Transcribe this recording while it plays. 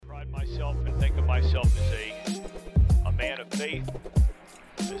myself as a man of faith.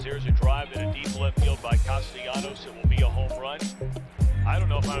 As there's a drive in a deep left field by Castellanos, it will be a home run. I don't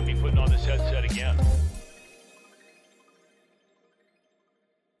know if I'm going to be putting on this headset again.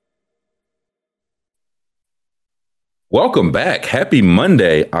 Welcome back. Happy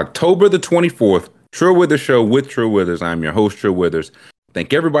Monday, October the 24th. Trill Withers Show with Trill Withers. I'm your host, Trill Withers.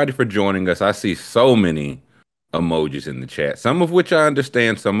 Thank everybody for joining us. I see so many emojis in the chat, some of which I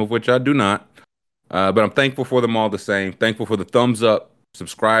understand, some of which I do not. But I'm thankful for them all the same. Thankful for the thumbs up,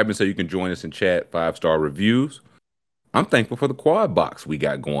 subscribing so you can join us in chat, 5-star reviews. I'm thankful for the quad box we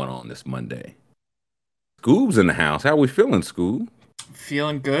got going on this Monday. Scoob's in the house. How we feeling, Scoob?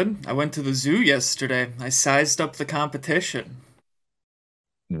 Feeling good. I went to the zoo yesterday. I sized up the competition.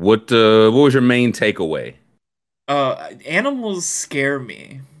 What was your main takeaway? Animals scare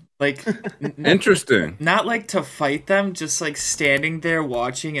me. Like, interesting. Not like to fight them, just like standing there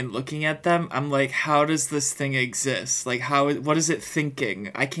watching and looking at them. I'm like, how does this thing exist? Like, what is it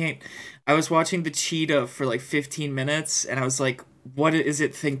thinking? I was watching the cheetah for like 15 minutes and I was like, what is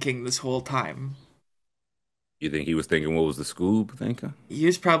it thinking this whole time? You think he was thinking, what was the Scoob thinking? He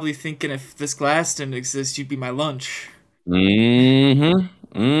was probably thinking, if this glass didn't exist, you'd be my lunch. McMahon's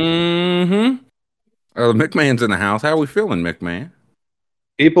in the house. How are we feeling, McMahon?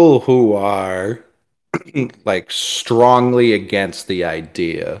 People who are like strongly against the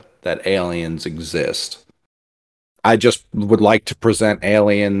idea that aliens exist. I just would like to present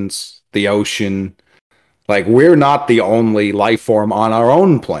aliens, the ocean. Like, we're not the only life form on our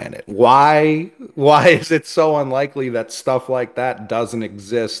own planet. Why is it so unlikely that stuff like that doesn't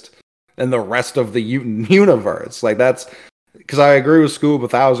exist in the rest of the universe? Like, that's because I agree with Scoob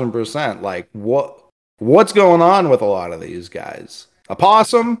 1,000%. Like, what's going on with a lot of these guys? A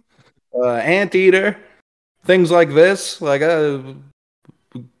possum, anteater, things like this. Like, I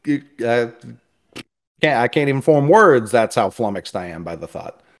can't even form words. That's how flummoxed I am by the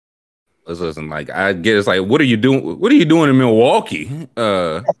thought. Listen, like, I get it's like, what are you doing? What are you doing in Milwaukee?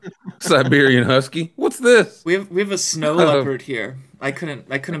 Siberian Husky. What's this? We have a snow leopard here. I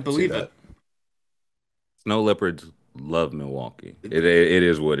couldn't believe it. Snow leopards love Milwaukee. It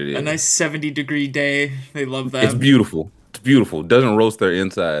is what it is. A nice 70-degree day. They love that. It's beautiful. It's beautiful. Doesn't roast their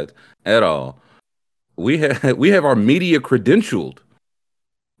insides at all. We have our media credentialed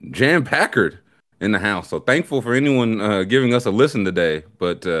Jan Packard in the house. So thankful for anyone giving us a listen today.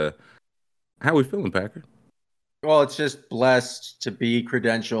 But how are we feeling, Packard? Well, it's just blessed to be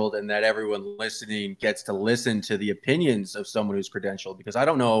credentialed and that everyone listening gets to listen to the opinions of someone who's credentialed, because I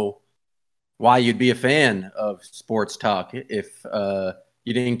don't know why you'd be a fan of sports talk if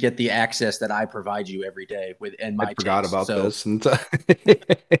you didn't get the access that I provide you every day with. And I forgot about this.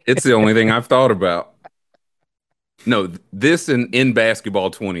 It's the only thing I've thought about. No, this and in basketball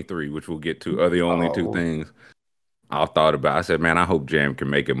 23, which we'll get to, are the only two things I thought about. I said, man, I hope Jam can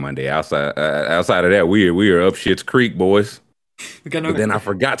make it Monday. Outside of that, we are up Schitt's Creek, boys. But then I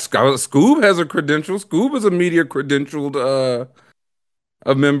forgot. Scoob has a credential. Scoob is a media credentialed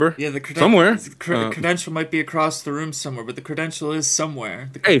a member. Yeah, somewhere. Credential might be across the room somewhere, but the credential is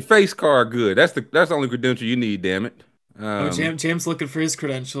somewhere. Hey, face card, good. That's the only credential you need. Damn it. Jam's looking for his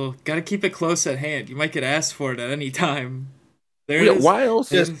credential. Got to keep it close at hand. You might get asked for it at any time. There it is. Why else?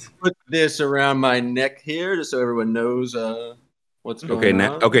 Just put this around my neck here, just so everyone knows what's going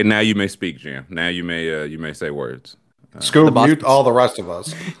on. Okay, now you may speak, Jam. Now you may say words. Scoob, mute all the rest of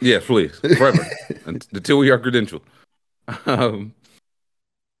us. Yeah, please, forever until we are credentialed.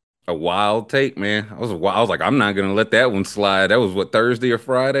 A wild take, man. I was like, I'm not gonna let that one slide. That was what, Thursday or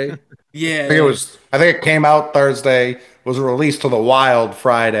Friday? Yeah, I think it came out Thursday. Was released to the wild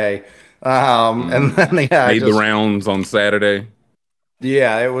Friday, and then made the rounds on Saturday.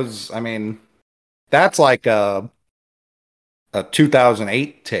 Yeah, it was. I mean, that's like a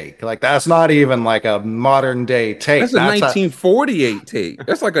 2008 take. Like, that's not even like a modern day take. That's a 1948 take.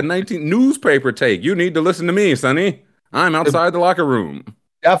 That's like a newspaper take. You need to listen to me, Sonny. I'm outside the locker room.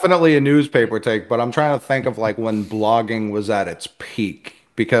 Definitely a newspaper take, but I'm trying to think of like when blogging was at its peak,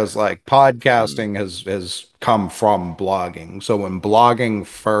 because like podcasting has come from blogging. So when blogging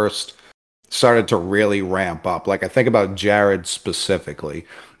first started to really ramp up, like I think about Jared specifically,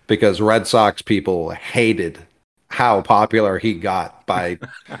 because Red Sox people hated how popular he got by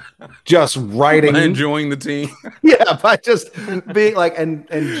just writing, by enjoying the team. Yeah, by just being like, and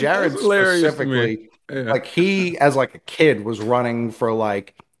Jared specifically. Yeah. Like, he, as like a kid, was running for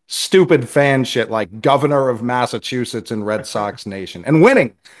like stupid fan shit, like governor of Massachusetts in Red Sox Nation, and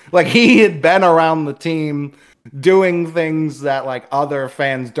winning. Like, he had been around the team doing things that like other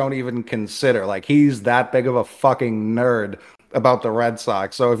fans don't even consider. Like, he's that big of a fucking nerd about the Red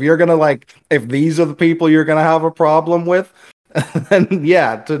Sox. So if you're gonna if these are the people you're gonna have a problem with, then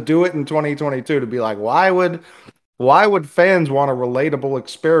yeah, to do it in 2022, to be like, why would fans want a relatable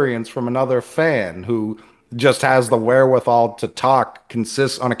experience from another fan who just has the wherewithal to talk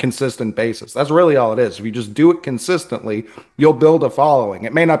on a consistent basis? That's really all it is. If you just do it consistently, you'll build a following.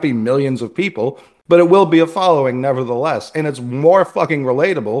 It may not be millions of people, but it will be a following nevertheless. And it's more fucking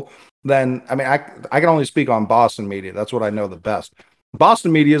relatable than, I mean, I can only speak on Boston media. That's what I know the best.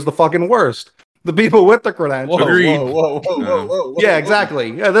 Boston media is the fucking worst. The people with the credentials. Agreed. Whoa. Yeah,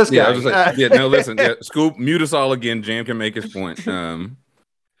 exactly. Yeah, this guy. I was like, no, listen. Yeah, Scoop, mute us all again. Jam can make his point.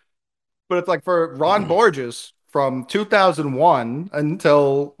 But it's like for Ron Borges from 2001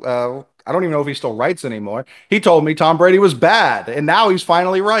 until I don't even know if he still writes anymore. He told me Tom Brady was bad, and now he's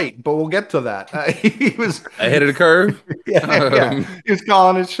finally right. But we'll get to that. He was ahead of the curve. Yeah, he was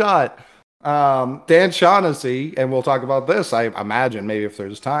calling his shot. Dan Shaughnessy, and we'll talk about this. I imagine maybe if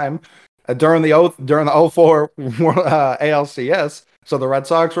there's time during the 04 ALCS. So the Red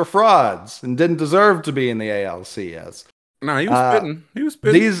Sox were frauds and didn't deserve to be in the ALCS. No, he was spitting. He was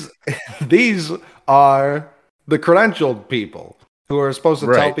spitting. These are the credentialed people who are supposed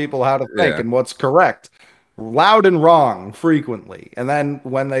to tell people how to think and what's correct, loud and wrong frequently. And then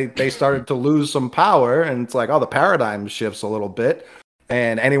when they started to lose some power, and it's like, oh, the paradigm shifts a little bit,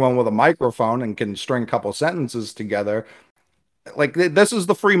 and anyone with a microphone and can string a couple sentences together, like this is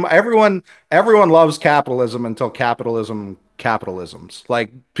the free. Everyone loves capitalism until capitalisms.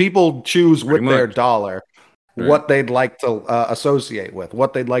 Like people choose with their dollar what they'd like to associate with,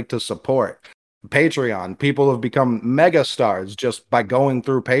 what they'd like to support. Patreon, people have become mega stars just by going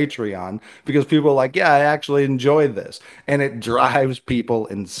through Patreon because people are like, yeah, I actually enjoy this, and it drives people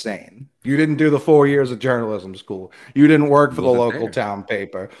insane. You didn't do the 4 years of journalism school. You didn't work for the local town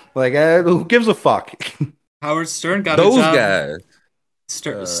paper. Like, who gives a fuck? Howard Stern got those a job. Guys.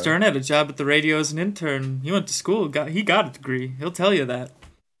 Stern had a job at the radio as an intern. He went to school. He got a degree. He'll tell you that.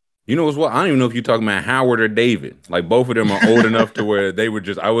 You know what? I don't even know if you're talking about Howard or David. Like both of them are old enough to where they were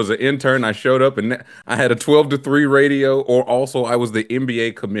just. I was an intern. I showed up and I had a 12 to 3 radio, or also I was the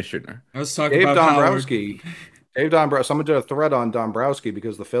NBA commissioner. I was talking about Dombrowski. Dave Dombrowski. Someone did a thread on Dombrowski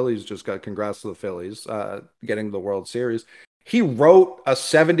because the Phillies just got. Congrats to the Phillies getting the World Series. He wrote a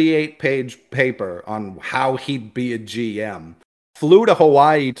 78-page paper on how he'd be a GM. Flew to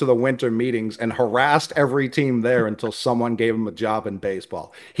Hawaii to the winter meetings and harassed every team there until someone gave him a job in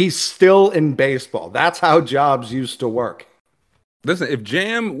baseball. He's still in baseball. That's how jobs used to work. Listen, if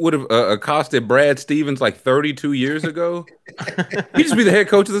Jam would have accosted Brad Stevens like 32 years ago, he'd just be the head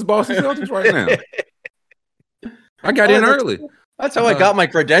coach of this Boston Celtics right now. I got in early. That's how I got my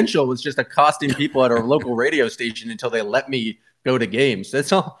credential, was just accosting people at our local radio station until they let me go to games.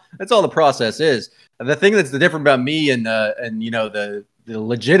 That's all the process is. The thing that's different about me and you know the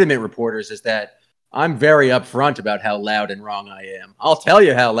legitimate reporters is that I'm very upfront about how loud and wrong I am. I'll tell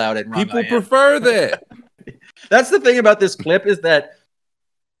you how loud and wrong people I am. prefer that. That's the thing about this clip, is that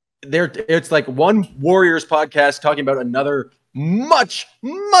it's like one Warriors podcast talking about another much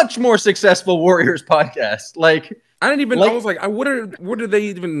more successful Warriors podcast. Like I didn't even. I was like, where did they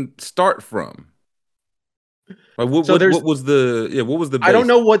even start from? Like, what was the basis? I don't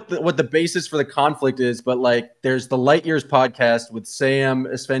know what the basis for the conflict is, but like there's the Light Years podcast with Sam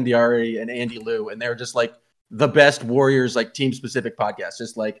Esfandiari and Andy Liu, and they're just like the best Warriors like team specific podcast.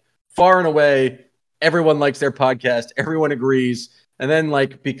 Just like far and away, everyone likes their podcast, everyone agrees, and then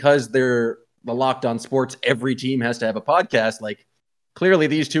like because they're the Locked On Sports, every team has to have a podcast. Like clearly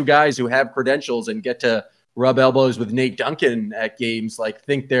these two guys who have credentials and get to rub elbows with Nate Duncan at games like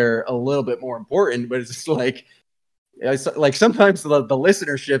think they're a little bit more important, but it's just like sometimes the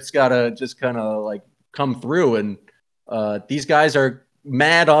listenership's gotta just kind of like come through, and these guys are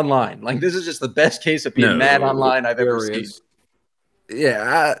mad online. Like this is just the best case of being mad online I've ever seen.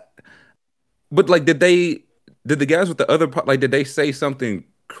 Yeah, but like, did the guys with the other like, did they say something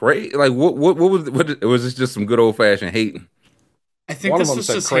crazy? Like what was this just some good old fashioned hating? I think one this of them was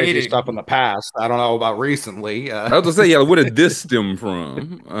said just crazy hating. stuff in the past. I don't know about recently. I was gonna say, yeah, where did this stem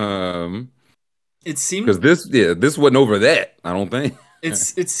from? It seemed because this wasn't over that. I don't think. It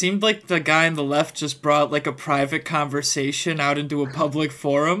seemed like the guy on the left just brought like a private conversation out into a public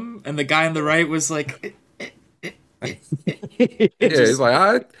forum, and the guy on the right was like, it's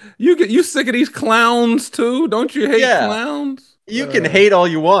like you sick of these clowns too? Don't you hate clowns? You can hate all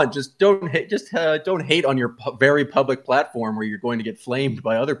you want. Just don't hate on your very public platform where you're going to get flamed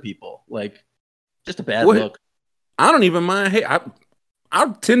by other people. Like, just a bad look. I don't even mind hate. I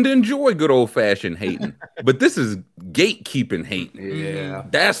tend to enjoy good old fashioned hating, but this is gatekeeping hating. Yeah,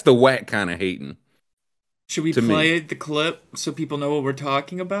 that's the whack kind of hating. Should we To me. play the clip so people know what we're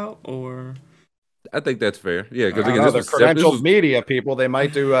talking about, or? I think that's fair. Yeah, because I again, don't know, this the was credentialed media people, they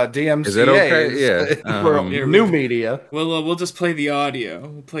might do DMCAs. Is that okay? Yeah. For Here, new media. We'll just play the audio.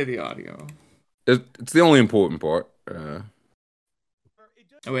 We'll play the audio. It's the only important part. Oh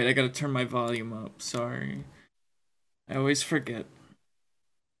wait, I gotta turn my volume up. Sorry, I always forget.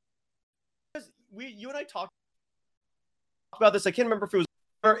 You and I talked about this. I can't remember if it was.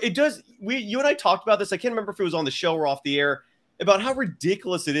 Or it does. You and I talked about this. I can't remember if it was on the show or off the air about how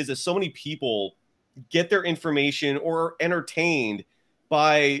ridiculous it is that so many people get their information or are entertained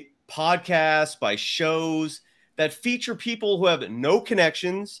by podcasts, by shows that feature people who have no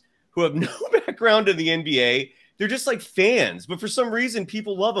connections, who have no background in the NBA. They're just like fans, but for some reason,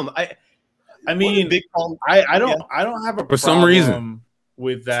 people love them. I mean, big problem. I don't have a For some reason. problem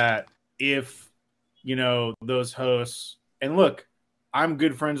with that. If those hosts, and look, I'm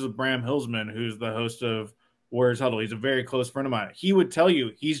good friends with Bram Hillsman, who's the host of Warriors Huddle. He's a very close friend of mine. He would tell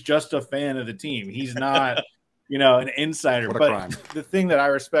you he's just a fan of the team. He's not, an insider. What a but crime. The thing that I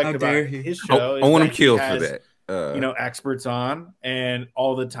respect How about dare he. his show is I want that him killed he for has, that. Experts on and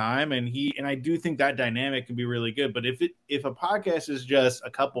all the time, and I do think that dynamic can be really good. But if a podcast is just a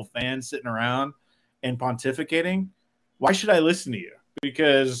couple fans sitting around and pontificating, why should I listen to you?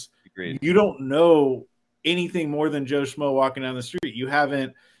 Because Agreed. you don't know anything more than Joe Schmo walking down the street. You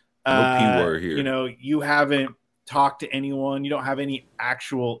haven't No P word here. You haven't talked to anyone. You don't have any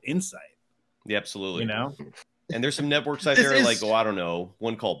actual insight. Yeah, absolutely. And there's some networks out This there is- like, I don't know,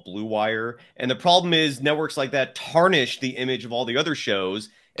 one called Blue Wire. And the problem is networks like that tarnish the image of all the other shows.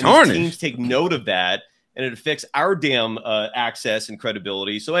 And these Tarnish? teams take note of that, and it affects our damn access and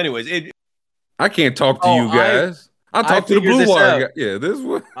credibility. So anyways, I can't talk to Oh, you guys. I'll I talk to the figured Blue this Wire out. guy. Yeah, this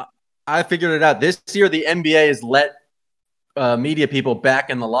one. I figured it out. This year, the NBA has let media people back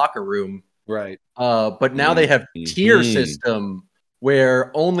in the locker room, Right. but now they have tier Mhm. system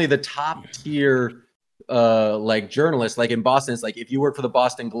where only the top tier, journalists, like in Boston, it's like if you work for the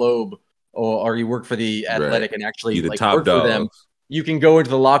Boston Globe or you work for the Athletic and actually You the like top work for them, dogs. you can go into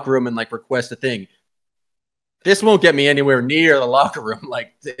the locker room and like request a thing. This won't get me anywhere near the locker room.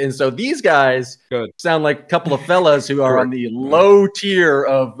 And so these guys Good. sound like a couple of fellas who are on the low tier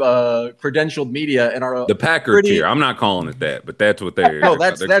of credentialed media and are The Packer pretty- tier. I'm not calling it that, but that's what they're. no,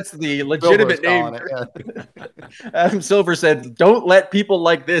 that's the legitimate Silver's name. calling it, yeah. Adam Silver said, "Don't let people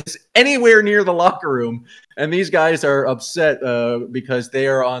like this anywhere near the locker room." And these guys are upset because they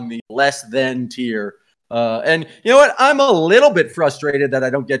are on the less than tier. And you know what? I'm a little bit frustrated that I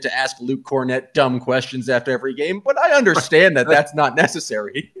don't get to ask Luke Cornett dumb questions after every game, but I understand that that's not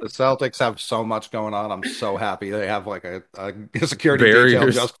necessary. The Celtics have so much going on. I'm so happy they have like a security Barriers.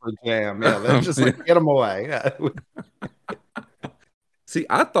 detail just for Jam. Yeah, they're just like, get them away. Yeah. See,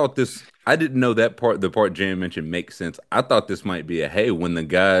 I thought this. I didn't know that part. The part Jan mentioned makes sense. I thought this might be a hey, when the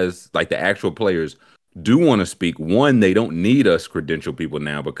guys, like the actual players, do want to speak. One, they don't need us credential people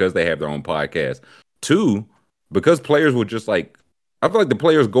now because they have their own podcast. Two, because players will just like. I feel like the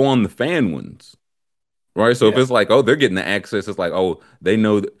players go on the fan ones, right? So if Yeah. it's like, oh, they're getting the access, it's like, oh, they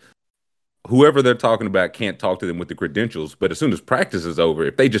know that whoever they're talking about can't talk to them with the credentials. But as soon as practice is over,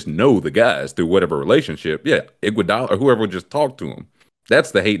 if they just know the guys through whatever relationship, yeah, Iguodala or whoever would just talk to them.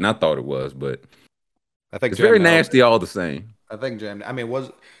 That's the hate, and I thought it was, but I think it's Jam very nailed it. nasty all the same. I think Jam. I mean,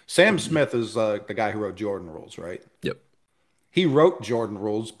 was Sam Smith is the guy who wrote Jordan Rules, right? Yep. He wrote Jordan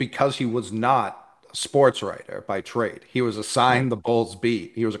Rules because he was not a sports writer by trade. He was assigned the Bulls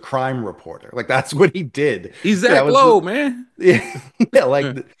beat. He was a crime reporter. Like that's what he did. He's That Zach was Lowe, man. Yeah,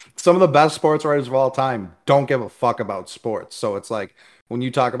 some of the best sports writers of all time don't give a fuck about sports. So it's like when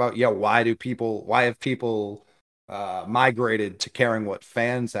you talk about, why have people migrated to caring what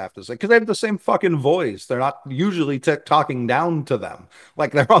fans have to say? Because they have the same fucking voice. They're not usually talking down to them.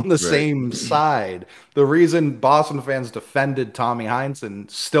 Like they're on the same side. The reason Boston fans defended Tommy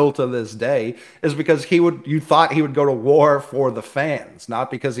Heinsohn still to this day is because you thought he would go to war for the fans, not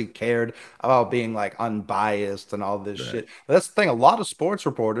because he cared about being like unbiased and all this shit. That's the thing. A lot of sports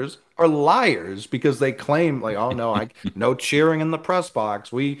reporters are liars because they claim like, oh no, no cheering in the press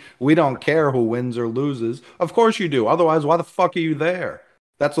box. We don't care who wins or loses. Of course you do. Otherwise, why the fuck are you there?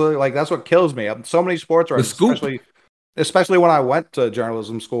 That's what kills me. So many sports writers, scoop. especially when I went to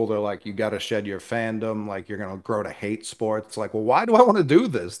journalism school, they're like, you got to shed your fandom. Like you're going to grow to hate sports. Like, well, why do I want to do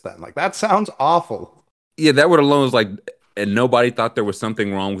this then? Like that sounds awful. Yeah, that would alone was like, and nobody thought there was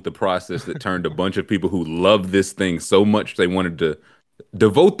something wrong with the process that turned a bunch of people who love this thing so much they wanted to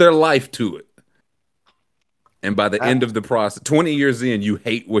devote their life to it. And by the end of the process, 20 years in, you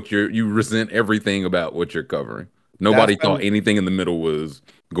hate you resent everything about what you're covering. Nobody thought anything in the middle was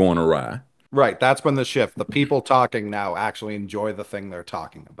going awry. Right. That's been the shift. The people talking now actually enjoy the thing they're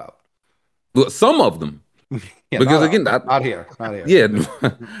talking about. Well, some of them, Yeah, because not, again, not here. Not here.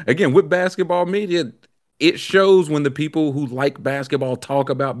 yeah, again with basketball media, it shows when the people who like basketball talk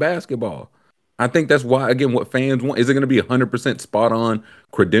about basketball. I think that's why, again, what fans want is it going to be 100% spot on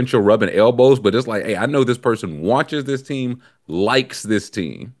credential rubbing elbows, but it's like, hey, I know this person watches this team, likes this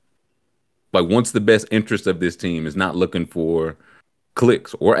team, like wants the best interest of this team, is not looking for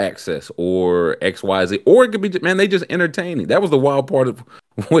clicks or access or XYZ, or it could be, man, they just entertaining. That was the wild part of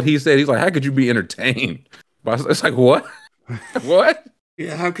what he said. He's like, how could you be entertained? But it's like, what? What?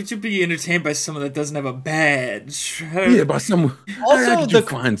 Yeah, how could you be entertained by someone that doesn't have a badge? Yeah, by someone. Also, how could you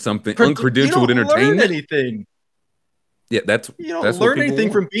find something uncredentialed you don't entertainment? learn anything. Yeah, that's You don't that's what learn people anything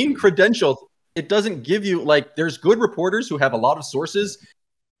want. from being credentialed. It doesn't give you like. There's good reporters who have a lot of sources.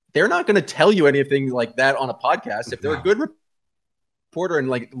 They're not going to tell you anything like that on a podcast. If they're a good reporter and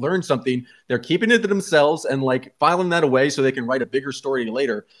like learn something, they're keeping it to themselves and like filing that away so they can write a bigger story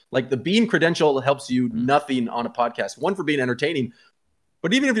later. Like the being credentialed helps you nothing on a podcast. One, for being entertaining,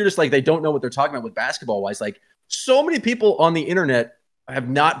 but even if you're just like they don't know what they're talking about with basketball wise, like so many people on the internet have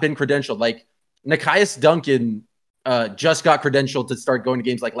not been credentialed. Like Nikias Duncan just got credentialed to start going to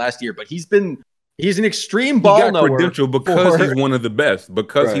games like last year, but he's an extreme He ball got knower credentialed because he's one of the best,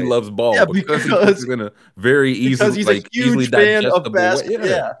 because he Right. loves ball, Yeah, because because- he's in a very easy, because he's like a huge easily fan of digestible way. basketball.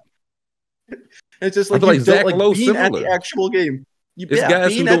 Yeah. It's just I like feel you like don't Zach like Lowe's being at the similar. actual game. It's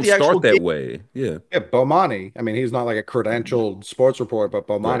guys who being don't start that way. Yeah. Yeah, Bomani. I mean, he's not like a credentialed sports reporter, but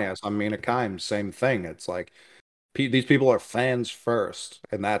Bomani has Amina Kimes, same thing. It's like these people are fans first,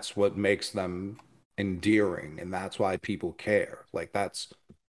 and that's what makes them endearing, and that's why people care. Like that's,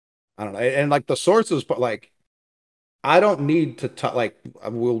 I don't know, and like the sources, but like I don't need to talk. Like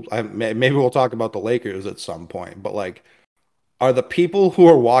maybe we'll talk about the Lakers at some point, but like, are the people who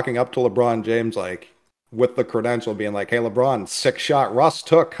are walking up to LeBron James like with the credential being like, hey, LeBron, 6-shot Russ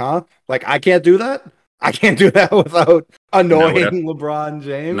took, huh? Like, I can't do that. I can't do that without annoying LeBron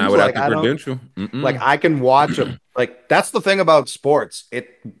James. Not without like, the I don't, credential. like, I can watch a like. That's the thing about sports.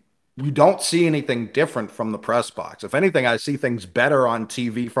 You don't see anything different from the press box. If anything, I see things better on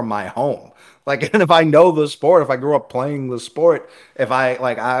TV from my home. Like, and if I know the sport, if I grew up playing the sport, if I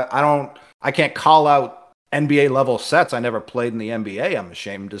like, I can't call out NBA level sets. I never played in the NBA. I'm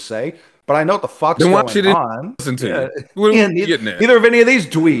ashamed to say, but I know what the fuck's Then why going should it on. listen to Yeah. you? What are Yeah, we getting at? neither of any of these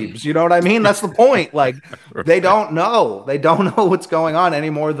dweebs. You know what I mean? That's the point. Like, they don't know. They don't know what's going on any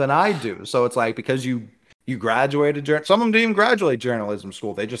more than I do. So it's like, because you graduated, some of them didn't even graduate journalism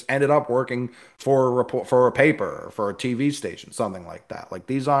school. They just ended up working for a report, for a paper, or for a TV station, something like that. Like,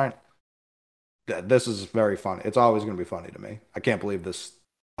 these aren't. This is very funny. It's always going to be funny to me. I can't believe this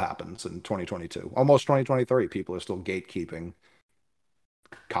happens in 2022, almost 2023. People are still gatekeeping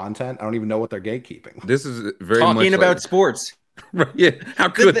content. I don't even know what they're gatekeeping. This is very talking much about like, sports. right, yeah. How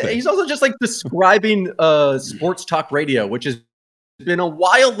could they? He's also just like describing sports talk radio, which has been a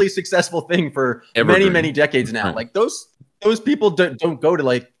wildly successful thing for Evergreen. many decades now. Right. Like those people don't go to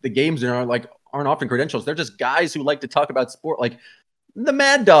like the games and aren't often credentials. They're just guys who like to talk about sport. Like the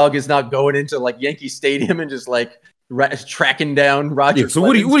Mad Dog is not going into like Yankee Stadium and just like tracking down Roger. Yeah, so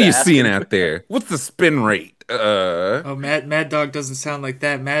what are you Clemens to seeing ask him. out there? What's the spin rate? Oh, Mad Dog doesn't sound like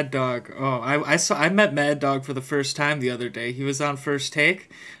that. Mad Dog. Oh, I met Mad Dog for the first time the other day. He was on First Take.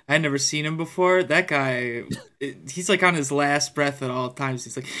 I had never seen him before. That guy, he's like on his last breath at all times.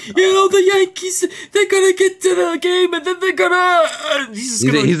 He's like, the Yankees, they're gonna get to the game and then they're gonna.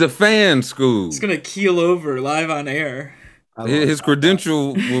 He's a fan, school. He's gonna keel over live on air. His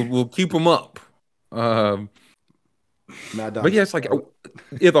credential will keep him up. But yeah, it's like,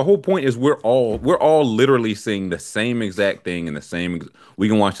 yeah, the whole point is we're all literally seeing the same exact thing in the same. We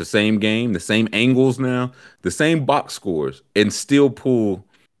can watch the same game, the same angles now, the same box scores, and still pull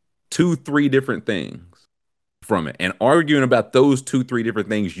 2-3 different things from it. And arguing about those 2-3 different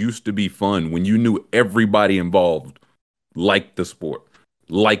things used to be fun when you knew everybody involved liked the sport,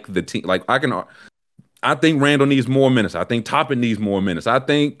 like the team. Like I think Randall needs more minutes. I think Toppin needs more minutes. I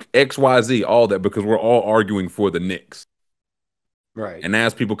think XYZ, all that, because we're all arguing for the Knicks. Right. And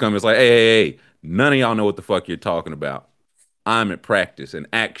as people come, it's like, hey, none of y'all know what the fuck you're talking about. I'm at practice, and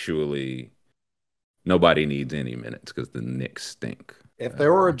actually, nobody needs any minutes because the Knicks stink. If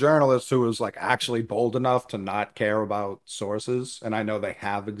there were a journalist who was like actually bold enough to not care about sources, and I know they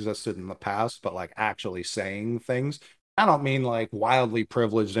have existed in the past, but like actually saying things, I don't mean like wildly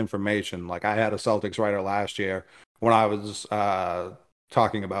privileged information. Like I had a Celtics writer last year when I was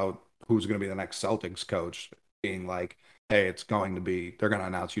talking about who's going to be the next Celtics coach, being like, hey, they're going to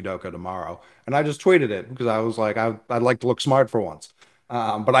announce Udoka tomorrow. And I just tweeted it because I was like, I'd like to look smart for once.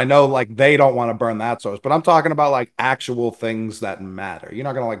 But I know like they don't want to burn that source. But I'm talking about like actual things that matter. You're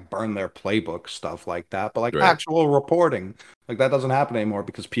not gonna like burn their playbook stuff like that, but like Right. actual reporting. Like that doesn't happen anymore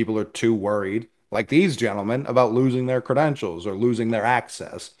because people are too worried, like these gentlemen, about losing their credentials or losing their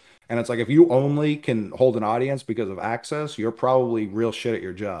access. And it's like if you only can hold an audience because of access, you're probably real shit at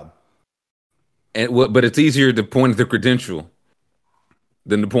your job. But it's easier to point at the credential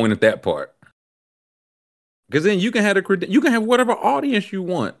than to point at that part. Because then you can have you can have whatever audience you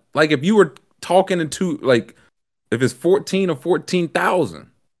want. Like if you were talking into like if it's 14 or 14,000,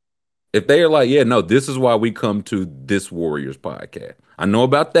 if they are like, yeah, no, this is why we come to this Warriors podcast. I know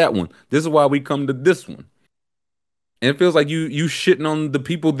about that one. This is why we come to this one. And it feels like you shitting on the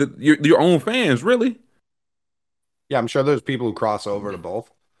people that your own fans, really. Yeah, I'm sure there's people who cross over to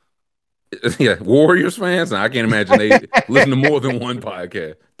both. Yeah, Warriors fans. I can't imagine they listen to more than one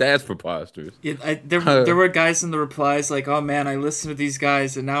podcast. That's preposterous. Yeah, there were guys in the replies like, "Oh man, I listened to these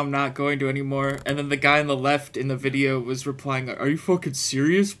guys and now I'm not going to anymore." And then the guy on the left in the video was replying, like, "Are you fucking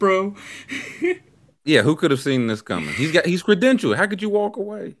serious, bro?" Yeah, who could have seen this coming? He's credentialed. How could you walk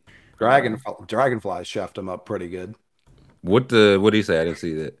away? Dragonfly chefed him up pretty good. What did he say? I didn't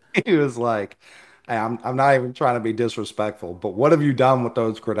see that. He was like, hey, I'm not even trying to be disrespectful, but what have you done with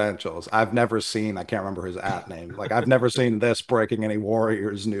those credentials? I've never seen, I can't remember his @ name. Like, I've never seen this breaking any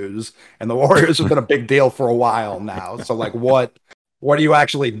Warriors news. And the Warriors have been a big deal for a while now. So, like, what are you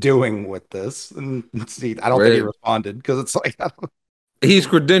actually doing with this? And see, I don't think he responded because it's like, he's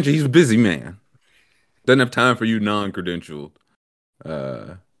credentialed. He's a busy man. Doesn't have time for you non-credentialed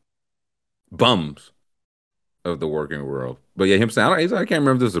bums of the working world. But yeah, him saying, I can't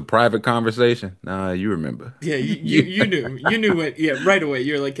remember if this was a private conversation. Nah, you remember. Yeah, you knew it. Yeah, right away.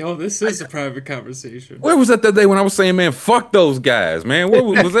 You're like, oh, this is a private conversation. Where was that day when I was saying, man, fuck those guys, man? Where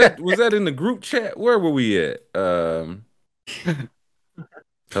was that? Was that in the group chat? Where were we at?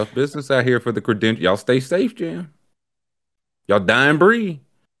 Tough business out here for the credential. Y'all stay safe, Jam. Y'all die and breathe.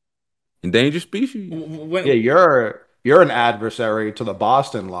 Endangered species. Yeah, you're an adversary to the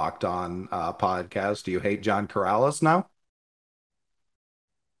Boston Locked On podcast. Do you hate John Corrales now?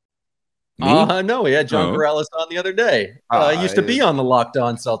 No, we had John Corrales on the other day. Used to be on the Locked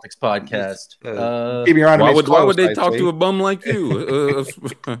On Celtics podcast. Why would they talk to a bum like you?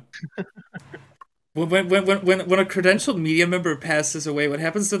 When a credentialed media member passes away, what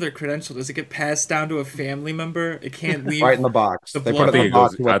happens to their credential? Does it get passed down to a family member? It can't leave right in the box. I think it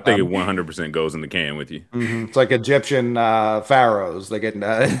 100% goes in the can with you. Mm-hmm. It's like Egyptian pharaohs. They get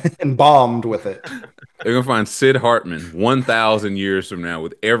embalmed with it. They're gonna find Sid Hartman 1,000 years from now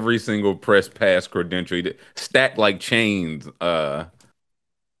with every single press pass credential stacked like chains. It'll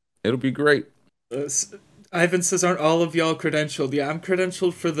be great. Ivan says, aren't all of y'all credentialed? Yeah, I'm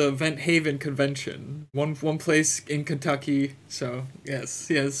credentialed for the Vent Haven convention. One place in Kentucky. So,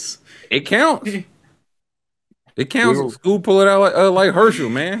 yes. It counts. It counts. School pull it out like Herschel,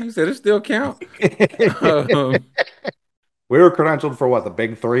 man. He said it still counts. We were credentialed for what, the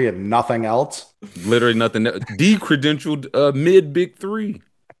Big Three and nothing else? Literally nothing. De-credentialed mid-Big Three.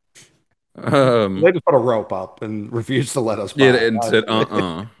 They just put a rope up and refused to let us by. Yeah, and said,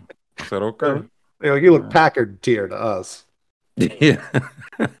 Said, okay. You look Packard tier to us. Yeah.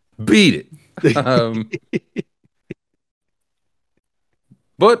 Beat it.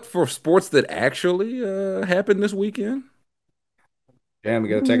 But for sports that actually happened this weekend. Yeah, we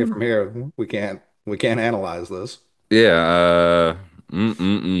got to take it from here. We can't analyze this. Yeah.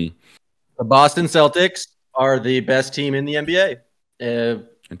 The Boston Celtics are the best team in the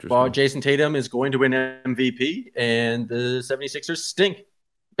NBA. Jason Tatum is going to win MVP, and the 76ers stink.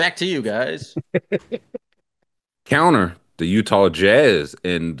 Back to you guys. Counter the Utah Jazz,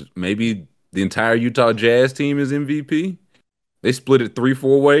 and maybe the entire Utah Jazz team is MVP. They split it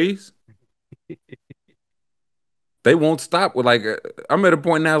 3-4 ways. They won't stop with I'm at a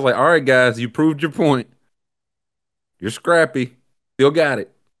point now. It's like, all right, guys, you proved your point. You're scrappy. Still got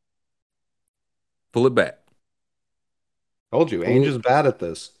it. Pull it back. Told you, Ainge is bad at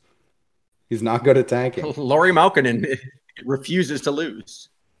this. He's not good at tanking. Lauri Markkanen refuses to lose.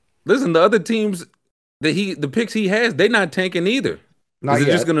 Listen, the other teams the picks he has, they're not tanking either. Is it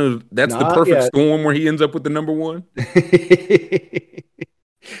just that's the perfect storm where he ends up with the number one?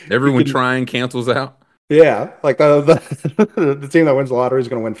 Everyone trying cancels out. Yeah, like the team that wins the lottery is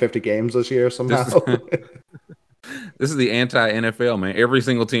going to win 50 games this year somehow. This is the anti-NFL, man. Every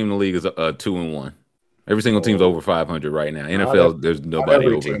single team in the league is 2-1. Every single team's over 500 right now. NFL, there's nobody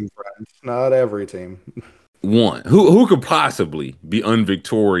over. Not every team. One. Who could possibly be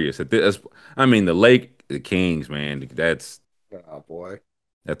unvictorious at this? I mean, the Kings, man. That's oh boy.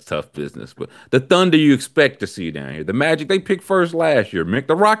 That's tough business. But the Thunder you expect to see down here. The Magic, they picked first last year. Mick,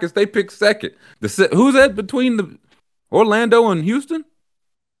 the Rockets, they picked second. Who's that between the Orlando and Houston?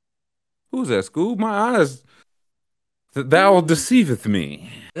 Who's that, Scoob? My eyes, thou deceiveth me.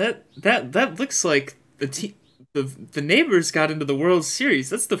 That looks like the neighbors got into the World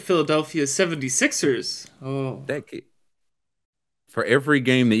Series. That's the Philadelphia 76ers. Oh. That kid. For every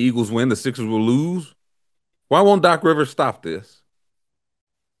game the Eagles win, the Sixers will lose. Why won't Doc Rivers stop this?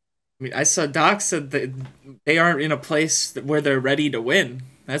 I mean, I saw Doc said that they aren't in a place where they're ready to win.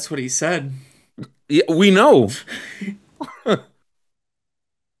 That's what he said. Yeah, we know.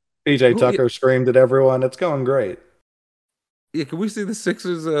 PJ Tucker screamed at everyone. It's going great. Yeah, can we see the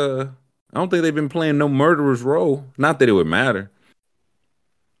Sixers? I don't think they've been playing no murderer's role. Not that it would matter.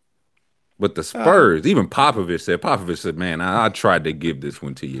 But the Spurs, even Popovich said, man, I tried to give this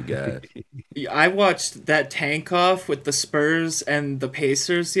one to you guys. I watched that tank off with the Spurs and the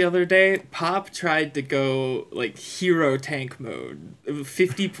Pacers the other day. Pop tried to go like hero tank mode.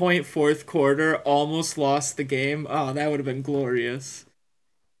 50-point fourth quarter, almost lost the game. Oh, that would have been glorious.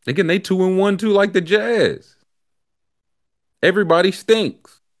 Again, they 2-1 too, like the Jazz. Everybody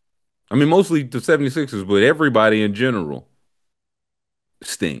stinks. I mean, mostly the 76ers, but everybody in general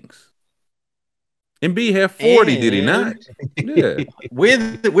stinks. Embiid had 40, did he not? Yeah.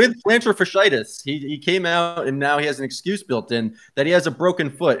 with plantar fasciitis, he came out and now he has an excuse built in that he has a broken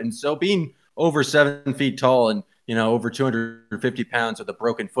foot, and so being over 7 feet tall and over 250 pounds with a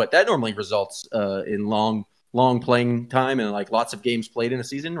broken foot, that normally results in long playing time and like lots of games played in a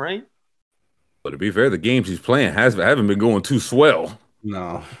season, right? But to be fair, the games he's playing haven't been going too swell.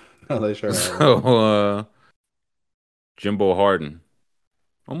 No, they sure haven't. So Jimbo Harden,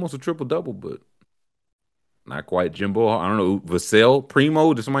 almost a triple double, but. Not quite Jimbo. I don't know. Vassell,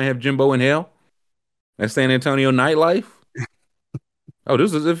 Primo. Does somebody have Jimbo in hell? That's San Antonio nightlife. Oh,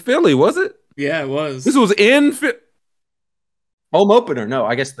 this was in Philly, was it? Yeah, it was. This was in home opener. No,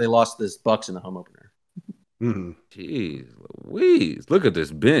 I guess they lost this Bucks in the home opener. Mm-hmm. Jeez Louise. Look at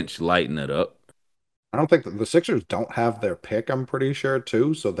this bench lighting it up. I don't think the Sixers don't have their pick, I'm pretty sure,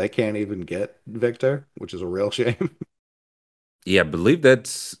 too, so they can't even get Victor, which is a real shame. Yeah, I believe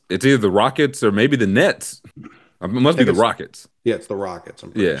it's either the Rockets or maybe the Nets. It must be the Rockets. Yeah, it's the Rockets,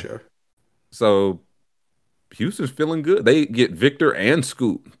 I'm pretty sure. So Houston's feeling good. They get Victor and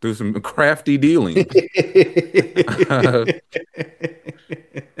Scoot through some crafty dealing.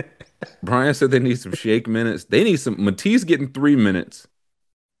 Brian said they need some shake minutes. They need some. Matisse getting 3 minutes.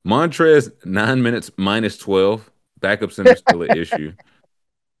 Montrez 9 minutes minus 12. Backup center still an issue.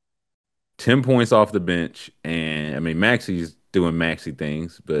 10 points off the bench, and I mean Maxi's doing Maxi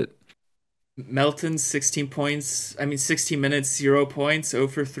things, but Melton 16 points. 16 minutes, 0 points, 0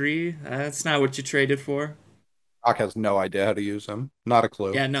 for 3. That's not what you traded for. Doc has no idea how to use him. Not a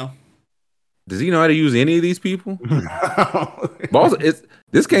clue. Yeah, no. Does he know how to use any of these people? Boss,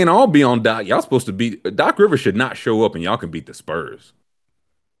 this can't all be on Doc. Y'all supposed to beat Doc Rivers. Should not show up, and y'all can beat the Spurs.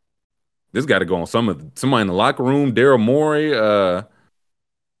 This got to go on somebody in the locker room. Daryl Morey.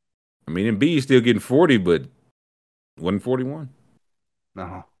 Embiid still getting 40, but wasn't 41.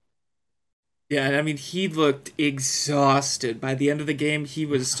 No. Yeah, he looked exhausted. By the end of the game, he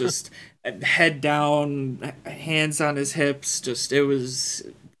was just head down, hands on his hips. It was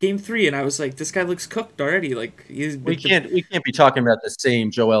game 3, and I was like, this guy looks cooked already. Like we can't be talking about the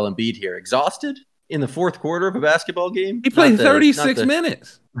same Joel Embiid here. Exhausted in the fourth quarter of a basketball game. He played 36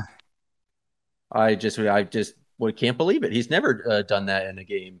 minutes. I just can't believe it. He's never done that in a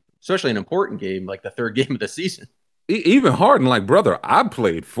game, especially an important game like the third game of the season. Even Harden, like, brother, I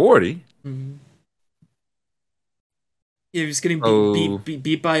played 40. Mm-hmm. Yeah, he was getting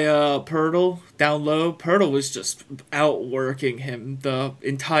beat by Pirtle down low. Pirtle was just outworking him the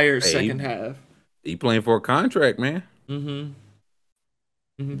entire second half. He playing for a contract, man. Mm-hmm.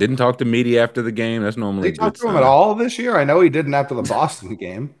 Mm-hmm. Didn't talk to media after the game. That's normally Did he talk to him at all this year? I know he didn't after the Boston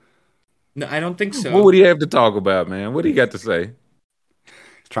game. No, I don't think so. What would he have to talk about, man? What do you got to say?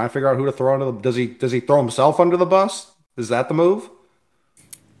 He's trying to figure out who to throw under the. Does he throw himself under the bus? Is that the move?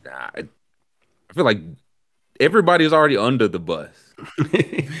 I feel like everybody's already under the bus.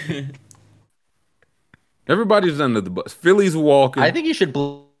 Everybody's under the bus. Philly's walking. I think you should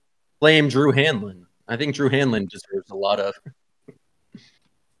blame Drew Hanlon. I think Drew Hanlon deserves a lot of.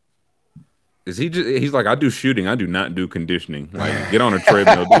 Is he just? He's like, I do shooting. I do not do conditioning. Like, get on a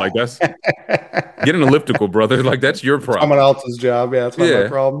treadmill. Like, that's get an elliptical, brother. Like, that's your problem. Someone else's job. Yeah, that's not my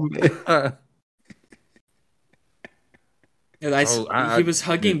problem. He was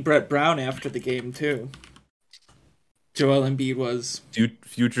hugging Brett Brown after the game too. Joel Embiid was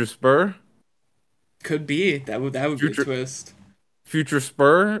future Spur. Could be that would be a twist. future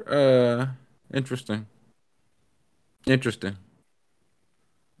Spur. Interesting. Interesting.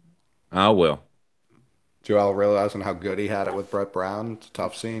 Oh well. Joel realizing how good he had it with Brett Brown. It's a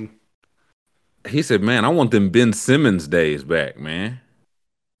tough scene. He said, "Man, I want them Ben Simmons days back, man.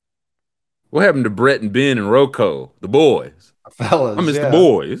 What happened to Brett and Ben and Rocco, the boys? Fellas, I miss the yeah.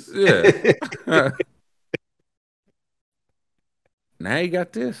 boys. Yeah. Now you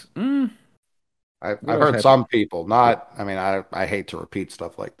got this. I've What else heard happened? some people, not, I mean, I hate to repeat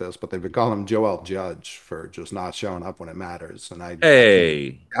stuff like this, but they've been calling him Joel Judge for just not showing up when it matters. And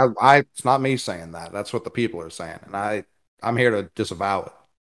Hey, it's not me saying that. That's what the people are saying. And I'm here to disavow it.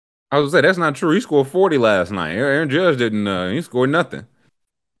 I was gonna say that's not true. He scored 40 last night. Aaron Judge didn't. He scored nothing.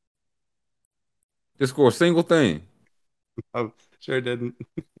 Just scored a single thing. Oh, sure didn't.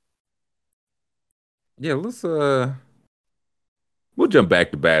 Yeah, let's we'll jump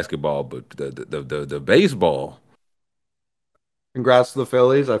back to basketball, but the baseball. Congrats to the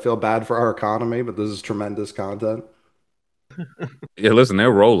Phillies. I feel bad for our economy, but this is tremendous content. Yeah, listen,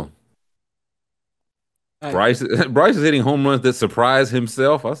 they're rolling. I- Bryce is hitting home runs that surprise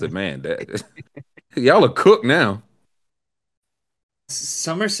himself. I said, man, that y'all are cooked now.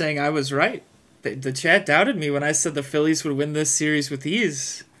 Some are saying I was right. The chat doubted me when I said the Phillies would win this series with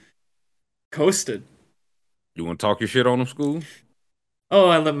ease. Coasted. You want to talk your shit on them, school? Oh,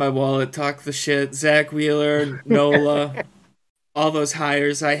 I let my wallet talk the shit. Zach Wheeler, Nola, all those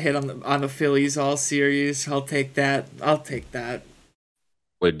hires I hit on the Phillies all series. I'll take that.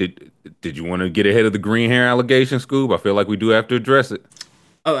 Wait, did you want to get ahead of the green hair allegation, Scoob? I feel like we do have to address it.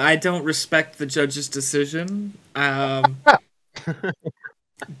 Oh, I don't respect the judge's decision.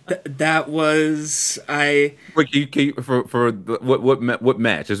 That was Wait, for what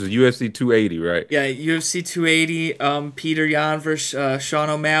match? This is UFC 280, right? Yeah, UFC 280. Peter Yan versus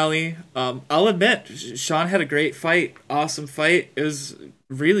Sean O'Malley. I'll admit, Sean had a great fight, awesome fight. It was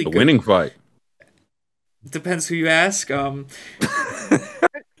really A good. winning fight. Depends who you ask.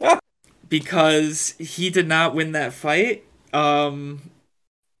 Because he did not win that fight. Even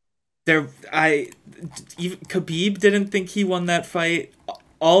Khabib didn't think he won that fight.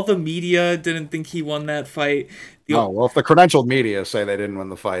 All the media didn't think he won that fight. Oh, well, if the credentialed media say they didn't win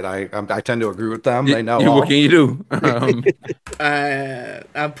the fight, I tend to agree with them. They know all. What can you do?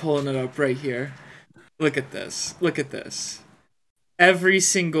 I'm pulling it up right here. Look at this. Every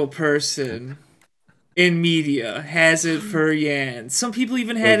single person in media has it for Yan. Some people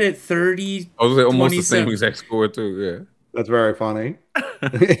even had it 30. I was almost the same 27. exact score too. Yeah. That's very funny.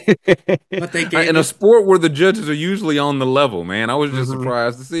 But they gave In a sport where the judges are usually on the level, man, I was just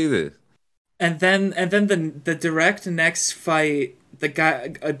surprised to see this. And then the direct next fight, the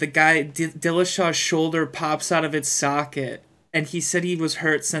guy Dillashaw's shoulder pops out of its socket, and he said he was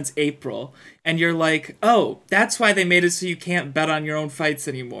hurt since April. And you're like, oh, that's why they made it so you can't bet on your own fights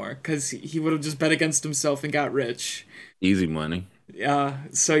anymore, because he would have just bet against himself and got rich. Easy money.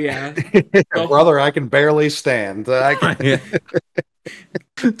 So yeah, Brother, I can barely stand.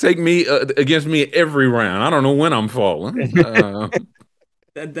 Take me against me every round. I don't know when I'm falling.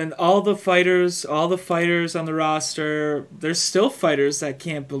 And then all the fighters on the roster, there's still fighters that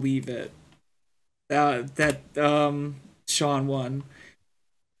can't believe it. That Sean won.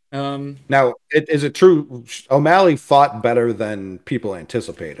 Now, is it true O'Malley fought better than people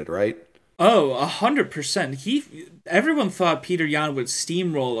anticipated, right? Oh, 100%. Everyone thought Peter Yan would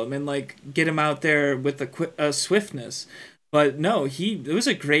steamroll him and like get him out there with the swiftness, but no, it was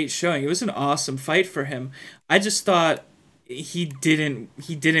a great showing. It was an awesome fight for him. I just thought he didn't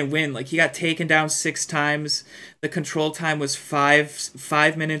win. Like, he got taken down 6 times. The control time was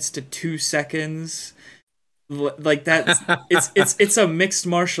 5 minutes to 2 seconds. Like, that's it's a mixed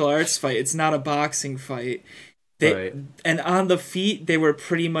martial arts fight. It's not a boxing fight. Right. And on the feet, they were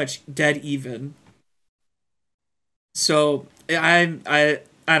pretty much dead even. So I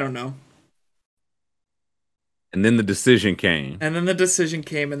don't know. And then the decision came. And then the decision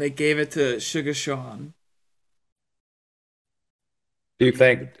came, and they gave it to Sugar Sean. Do you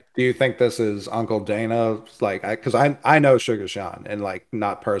think this is Uncle Dana? Like, because I know Sugar Sean, and like,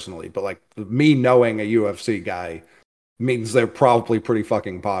 not personally, but like, me knowing a UFC guy means they're probably pretty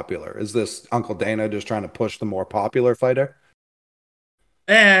fucking popular. Is this Uncle Dana just trying to push the more popular fighter?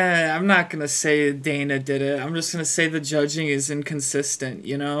 I'm not gonna say Dana did it. I'm just gonna say the judging is inconsistent.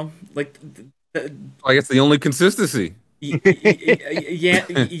 You know, like I guess the only consistency.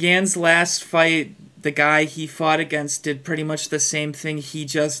 Yan's last fight, the guy he fought against did pretty much the same thing he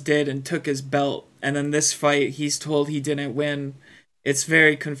just did and took his belt. And then this fight, he's told he didn't win. It's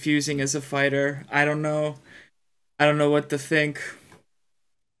very confusing as a fighter. I don't know what to think.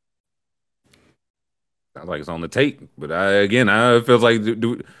 like it's on the tape. But I feel like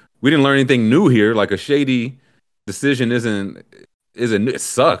we didn't learn anything new here. Like a shady decision isn't it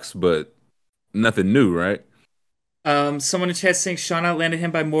sucks, but nothing new, right? Someone in chat saying Sean outlanded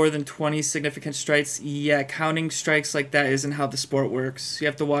him by more than 20 significant strikes. Yeah, counting strikes like that isn't how the sport works. You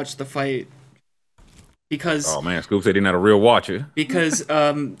have to watch the fight. Because oh man, Scoop said he's not a real watcher. Because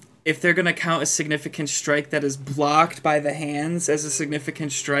if they're gonna count a significant strike that is blocked by the hands as a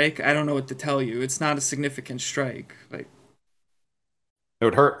significant strike, I don't know what to tell you. It's not a significant strike. Like it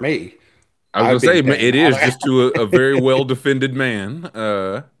would hurt me. I was gonna say it is just to a very well defended man.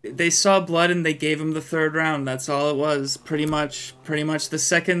 They saw blood and they gave him the third round. That's all it was. Pretty much the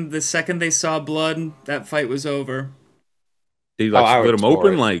second they saw blood, that fight was over. He split him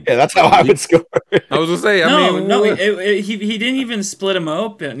open, like that's how I would score. I was gonna say, he didn't even split him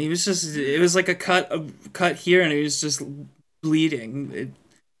open. He was just it was like a cut here, and he was just bleeding.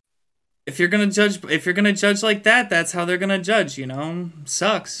 If you're gonna judge like that, that's how they're gonna judge.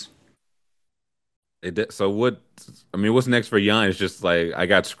 Sucks. So what? I mean, what's next for Jan? It's just like I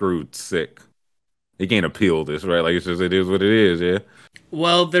got screwed, sick. He can't appeal this, right? Like it is what it is, yeah.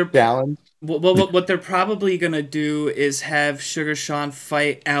 Well, they're challenge. What they're probably gonna do is have Sugar Sean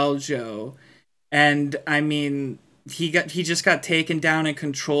fight Aljo, and I mean he just got taken down and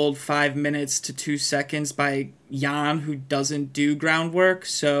controlled 5 minutes to 2 seconds by Jan, who doesn't do groundwork.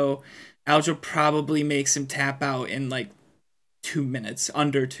 So Aljo probably makes him tap out in like 2 minutes,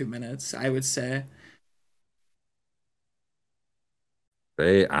 under 2 minutes, I would say.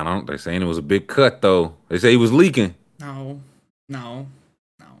 They're saying it was a big cut though. They say he was leaking. No.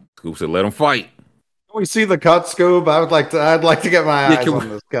 Scoop said, "Let him fight." Can we see the cut, Scoop? I'd like to get my eyes on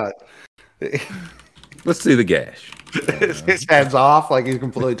this cut. Let's see the gash. His head's off, like he's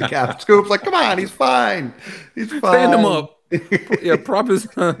completely decapitated. Scoop's like, "Come on, he's fine. He's fine." Stand him up. Yeah, prop his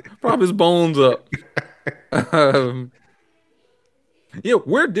bones up. Yeah,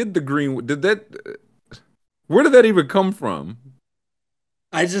 where did the green? Where did that even come from?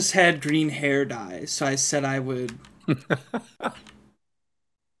 I just had green hair dye, so I said I would.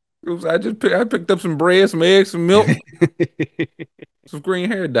 I picked up some bread, some eggs, some milk, some green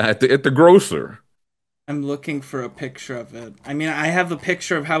hair dye at the grocer. I'm looking for a picture of it. I mean, I have a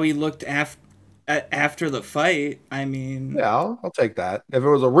picture of how he looked after the fight. I mean, yeah, I'll take that. If it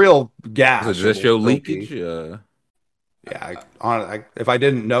was a real gash, does that show leakage? Yeah, if I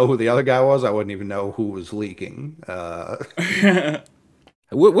didn't know who the other guy was, I wouldn't even know who was leaking.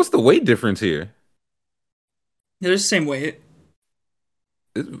 What's the weight difference here? They're the same weight.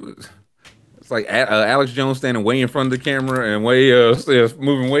 It's like Alex Jones standing way in front of the camera and way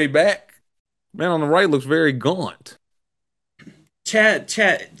moving way back. Man on the right looks very gaunt. Chat.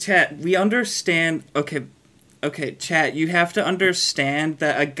 We understand. Okay. Chat. You have to understand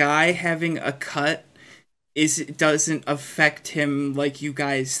that a guy having a cut doesn't affect him like you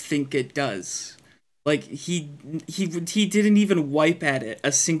guys think it does. Like he didn't even wipe at it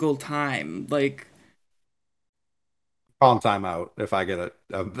a single time. Like. Call timeout if I get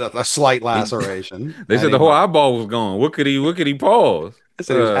a slight laceration. They said the whole eyeball was gone. What could he pause? They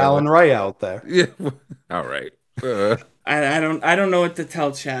said there's Alan Ray out there. Yeah. All right. I don't know what to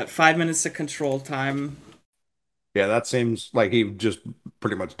tell chat. 5 minutes of control time. Yeah, that seems like he just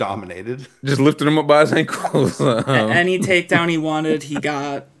pretty much dominated. Just lifted him up by his ankles. Any takedown he wanted, he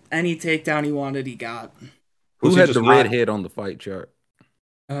got. Who had the red head on the fight chart?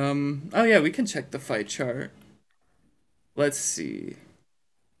 Oh yeah, we can check the fight chart. Let's see.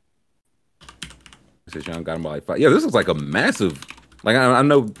 Sean got him by like 5. Yeah, this looks like a massive. Like I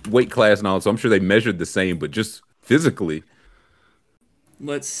know weight class and all, so I'm sure they measured the same, but just physically.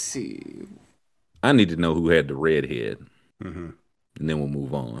 Let's see. I need to know who had the red head, and then we'll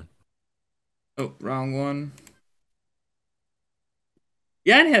move on. Oh, wrong one.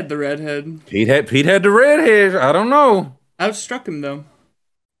 Jan had the red head. Pete had the red head. I don't know. Outstruck him though.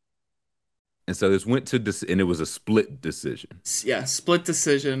 And so this went to and it was a split decision. Yeah, split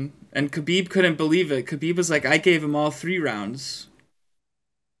decision. And Khabib couldn't believe it. Khabib was like, I gave him all 3 rounds.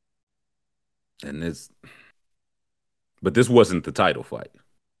 But this wasn't the title fight.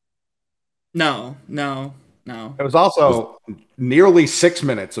 No. It was also nearly 6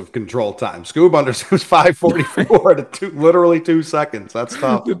 minutes of control time. Scoob understood was 5:44 to literally 2 seconds. That's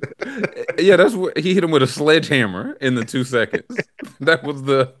tough. Yeah, that's what he hit him with a sledgehammer in the 2 seconds. That was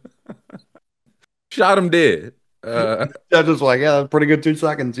the shot him dead. Judge was like, yeah, that's pretty good 2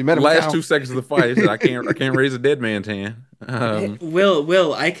 seconds. You made him last count. 2 seconds of the fight. He said, I can't raise a dead man tan.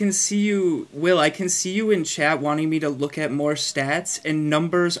 Will, I can see you. Will, I can see you in chat wanting me to look at more stats, and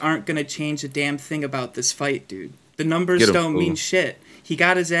numbers aren't gonna change a damn thing about this fight, dude. The numbers don't mean shit. He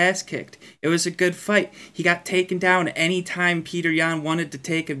got his ass kicked. It was a good fight. He got taken down anytime Peter Yan wanted to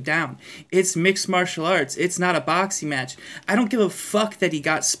take him down. It's mixed martial arts. It's not a boxing match. I don't give a fuck that he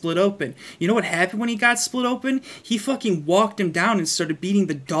got split open. You know what happened when he got split open? He fucking walked him down and started beating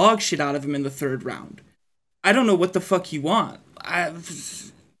the dog shit out of him in the third round. I don't know what the fuck you want.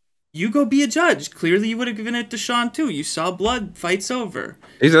 You go be a judge. Clearly, you would have given it to Sean too. You saw blood. Fight's over.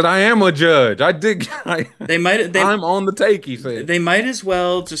 He said, "I am a judge. I did. I'm on the take." He said, "They might as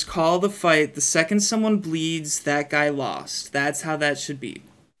well just call the fight. The second someone bleeds, that guy lost. That's how that should be.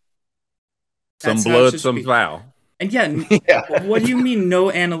 Some blood, some foul." And what do you mean? No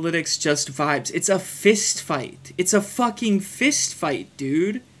analytics, just vibes. It's a fist fight. It's a fucking fist fight,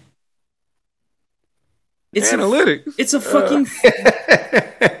 dude. It's analytics. It's a fucking.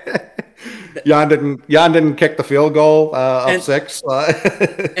 Yan didn't kick the field goal of 6.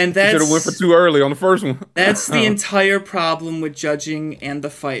 And that should have went for too early on the first one. That's the entire problem with judging and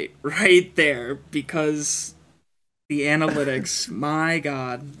the fight right there, because the analytics. My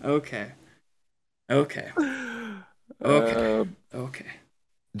God. Okay.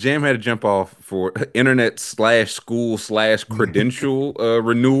 Jam had to jump off for internet/school/credential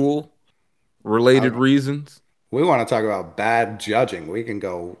renewal related reasons. We want to talk about bad judging. We can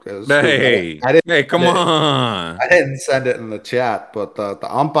go. Hey, come on. I didn't send it in the chat, but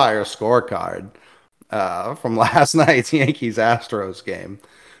the umpire scorecard from last night's Yankees-Astros game.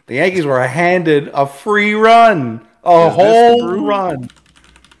 The Yankees were handed a free run, a whole run.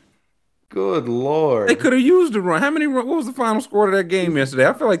 Good Lord. They could have used a run. What was the final score of that game yesterday?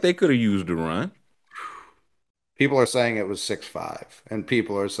 I feel like they could have used a run. People are saying it was 6-5, and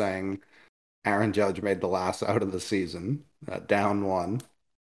people are saying Aaron Judge made the last out of the season, down 1.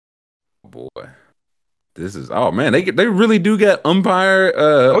 Boy, this is man. They really do get umpire.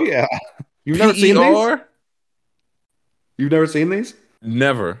 Oh yeah, you've never seen these? You've never seen these?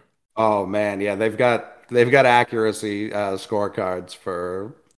 Never. Oh man, yeah, they've got accuracy scorecards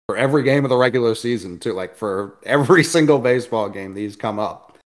for every game of the regular season too. Like for every single baseball game, these come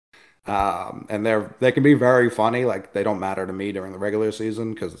up, and they can be very funny. Like they don't matter to me during the regular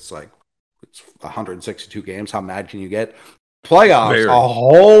season because it's 162 games. How mad can you get? Playoffs, a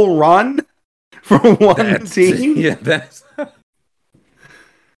whole run for one team. Yeah, that's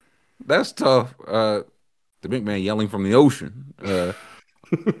tough. The big man yelling from the ocean.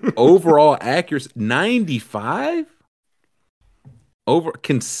 Overall accuracy 95. Over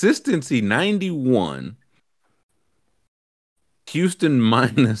consistency 91. Houston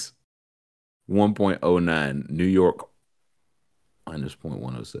minus 1.09. New York minus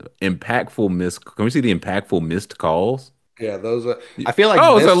 0.107. Impactful missed. Can we see the impactful missed calls? Yeah, those are. I feel like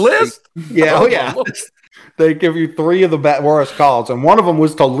it's a list. Yeah. They give you 3 of the worst calls, and one of them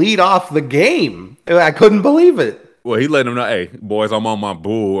was to lead off the game. I couldn't believe it. Well, he let him know, "Hey, boys, I'm on my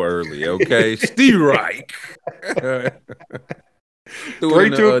bull early, okay?" Steve Reich.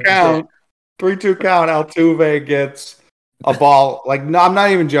 3-2 count. 3-2 count. Altuve gets a ball. No, I'm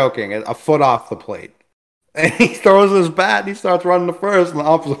not even joking. A foot off the plate. And he throws his bat and he starts running the first, and the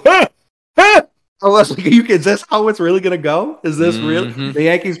ump's like, is this how it's really going to go? Is this real? The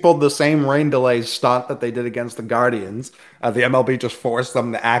Yankees pulled the same rain delay stunt that they did against the Guardians. The MLB just forced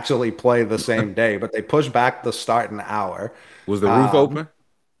them to actually play the same day, but they pushed back the start an hour. Was the roof open?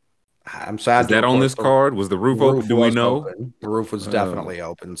 I'm sad. Is that on this card? Was the roof open? Do we know? Open. The roof was definitely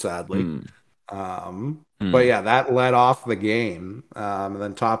open, sadly. But yeah, that led off the game. And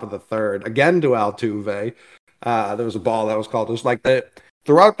then top of the third, again to Altuve. There was a ball that was called. It was like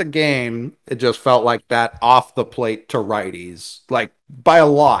throughout the game, it just felt like that off the plate to righties, by a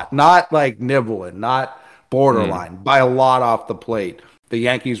lot, not nibbling, not borderline, by a lot off the plate. The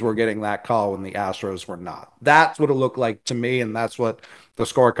Yankees were getting that call when the Astros were not. That's what it looked like to me, and that's what the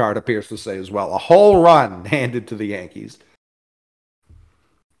scorecard appears to say as well. A whole run handed to the Yankees.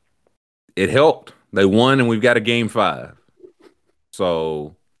 It helped. They won, and we've got a game 5.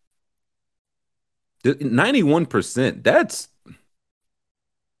 So 91%. That's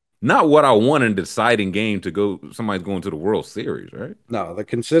not what I want in a deciding game to go. Somebody's going to the World Series, right? No, the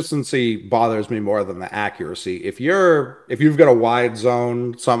consistency bothers me more than the accuracy. If you've got a wide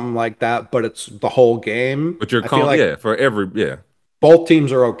zone, something like that, but it's the whole game. But you're calling, for every. Both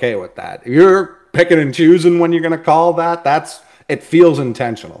teams are okay with that. If you're picking and choosing when you're going to call that, it feels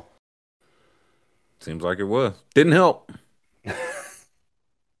intentional. Seems like it was. Didn't help.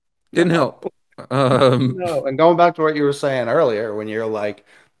 Didn't help. No, and going back to what you were saying earlier, when you're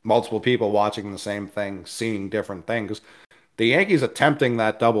multiple people watching the same thing, seeing different things, the Yankees attempting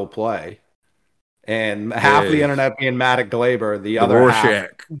that double play and half the Yeah. internet being mad at Glaber, the The other half,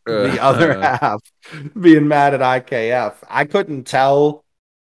 Rorschach. the other half being mad at IKF. I couldn't tell.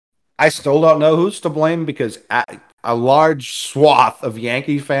 I still don't know who's to blame because a large swath of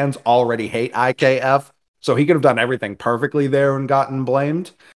Yankee fans already hate IKF, so he could have done everything perfectly there and gotten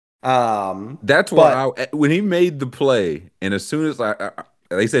blamed. That's why when he made the play, and as soon as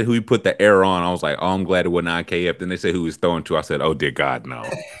they said who he put the error on, I was like, oh, I'm glad it wasn't IKF. Then they said who he was throwing to. I said, oh, dear God, no.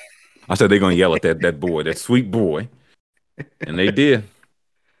 I said, they're going to yell at that boy, that sweet boy. And they did.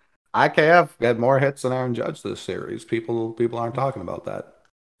 IKF had more hits than Aaron Judge this series. People aren't talking about that.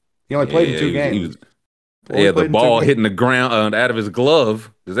 He only played in 2 games. The ball hitting the ground out of his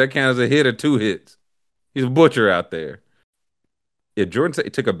glove. Does that count as a hit or 2 hits? He's a butcher out there. Yeah, Jordan said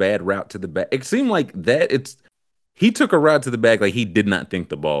he took a bad route to the back. It seemed like that. He took a route to the back like he did not think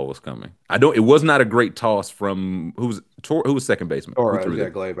the ball was coming. It was not a great toss from who was second baseman? Torres,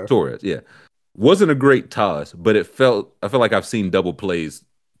 Glaber. Torres, yeah. Wasn't a great toss, but I felt like I've seen double plays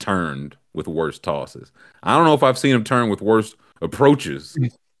turned with worse tosses. I don't know if I've seen him turn with worse approaches.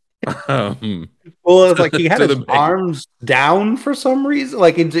 Well, it's like he had his arms down for some reason.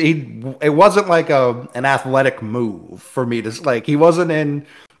 Like it wasn't like an athletic move for me to like. He wasn't in.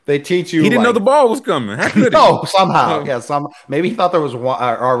 They teach you. He didn't know the ball was coming. How could he? No, somehow, yeah. Maybe he thought there was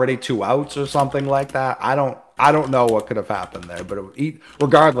already 2 outs or something like that. I don't know what could have happened there, but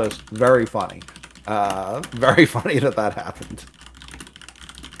regardless, very funny. Very funny that happened.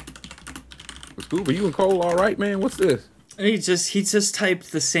 Scuba, you and Cole all right, man? What's this? He just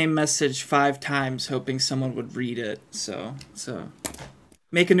typed the same message 5 times, hoping someone would read it. So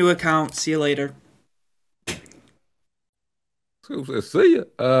make a new account. See you later. Scoop says, see ya.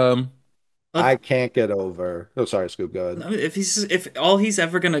 I can't get over. Oh, sorry, Scoop. Go ahead. If all he's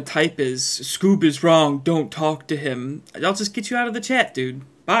ever gonna type is "Scoop is wrong, don't talk to him," I'll just get you out of the chat, dude.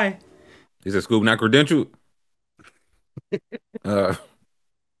 Bye. He said, "Scoop not credentialed." What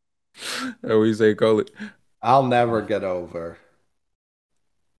do you say, Cole? I'll never get over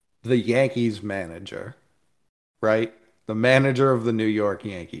the Yankees manager, right? The manager of the New York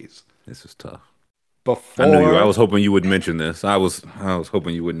Yankees. This is tough. Before I knew you. I was hoping you would mention this. I was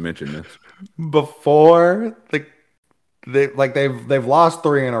hoping you wouldn't mention this. Before they've lost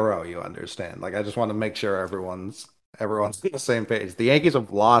 3 in a row. You understand? Like I just want to make sure everyone's on the same page. The Yankees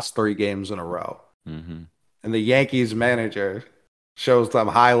have lost 3 games in a row, and the Yankees manager shows them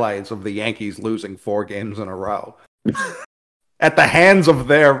highlights of the Yankees losing 4 games in a row at the hands of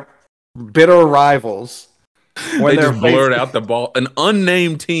their bitter rivals. When they just blurred out the ball. An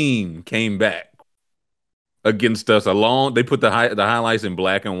unnamed team came back against us. They put the highlights in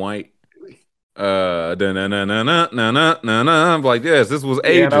black and white. I'm like, yes, this was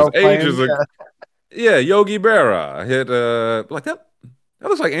ages ago. Yeah, Yogi Berra hit like that. That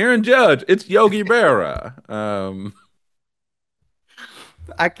looks like Aaron Judge. It's Yogi Berra.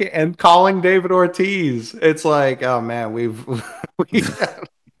 I can't. And calling David Ortiz, it's like, oh man, we've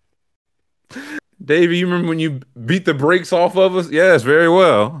Davey, you remember when you beat the brakes off of us? Yes, very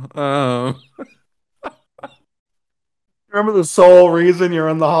well. Remember the sole reason you're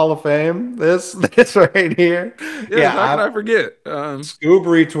in the Hall of Fame? This right here. Yeah, how could I forget? Scoob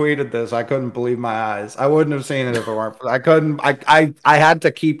retweeted this. I couldn't believe my eyes. I wouldn't have seen it if it weren't for I couldn't. I had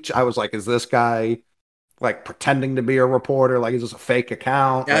to keep. I was like, is this guy like pretending to be a reporter? Like, is this a fake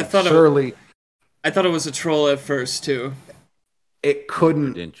account? Yeah, like, I thought it was a troll at first too. It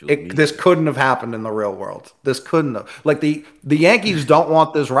couldn't. This couldn't have happened in the real world. This couldn't have. Like the Yankees don't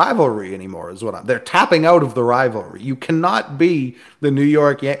want this rivalry anymore. Is what they're tapping out of the rivalry. You cannot be the New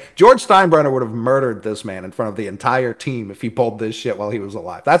York Yankees. George Steinbrenner would have murdered this man in front of the entire team if he pulled this shit while he was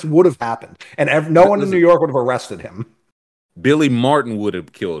alive. That would have happened, and no one in New York would have arrested him. Billy Martin would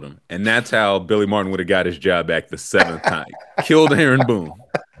have killed him, and that's how Billy Martin would have got his job back the 7th time. Killed Aaron Boone.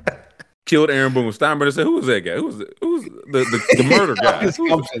 Steinbrenner said, "Who was that guy? Who's the murder guy?"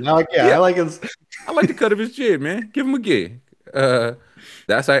 I like his. I like the cut of his chin, man. Give him a gig.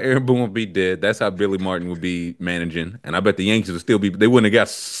 That's how Aaron Boone would be dead. That's how Billy Martin would be managing, and I bet the Yankees would still be. They wouldn't have got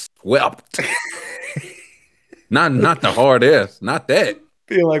swept. Not the hard ass. Not that.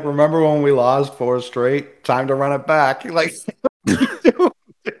 Feel like remember when we lost 4 straight? Time to run it back. Like.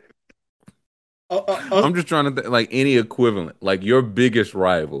 I'm just trying to like any equivalent, like your biggest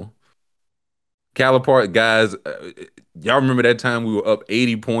rival. Calipari, guys, y'all remember that time we were up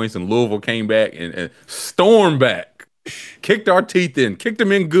 80 points and Louisville came back and stormed back, kicked our teeth in, kicked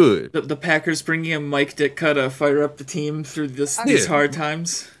them in good. The Packers bringing in Mike Ditka to fire up the team through these hard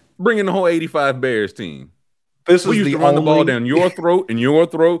times. Bringing the whole 85 Bears team. We used to run the ball down your throat and your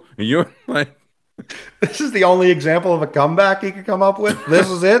throat and your like. This is the only example of a comeback he could come up with. This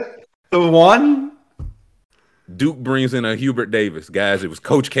is it. The one. Duke brings in a Hubert Davis. Guys, it was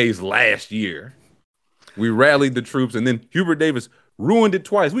Coach K's last year. We rallied the troops, and then Hubert Davis ruined it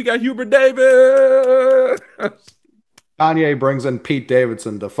twice. We got Hubert Davis. Kanye brings in Pete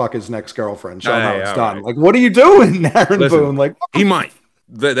Davidson to fuck his next girlfriend. Show him how it's done. Right. Like, what are you doing, Aaron Boone? Like, he might.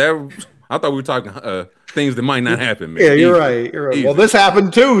 I thought we were talking things that might not happen, man. Yeah, you're right. You're right. Easy. Well, this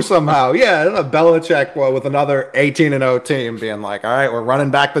happened too somehow. Yeah, Belichick with another 18-0 team being like, all right, we're running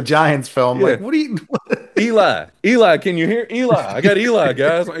back the Giants film. Yeah. Like, what are you? Eli, can you hear Eli? I got Eli,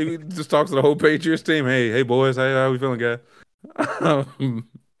 guys. He just talks to the whole Patriots team. Hey, boys, how we feeling, guys?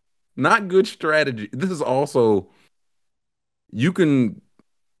 Not good strategy. This is also you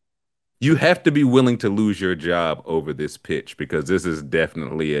have to be willing to lose your job over this pitch, because this is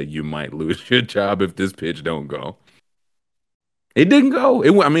definitely you might lose your job if this pitch don't go. It didn't go.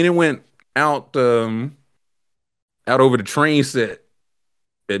 It went out over the train set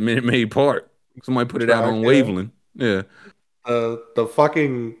at Minute Maid Park. Somebody put it out on Waveland. Yeah. The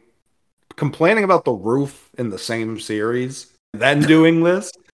fucking complaining about the roof in the same series, then doing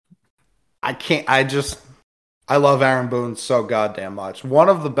this. I love Aaron Boone so goddamn much. One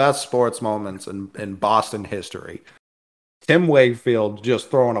of the best sports moments in Boston history. Tim Wakefield just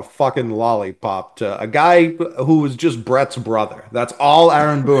throwing a fucking lollipop to a guy who was just Brett's brother. That's all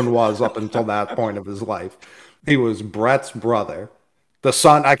Aaron Boone was up until that point of his life. He was Brett's brother. The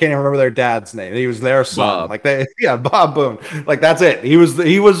son, I can't even remember their dad's name. He was their son. Bob. Bob Boone. Like, that's it. He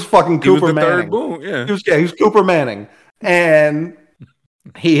was fucking Cooper Manning. Third Boone, yeah. He was Cooper Manning. And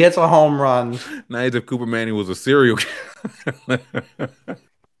he hits a home run. Now, as if Cooper Manning was a serial killer.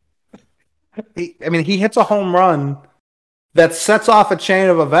 He hits a home run that sets off a chain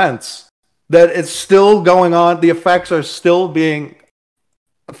of events that it's still going on. The effects are still being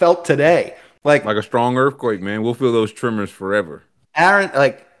felt today. Like a strong earthquake, man. We'll feel those tremors forever.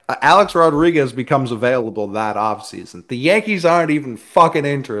 Alex Rodriguez becomes available that offseason. The Yankees aren't even fucking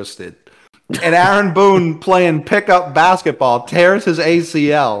interested. And Aaron Boone playing pickup basketball tears his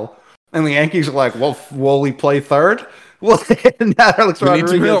ACL. And the Yankees are like, well, will he play third? Well, and Alex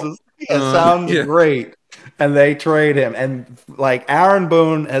Rodriguez sounds great. And they trade him. And like, Aaron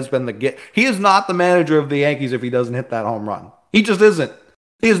Boone has been he is not the manager of the Yankees if he doesn't hit that home run. He just isn't.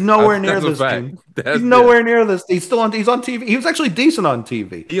 He is nowhere near this team. He's nowhere near this. He's on TV. He was actually decent on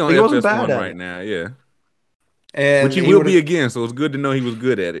TV. He wasn't bad at right now, yeah. Which he will be again, so it's good to know he was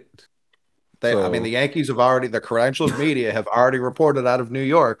good at it. The Yankees the credentialed media have already reported out of New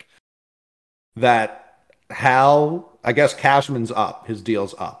York that Hal, I guess Cashman's up. His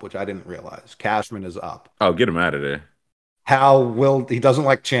deal's up, which I didn't realize. Cashman is up. Oh, get him out of there. Hal he doesn't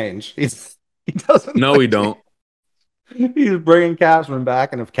like change. He doesn't. No, he don't. He's bringing Cashman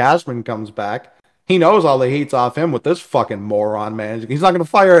back, and if Cashman comes back, he knows all the heat's off him with this fucking moron managing. He's not going to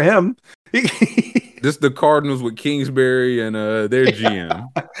fire him. This the Cardinals with Kingsbury and their GM.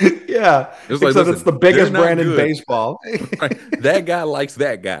 Yeah, it's the biggest brand in baseball. Right. That guy likes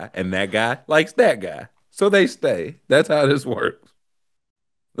that guy, and that guy likes that guy, so they stay. That's how this works.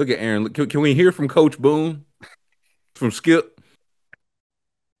 Look at Aaron. Can we hear from Coach Boone? From Skip?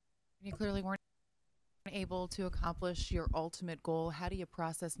 You clearly weren't able to accomplish your ultimate goal. How do you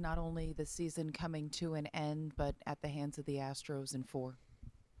process not only the season coming to an end, but at the hands of the Astros in 4?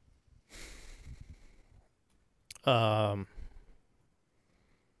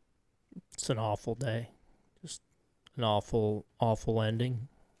 It's an awful day. Just an awful ending.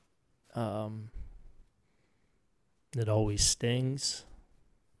 It always stings.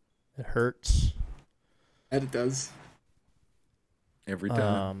 It hurts. And it does. Every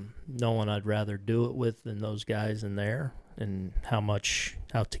time. No one I'd rather do it with than those guys in there, and how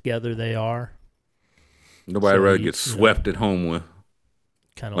together they are. Nobody rather get swept at home with.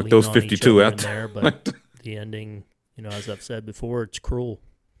 Kind of like those 52 out there, but the ending, as I've said before, it's cruel.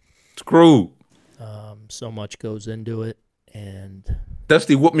 It's cruel. So much goes into it, and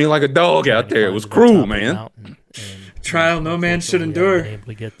Dusty whooped me like a dog out there. It was cruel, man. And trial no man should endure. Been able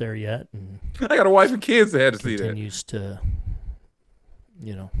to get there yet, and I got a wife and kids that had to see that. Continues to,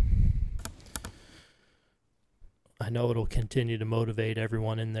 I know it'll continue to motivate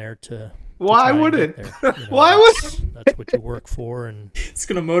everyone in there to. Why would it? Why would? That's what you work for, and it's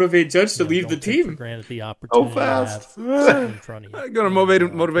going to motivate Judge to leave the team. For granted the opportunity fast. to have in front of you. I'm going to motivate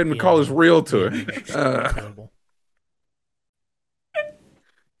him to call his realtor.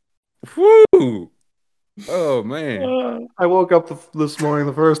 Whoo! Oh man! I woke up this morning.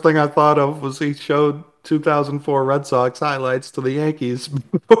 The first thing I thought of was he showed 2004 Red Sox highlights to the Yankees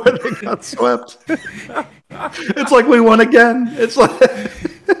before they got swept. It's like we won again. It's like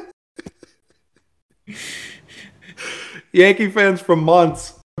Yankee fans for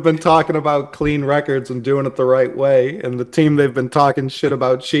months been talking about clean records and doing it the right way, and the team they've been talking shit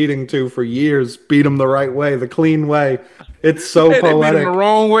about cheating to for years beat them the right way, the clean way. It's so Hey, they beat them poetic. the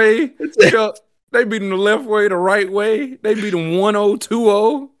wrong way. Chuck. They beat them the left way, the right way. They beat them 1-0,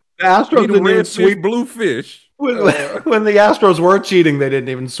 2-0. The Astros Beat them didn't even red sweep. fish, blue fish. When the Astros were cheating, they didn't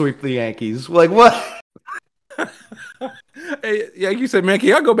even sweep the Yankees. Like, what? Hey, Yankee said, man, can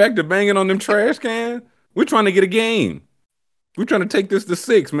y'all go back to banging on them trash cans? We're trying to get a game. We're trying to take this to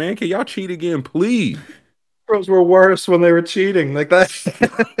 6, man. Can y'all cheat again, please? Astros were worse when they were cheating. Like that.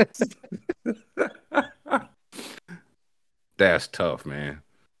 That's tough, man.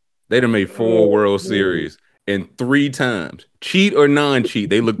 They done made 4 World Series, and 3 times, cheat or non-cheat,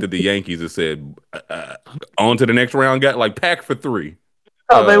 they looked at the Yankees and said, on to the next round, got like pack for 3.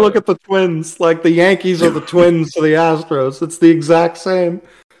 How they look at the Twins, like the Yankees are the Twins to the Astros. It's the exact same.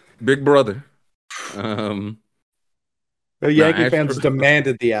 Big brother. The Yankee fans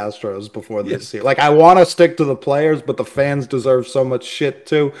demanded the Astros before this year. Like, I want to stick to the players, but the fans deserve so much shit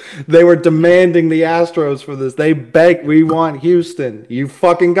too. They were demanding the Astros for this. They begged, we want Houston. You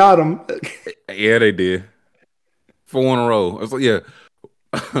fucking got them. Yeah, they did. 4 in a row. I was like, yeah,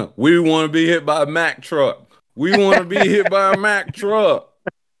 we want to be hit by a Mack truck. We want to be hit by a Mack truck.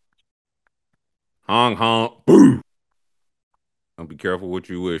 Honk, honk, boo. Don't be careful what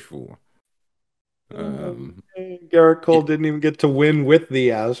you wish for. Garrett Cole didn't even get to win with the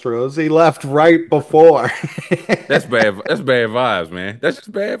Astros. He left right before. That's bad. That's bad vibes, man. That's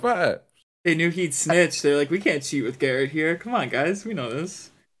just bad vibes. They knew he'd snitch. They're like, we can't cheat with Garrett here. Come on, guys. We know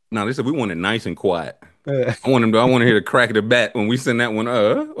this. No, they said we want it nice and quiet. I want to hear the crack of the bat when we send that one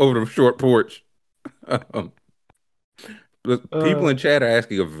over the short porch. People in chat are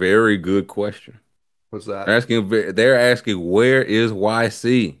asking a very good question. What's that? They're asking, where is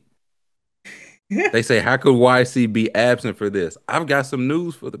YC? They say, how could YC be absent for this? I've got some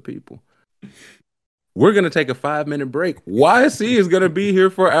news for the people. We're going to take a 5-minute break. YC is going to be here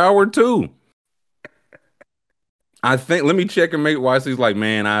for hour 2. I think, let me check and make YC's like,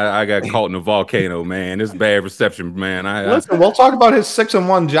 man, I got caught in a volcano, man. This is bad reception, man. Listen, we'll talk about his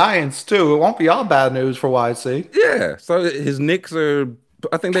 6-1 Giants, too. It won't be all bad news for YC. Yeah, so his Knicks are,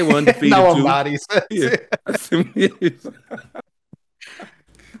 I think they were undefeated, no, too. I'm not, he says. Yeah.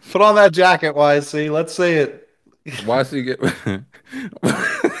 Put on that jacket, YC. Let's see it. YC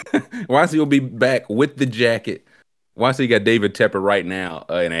will be back with the jacket. YC got David Tepper right now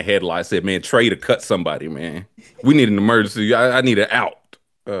in a headline. Said, man, trade to cut somebody, man. We need an emergency. I need an out.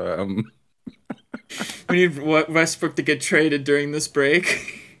 We need Westbrook to get traded during this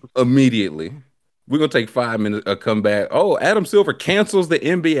break. Immediately. We're going to take 5 minutes, come back. Oh, Adam Silver cancels the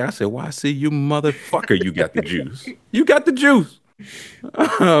NBA. I said, YC, you motherfucker, you got the juice. You got the juice.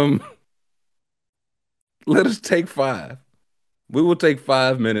 Let us take 5. We will take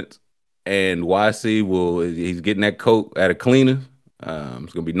 5 minutes, and YC he's getting that coat at a cleaner.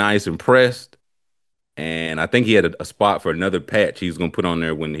 It's gonna be nice and pressed, and I think he had a spot for another patch he's gonna put on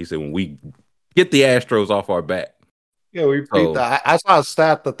there when we get the Astros off our back. Yeah, we beat that. I saw a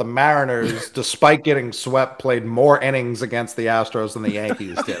stat that the Mariners, despite getting swept, played more innings against the Astros than the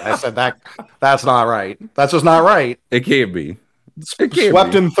Yankees did. I said that's not right. That's just not right. It can't be.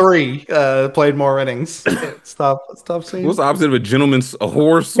 Swept in 3, played more innings. It's tough scene. What's the opposite of a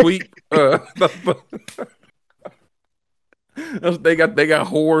horse sweep? They got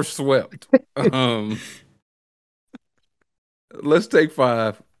horse swept. Let's take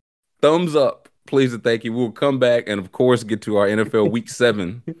 5. Thumbs up, please and thank you. We'll come back and of course get to our NFL Week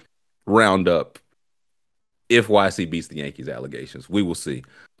 7 roundup. If YC beats the Yankees allegations, we will see.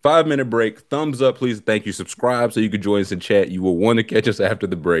 5-minute break. Thumbs up, please. Thank you. Subscribe so you can join us in chat. You will want to catch us after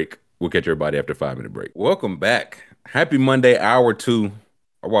the break. We'll catch everybody after 5-minute break. Welcome back. Happy Monday, hour 2.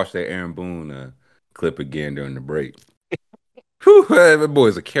 I watched that Aaron Boone clip again during the break. Whew, that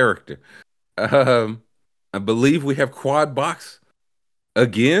boy's a character. I believe we have quad box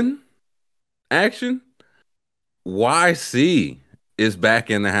again. Action. YC is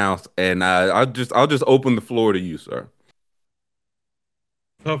back in the house, and I'll just open the floor to you, sir.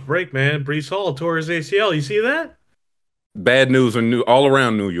 Tough break, man. Breece Hall tore his ACL. You see that? Bad news all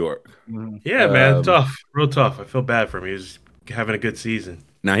around New York. Yeah, man. Tough. Real tough. I feel bad for him. He's having a good season.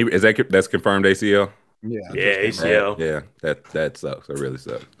 Now, that's confirmed ACL? Yeah, ACL. Yeah, that sucks. That really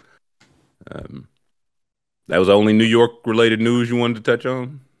sucks. That was the only New York-related news you wanted to touch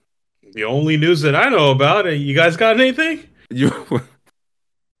on? The only news that I know about. You guys got anything?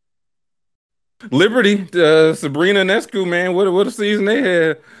 Liberty, Sabrina Nescu, man, what a season they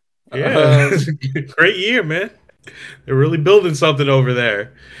had. Yeah, great year, man. They're really building something over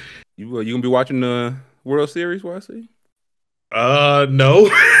there. You gonna be watching the World Series, YC? No.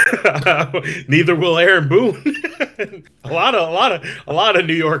 Neither will Aaron Boone. a lot of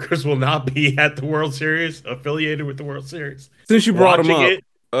New Yorkers will not be at the World Series, affiliated with the World Series. Since you brought him Watching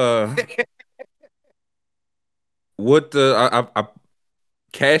up, it. what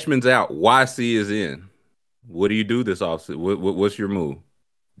Cashman's out, YC is in. What do you do this offseason? What's your move?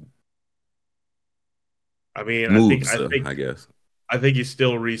 I mean, I guess. I think you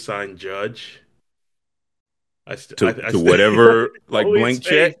still re-sign Judge. To whatever, like blank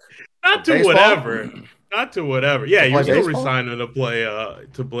check. Not to whatever. Yeah, you're still re-signing to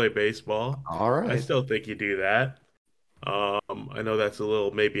play baseball. All right. I still think you do that. I know that's a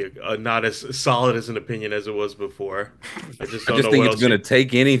little maybe not as solid as an opinion as it was before. I just think it's going to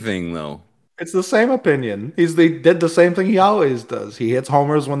take anything though. It's the same opinion. He did the same thing he always does. He hits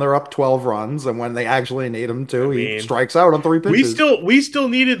homers when they're up 12 runs, and when they actually need him to, he strikes out on 3 pitches. We still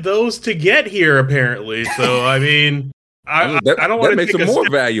needed those to get here, apparently. So I mean, I don't want to make them more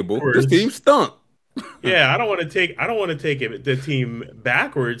valuable. This team stunk. Yeah, I don't want to take the team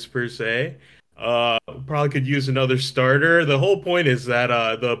backwards per se. Probably could use another starter. The whole point is that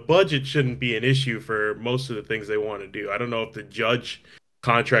the budget shouldn't be an issue for most of the things they want to do. I don't know if the Judge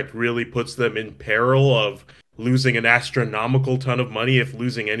contract really puts them in peril of losing an astronomical ton of money, if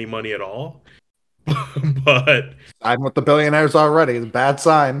losing any money at all. But I'm with the billionaires already. It's a bad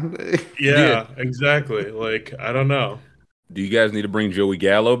sign. Yeah, exactly. Like, I don't know. Do you guys need to bring Joey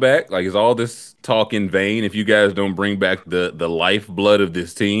Gallo back? Like, is all this talk in vain if you guys don't bring back the lifeblood of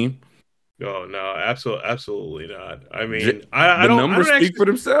this team? Oh no, absolutely not. I mean, the numbers speak for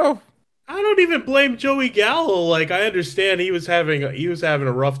themselves. I don't even blame Joey Gallo. Like, I understand he was having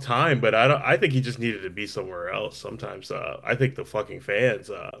a rough time, but I think he just needed to be somewhere else. Sometimes I think the fucking fans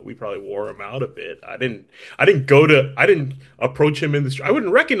we probably wore him out a bit. I didn't approach him in the street. I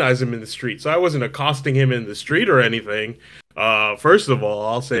wouldn't recognize him in the street, so I wasn't accosting him in the street or anything. First of all,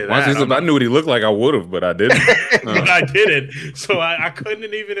 I'll say that if I knew what he looked like, I would have, but I didn't. But I didn't. So I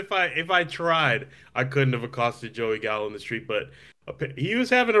couldn't, even if I tried, I couldn't have accosted Joey Gallo in the street. But he was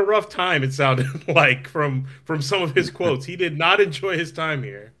having a rough time, it sounded like, from some of his quotes. He did not enjoy his time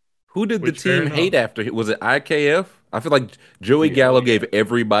here. Who did the team hate after? Was it IKF? I feel like Joey Gallo gave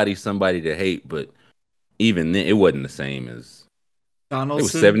everybody somebody to hate, but even then, it wasn't the same as Donaldson. It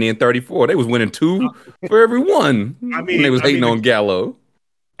was 70 and 34. They was winning 2 for every one. I mean, they was hating on Gallo.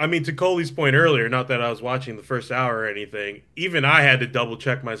 I mean, to Coley's point earlier, not that I was watching the first hour or anything, even I had to double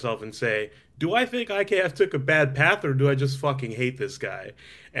check myself and say, do I think IKF took a bad path, or do I just fucking hate this guy?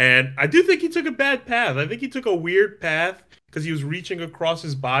 And I do think he took a bad path. I think he took a weird path because he was reaching across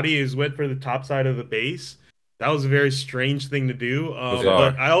his body. He went for the top side of the base. That was a very strange thing to do.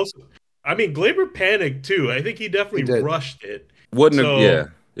 But Gleyber panicked too. I think he definitely rushed it.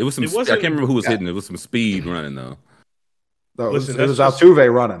 It was some. I can't remember who was hitting. It was some speed running though. No, it was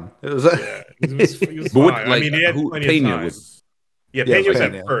Altuve running. It was. He was fine. He had plenty of time. Pena was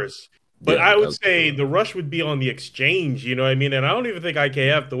at first. But I would say the rush would be on the exchange, you know what I mean? And I don't even think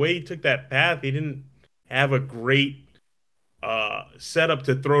IKF, the way he took that path, he didn't have a great setup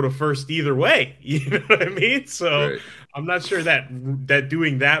to throw to first either way. You know what I mean? So I'm not sure that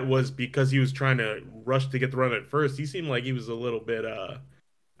doing that was because he was trying to rush to get the run at first. He seemed like he was a little bit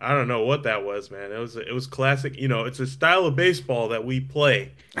I don't know what that was, man. It was classic. You know, it's a style of baseball that we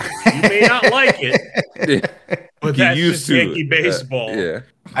play. You may not like it, but that's just Yankee baseball.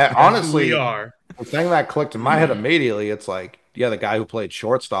 Honestly, the thing that clicked in my head immediately, it's like, the guy who played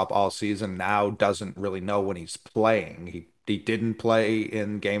shortstop all season now doesn't really know when he's playing. He didn't play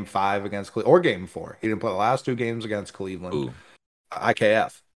in Game 5 against Cleveland or Game 4. He didn't play the last 2 games against Cleveland.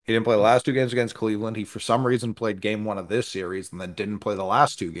 IKF. He didn't play the last 2 games against Cleveland. He, for some reason, played Game 1 of this series and then didn't play the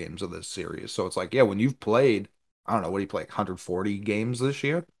last 2 games of this series. So it's like, when you've played, I don't know, what do you play, 140 games this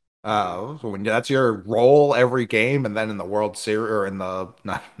year? So when that's your role every game, and then in the World Series, or in the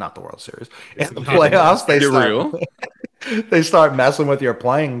not the World Series, in the playoffs, they start messing with your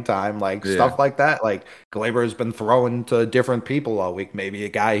playing time, stuff like that. Like Gleyber has been throwing to different people all week. Maybe a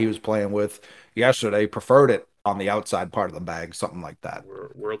guy he was playing with yesterday preferred it on the outside part of the bag, something like that.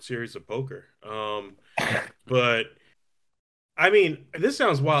 World Series of poker. But I mean, this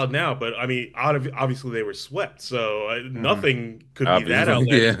sounds wild now, but I mean, obviously they were swept, so nothing could be that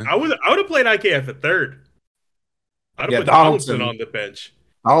outlandish. I would have played IKF at third. I'd have put Donaldson on the bench.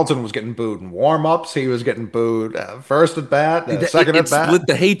 Donaldson was getting booed in warm-ups. He was getting booed first at bat, second at bat. It split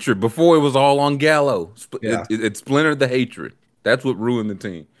the hatred before it was all on Gallo. It splintered the hatred. That's what ruined the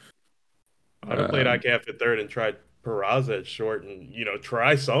team. I'd have played IKF at third and tried Peraza at short and,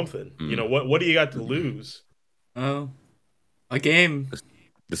 try something. What do you got to lose? Oh, a game.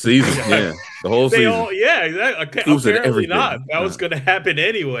 The season, The whole season. Yeah, exactly. Apparently not. That was going to happen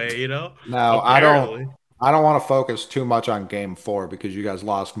anyway, you know? No, apparently. I don't want to focus too much on game 4 because you guys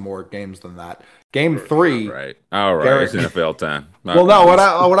lost more games than that. Game 3. All right. It's NFL time. Well, no, what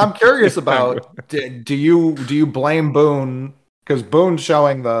I'm curious about, do you blame Boone? Because Boone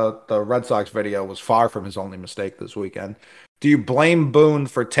showing the Red Sox video was far from his only mistake this weekend. Do you blame Boone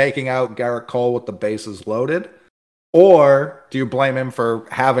for taking out Garrett Cole with the bases loaded? Or do you blame him for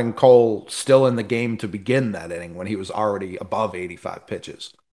having Cole still in the game to begin that inning when he was already above 85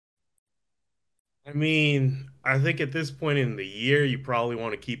 pitches? I mean, I think at this point in the year, you probably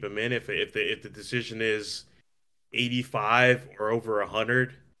want to keep him in if the decision is 85 or over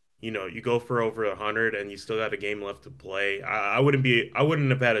 100. You know, you go for over 100 and you still got a game left to play. I wouldn't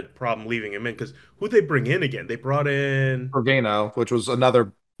have had a problem leaving him in because who'd they bring in again? They brought in Trevino, which was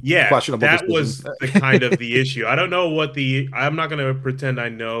another questionable that decision. was the kind of the issue. I don't know I'm not going to pretend I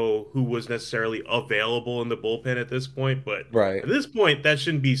know who was necessarily available in the bullpen at this point, but at this point, that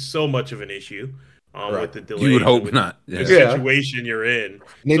shouldn't be so much of an issue. With the delay, you would hope not. The situation you're in.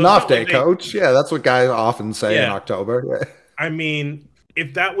 Need an off day, coach. Yeah, that's what guys often say in October. Yeah. I mean,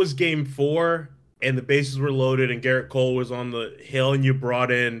 if that was game 4 and the bases were loaded and Garrett Cole was on the hill and you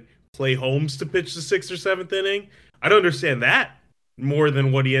brought in Clay Holmes to pitch the 6th or 7th inning, I'd understand that more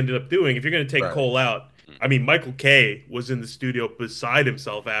than what he ended up doing. If you're going to take Cole out, I mean, Michael Kay was in the studio beside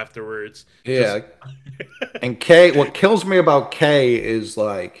himself afterwards. Yeah. And Kay, what kills me about Kay is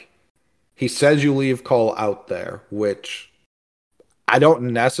like, he says you leave Cole out there, which I don't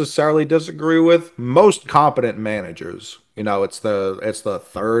necessarily disagree with. Most competent managers, you know, it's the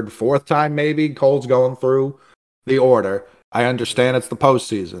 3rd, 4th time maybe Cole's going through the order. I understand it's the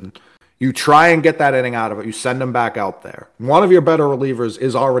postseason. You try and get that inning out of it. You send him back out there. One of your better relievers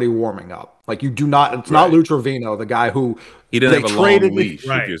is already warming up. Like, you do not. It's not Lou Trevino, the guy who he didn't have a long leash.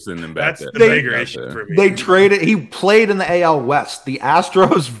 If you're sending him back. That's the bigger issue for me. They traded. He played in the AL West. The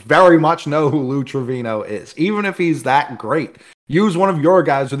Astros very much know who Lou Trevino is, even if he's that great. Use one of your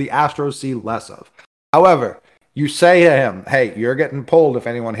guys who the Astros see less of. However, you say to him, "Hey, you're getting pulled if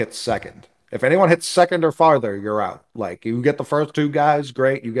anyone hits second. If anyone hits second or farther, you're out. Like, you get the first 2 guys,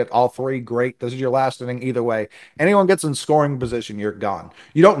 great. You get all 3, great. This is your last inning either way. Anyone gets in scoring position, you're gone.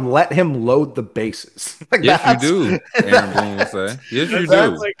 You don't let him load the bases." Like, yes, you do. Aaron Boone will say. Yes, you do.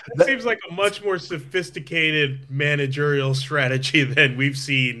 That seems like a much more sophisticated managerial strategy than we've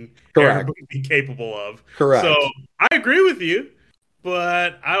seen Aaron Boone be capable of. Correct. So I agree with you,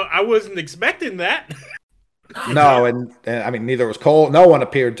 but I wasn't expecting that. No, and I mean, neither was Cole. No one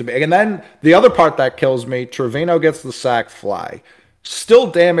appeared to be. And then the other part that kills me, Trevino gets the sac fly. Still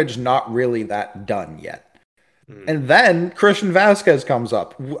damage not really that done yet. And then Christian Vasquez comes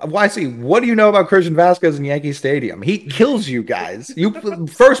up. YC, what do you know about Christian Vasquez in Yankee Stadium? He kills you guys.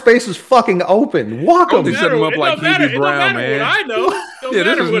 First base is fucking open. Walk him. Set him up like Hubie Brown, man. What I know.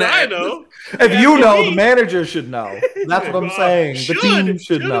 I know. If you know, the manager should know. That's what I'm saying. The team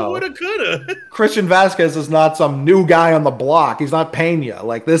should know. Coulda. Christian Vasquez is not some new guy on the block. He's not Pena.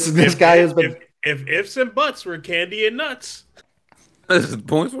 Like, this guy has been. If ifs and buts were candy and nuts.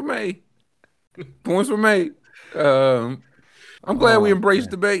 Points were made. I'm glad we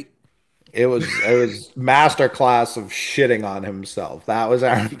embraced debate. It was masterclass of shitting on himself. That was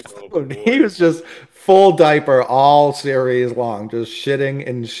Aaron Boone. He was just full diaper all series long, just shitting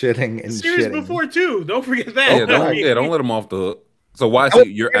and shitting and series shitting. Before too. Don't forget that. Don't let him off the hook. So why is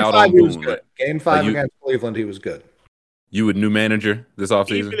you're out on Boone? Game 5 against Cleveland, he was good. You a new manager this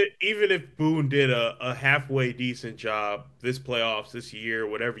offseason? Even if Boone did a halfway decent job this playoffs, this year,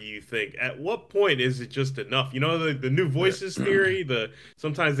 whatever you think, at what point is it just enough? You know, the new voices theory,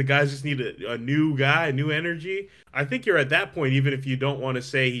 sometimes the guys just need a new guy, a new energy. I think you're at that point, even if you don't want to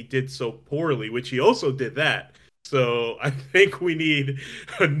say he did so poorly, which he also did that. So I think we need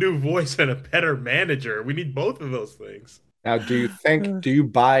a new voice and a better manager. We need both of those things. Now, do you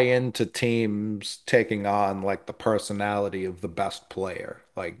buy into teams taking on like the personality of the best player,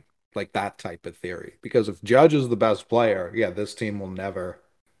 like that type of theory? Because if Judge is the best player, this team will never,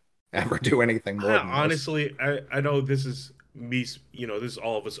 ever do anything more than honestly, I know this is me, you know, this is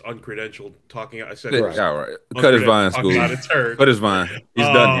all of us uncredentialed talking. I said, all right. Cut his vine, school. Cut his vine. He's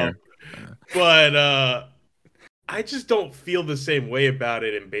done here. But I just don't feel the same way about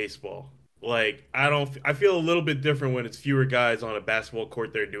it in baseball. Like, I feel a little bit different when it's fewer guys on a basketball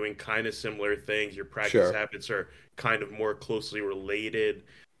court. They're doing kind of similar things. Your practice habits are kind of more closely related.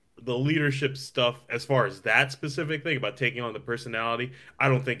 The leadership stuff, as far as that specific thing about taking on the personality, I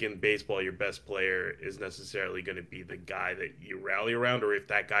don't think in baseball your best player is necessarily going to be the guy that you rally around, or if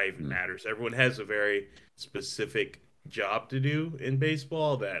that guy even matters. Everyone has a very specific job to do in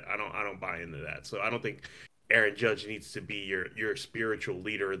baseball that I don't buy into that. So I don't think Aaron Judge needs to be your spiritual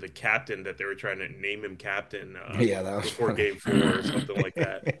leader, the captain that they were trying to name him captain. That was before funny. Game 4 or something like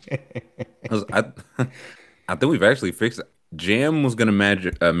that. I think we've actually fixed it. Jam was going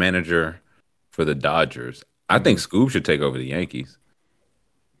to manager for the Dodgers. I think Scoob should take over the Yankees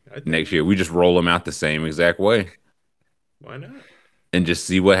next year. We just roll them out the same exact way. Why not? And just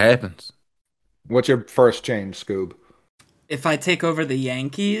see what happens. What's your first change, Scoob? If I take over the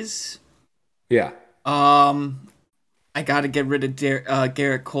Yankees, yeah. I got to get rid of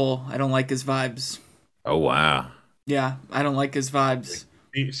Garrett Cole. I don't like his vibes. Oh wow. Yeah, I don't like his vibes.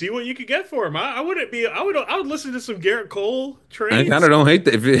 See what you could get for him. I would listen to some Garrett Cole trades. I kind of don't hate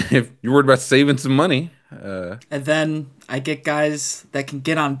that if you're worried about saving some money. And then I get guys that can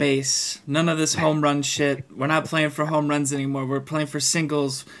get on base. None of this home run shit. We're not playing for home runs anymore. We're playing for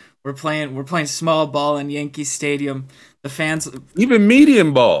singles. We're playing small ball in Yankee Stadium. The fans, even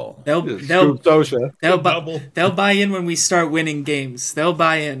medium ball, they'll buy in when we start winning games. They'll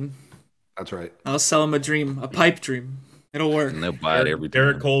buy in. That's right. I'll sell them a dream, a pipe dream. It'll work. And they'll buy it every time.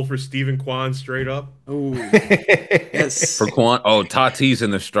 Garrett Cole for Stephen Kwan straight up. Oh, yes. For Kwan. Oh, Tatis in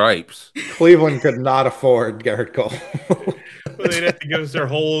the stripes. Cleveland could not afford Garrett Cole. Well, they'd have to give us their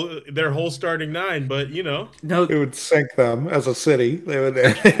whole starting 9, but no, it would sink them as a city. They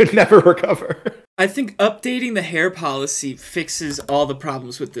would never recover. I think updating the hair policy fixes all the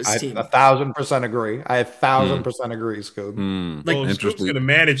problems with this team. 1,000% agree. I 1,000% agree, Scoob. Well, if Scoob's going to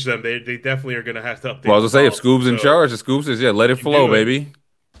manage them, they definitely are going to have to update. Well, I was going to say, if Scoob's in charge, if Scoob says, let it flow, baby.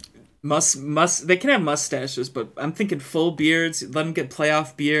 They can have mustaches, but I'm thinking full beards. Let them get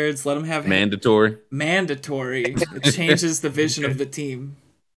playoff beards. Let them have mandatory. It changes the vision of the team.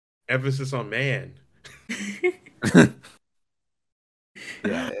 Emphasis on man.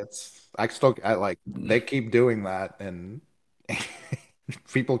 Yeah, they keep doing that, and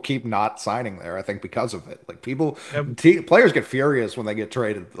people keep not signing there. I think because of it, players get furious when they get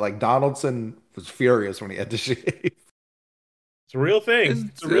traded. Like Donaldson was furious when he had to shave. It's a real thing.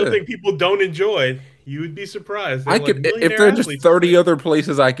 It's a real thing people don't enjoy. You would be surprised. If there are just 30 other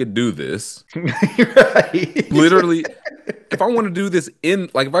places I could do this. Right. Literally, if I want to do this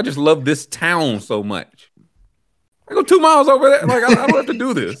if I just love this town so much, I go 2 miles over there. I don't have to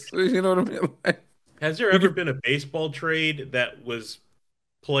do this. You know what I mean? Has there ever been a baseball trade that was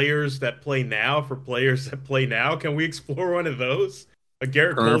players that play now for players that play now? Can we explore one of those? A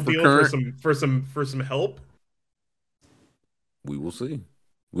Garrett Cole deal for some help? We will see.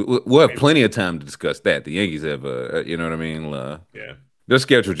 We'll have plenty of time to discuss that. The Yankees have, you know what I mean? Yeah. Their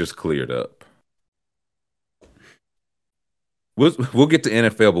schedule just cleared up. We'll get to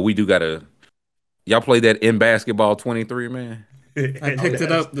NFL, but we do gotta. Y'all play that in basketball 23, man. I picked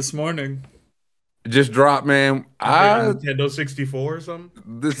it up this morning. Just dropped, man. Nintendo 64 or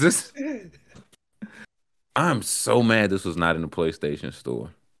something. This. I'm so mad this was not in the PlayStation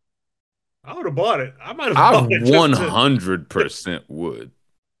Store. I would have bought it. I might have bought it. 100% would.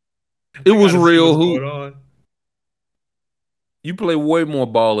 It was real hoop. You play way more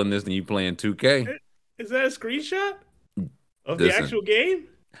ball in this than you play in 2K. Is that a screenshot of the actual game?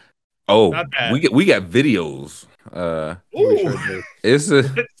 Oh, we got videos. It's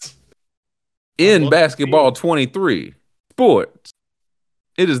in basketball 23 sports.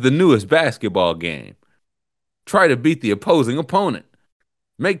 It is the newest basketball game. Try to beat the opposing opponent.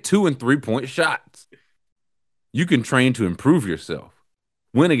 Make 2 and 3 point shots. You can train to improve yourself.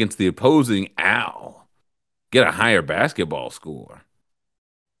 Win against the opposing owl. Get a higher basketball score.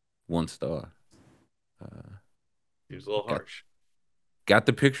 1 star. He was a little harsh. Got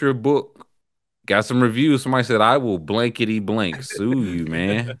the picture book. Got some reviews. Somebody said, I will blankety blank sue you,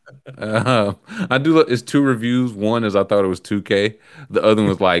 man. I do. It's 2 reviews. One is I thought it was 2K. The other one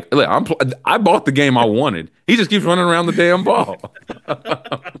was like, look, I bought the game I wanted. He just keeps running around the damn ball.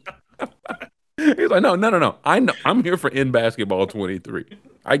 He's like, no. I know. I'm here for in basketball 23.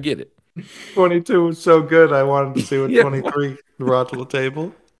 I get it. 22 was so good. I wanted to see what 23 brought to the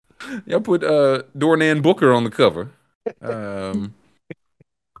table. Yeah, I put Dornan Booker on the cover.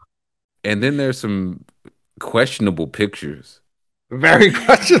 And then there's some questionable pictures. Very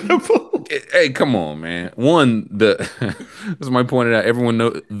questionable. Hey, come on, man. One, somebody pointed out, everyone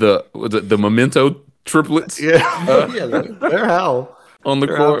know the Memento triplets. Yeah, they're hell on the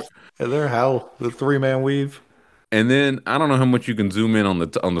court. They're hell. The 3-man weave. And then I don't know how much you can zoom in on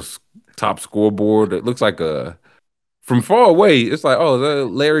the top scoreboard. It looks like from far away. It's like, oh, is that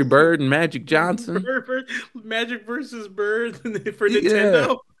Larry Bird and Magic Johnson? Magic versus Bird for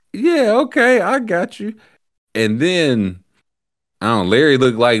Nintendo. Yeah, okay, I got you. And then, I don't know, Larry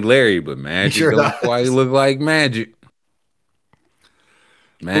looked like Larry, but Magic looked like Magic.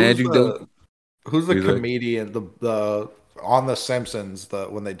 Magic. Who's the comedian? The on The Simpsons,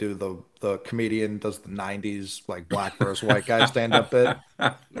 when they do the comedian does the 90s like black versus white guy stand up bit.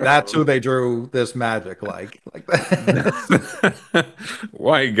 That's who they drew this Magic like that.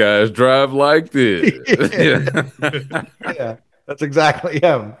 White guys drive like this. Yeah, that's exactly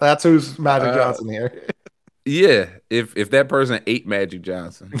him. That's who's Magic Johnson here. Yeah, if that person ate Magic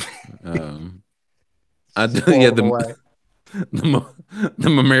Johnson, I do. Yeah, the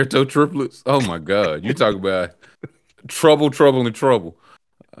Mamerto triplets. Oh my God, you talk about trouble.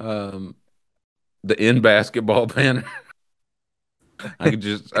 The in basketball banner. I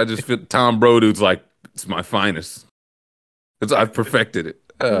just feel Tom Brodude's like, it's my finest. I've perfected it.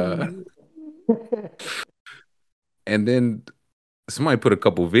 And then somebody put a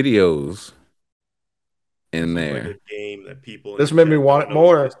couple videos in there. Like a game that people. This made me want it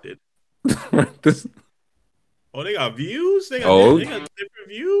more. Oh, they got views. They got different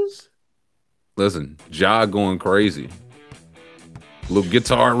views. Listen, Ja going crazy. Little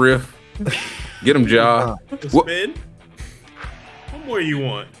guitar riff. Get him, Ja. Spin. What more you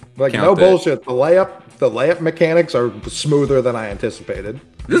want? Like Count no that. Bullshit. The layup mechanics are smoother than I anticipated.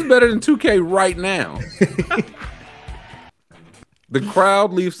 This is better than 2K right now. The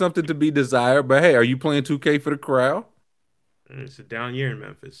crowd leaves something to be desired, but hey, are you playing 2K for the crowd? It's a down year in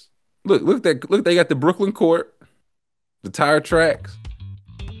Memphis. Look, they got the Brooklyn court, the tire tracks.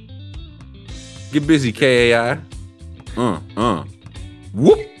 Get busy, KAI.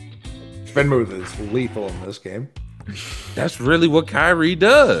 Whoop. Spin move is lethal in this game. That's really what Kyrie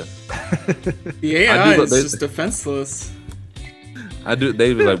does. Yeah, it's just defenseless.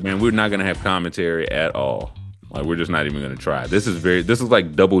 They was like, man, we're not gonna have commentary at all. Like, we're just not even gonna try. This is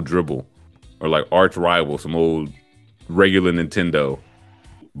like Double Dribble, or like Arch Rival, some old regular Nintendo,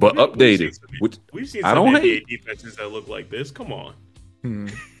 but updated. We've seen some NBA defenses that look like this. Come on.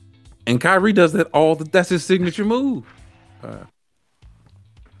 And Kyrie does that that's his signature move.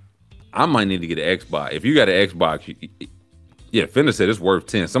 I might need to get an Xbox. If you got an Xbox, Fender said it's worth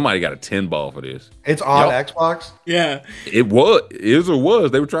 10. Somebody got a 10 ball for this. It's on Xbox? Yeah. It was.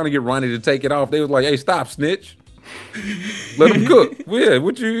 They were trying to get Ronnie to take it off. They was like, hey, stop, snitch. Let him cook. Yeah,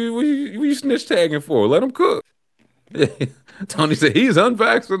 what you snitch tagging for? Let him cook. Yeah. Tony said he's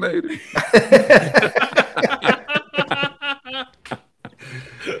unvaccinated.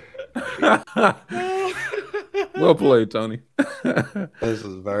 Well played, Tony. This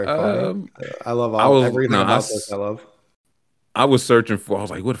is very funny. I love everything about this. I was searching for. I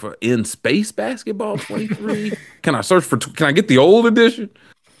was like, "What for in space basketball 23? Can I search for? Can I get the old edition?"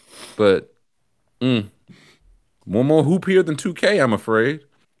 But one more hoop here than 2K. I'm afraid.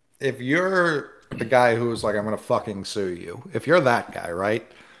 If you're the guy who's like, "I'm gonna fucking sue you," if you're that guy,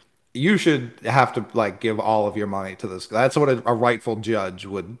 right? You should have to like give all of your money to this. That's what a rightful judge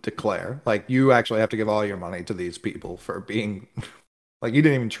would declare. Like, you actually have to give all your money to these people for being like, you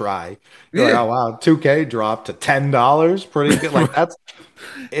didn't even try. You're like, oh wow, 2K dropped to $10. Pretty good. Like,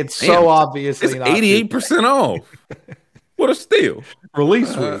 it's damn, so obviously it's 88% off. What a steal.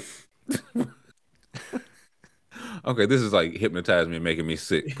 Release week. Okay, this is like hypnotizing me and making me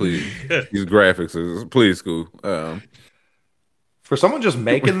sick. Please, these graphics, please, school. For someone just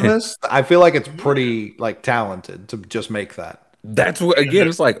making this, I feel like it's pretty like talented to just make that. That's what, again,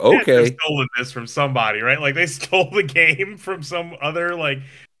 it's like, okay, they've stolen this from somebody, right? Like, they stole the game from some other like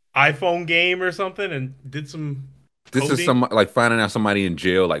iPhone game or something and did some. This is some like finding out somebody in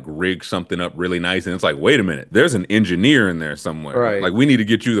jail like rigged something up really nice, and it's like, wait a minute, there's an engineer in there somewhere. Right. Like, we need to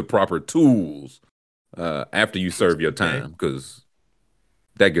get you the proper tools after you serve your time, because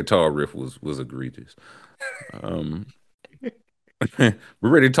that guitar riff was egregious. We're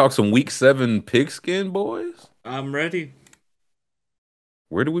ready to talk some Week 7 pigskin, boys? I'm ready.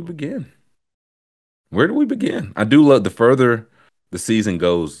 Where do we begin? I do love, the further the season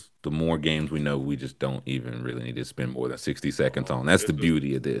goes, the more games we know we just don't even really need to spend more than 60 seconds on. That's the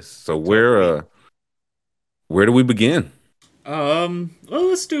beauty of this. So where do we begin? Well,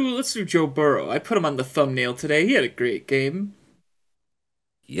 let's do Joe Burrow. I put him on the thumbnail today. He had a great game.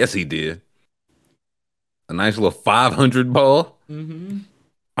 Yes, he did. A nice little 500 ball. Mm-hmm.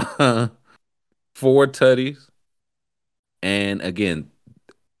 4 tutties. And again,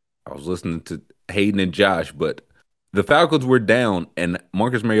 I was listening to Hayden and Josh, but the Falcons were down and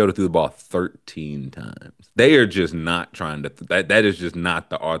Marcus Mariota threw the ball 13 times. They are just not trying to, that is just not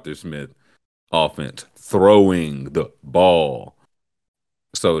the Arthur Smith offense. Throwing the ball,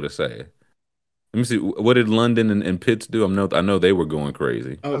 so to say. Let me see. What did London and Pitts do? I know they were going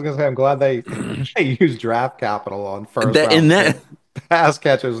crazy. I was gonna say, I'm glad they used draft capital on first round pass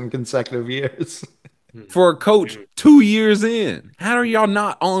catchers in consecutive years. for a coach 2 years in. How are y'all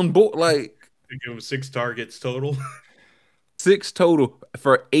not on board? Like, give him 6 targets total. 6 total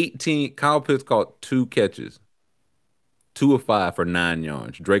for 18. Kyle Pitts caught 2 catches, 2 of 5 for 9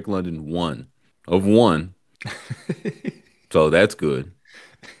 yards. Drake London 1 of 1. So that's good.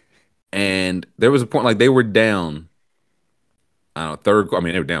 And there was a point like they were down. I don't know,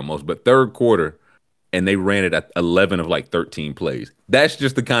 they were down most, but third quarter, and they ran it at 11 of like 13 plays. That's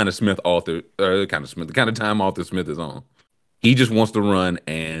just the kind of the kind of time Arthur Smith is on. He just wants to run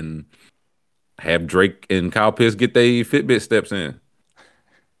and have Drake and Kyle Pitts get their Fitbit steps in.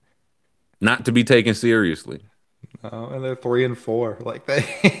 Not to be taken seriously. No, and they're 3-4. Like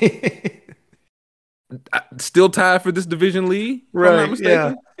they still tied for this division lead, right? If I'm not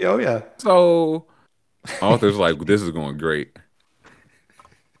mistaken. Yeah. Oh yeah. So Arthur's like, this is going great.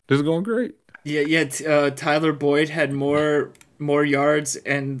 This is going great. Yeah. Tyler Boyd had more yards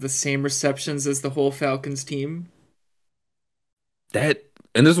and the same receptions as the whole Falcons team. And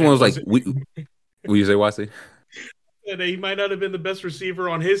this one was like, what you say, YC? And he might not have been the best receiver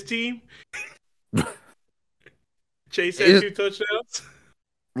on his team. Chase had 2 touchdowns.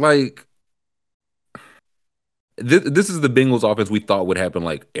 Like, this is the Bengals offense we thought would happen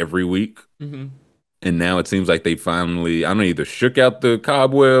like every week. Mm-hmm. And now it seems like they finally, either shook out the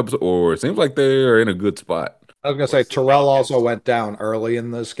cobwebs or it seems like they're in a good spot. I was going to say, Terrell also went down early in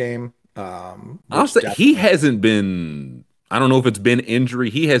this game. I'll say he hasn't been, I don't know if it's been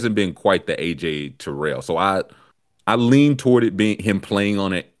injury. He hasn't been quite the AJ Terrell. So I lean toward it being him playing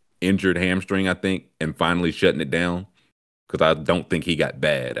on an injured hamstring, I think, and finally shutting it down. Because I don't think he got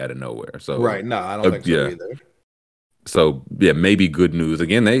bad out of nowhere. So right, no, I don't think so either. So, yeah, maybe good news.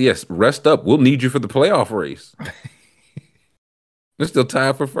 Again, rest up. We'll need you for the playoff race. They're still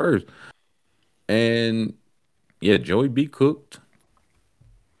tied for first. And, yeah, Joey B. cooked.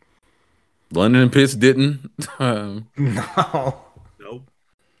 London and Pitts didn't. No. Nope.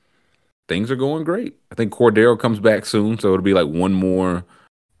 Things are going great. I think Cordero comes back soon, so it'll be like one more.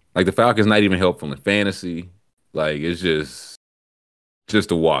 Like, the Falcons not even helpful in fantasy. Like, it's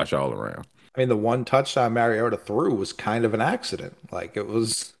just a wash all around. I mean, the one touchdown Mariota threw was kind of an accident. Like, it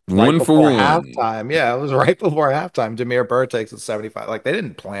was right before halftime. Yeah, it was right before halftime. Jameer Burr takes it 75. Like, they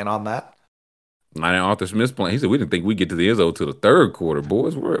didn't plan on that. Not in Arthur Smith's plan. He said, we didn't think we'd get to the end zone till the third quarter,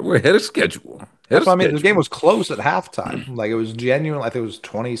 boys. We're ahead of schedule. That's what I mean. The game was close at halftime. Like, it was genuine. I think it was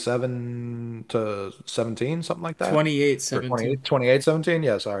 27-17, something like that. 28-17. 28-17.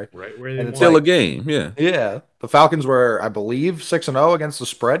 Yeah, sorry. Right where it's still a game. Yeah. Yeah. The Falcons were, I believe, 6-0 against the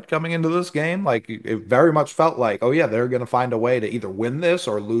spread coming into this game. Like, it very much felt like, oh yeah, they're going to find a way to either win this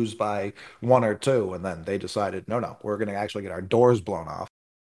or lose by 1 or 2. And then they decided, no, we're going to actually get our doors blown off.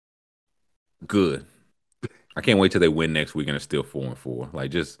 Good. I can't wait till they win next week and it's still 4-4. Like,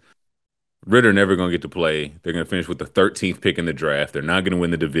 just Ritter never going to get to play. They're going to finish with the 13th pick in the draft. They're not going to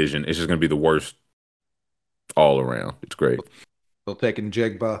win the division. It's just going to be the worst all around. It's great. They'll take in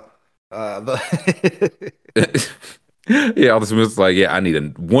Jigba. Yeah, Arthur Smith's like, yeah, I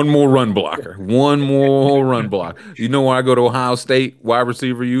need one more run blocker. One more run block. You know when I go to Ohio State, wide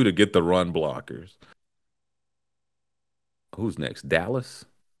receiver to get the run blockers. Who's next? Dallas?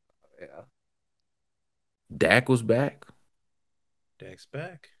 Yeah. Dak was back. Dak's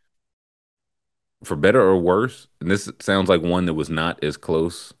back. For better or worse, and this sounds like one that was not as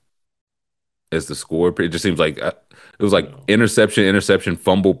close as the score. It just seems like it was like interception,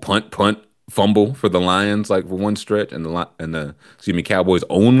 fumble, punt, fumble for the Lions, like for one stretch, and the Cowboys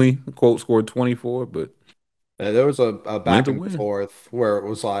only quote scored 24. But there was a back and forth where it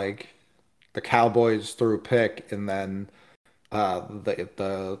was like the Cowboys threw a pick, and then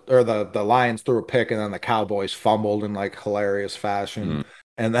the Lions threw a pick, and then the Cowboys fumbled in like hilarious fashion.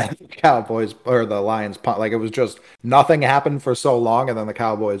 And then the Lions punt. Like, it was just nothing happened for so long, and then the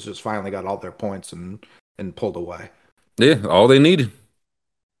Cowboys just finally got all their points and pulled away. Yeah, all they needed.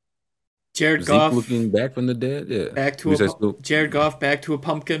 Jared Goff looking back from the dead. Yeah, Jared Goff back to a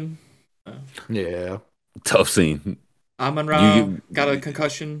pumpkin. Yeah, tough scene. Amon-Ra got a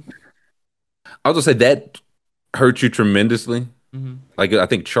concussion. I was gonna say that hurt you tremendously. Mm-hmm. Like, I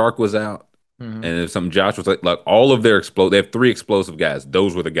think Chark was out. And if something Josh was like all of their they have 3 explosive guys.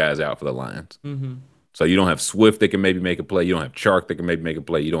 Those were the guys out for the Lions. Mm-hmm. So you don't have Swift that can maybe make a play. You don't have Chark that can maybe make a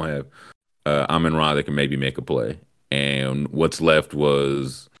play. You don't have Amon-Ra that can maybe make a play. And what's left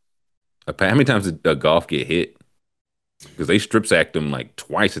was how many times did Goff get hit? Because they strip sacked him like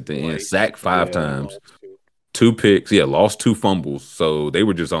twice at the end. Sacked 5 times. 2 picks. Yeah, lost 2 fumbles. So they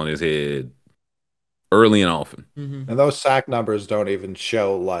were just on his head early and often. Mm-hmm. And those sack numbers don't even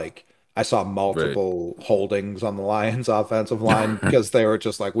show like I saw multiple holdings on the Lions offensive line because they were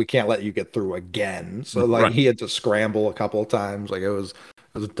just like, we can't let you get through again. So like he had to scramble a couple of times. Like it was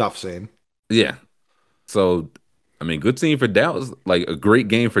a tough scene. Yeah. So I mean, good scene for Dak. Was like a great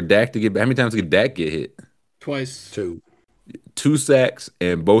game for Dak to get. How many times did Dak get hit? Twice. 2 sacks,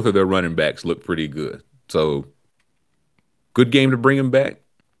 and both of their running backs look pretty good. So good game to bring him back.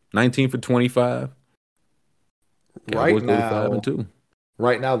 19 for 25. Right now, 5-2.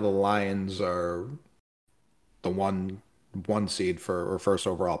 Right now, the Lions are the one seed for or first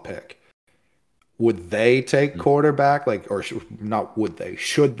overall pick. Would they take quarterback? Like, or not? Would they?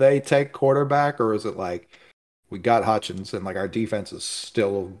 Should they take quarterback, or is it like we got Hutchins and like our defense is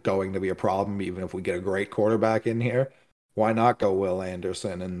still going to be a problem even if we get a great quarterback in here? Why not go Will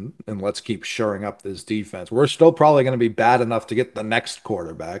Anderson and let's keep shoring up this defense? We're still probably going to be bad enough to get the next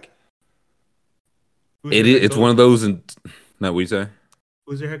quarterback. It's one of those. And not what you say.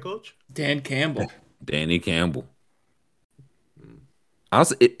 Who's your head coach? Dan Campbell. Danny Campbell.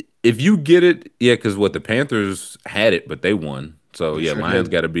 If you get it, yeah, because the Panthers had it, but they won. So yeah, Lions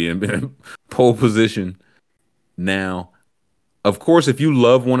got to be in pole position now. Of course, if you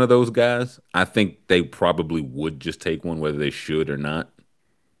love one of those guys, I think they probably would just take one, whether they should or not.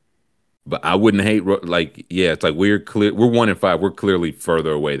 But I wouldn't hate it's like we're 1-5. We're clearly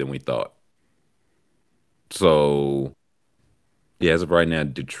further away than we thought. So yeah, as of right now,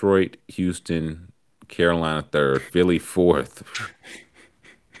 Detroit, Houston, Carolina 3rd, Philly 4th,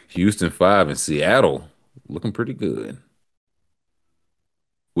 Houston 5, and Seattle looking pretty good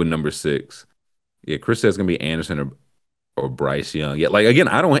with number 6. Yeah, Chris says it's gonna be Anderson or Bryce Young. Yeah, like again,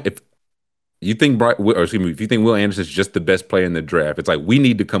 if you think if you think Will Anderson is just the best player in the draft, it's like we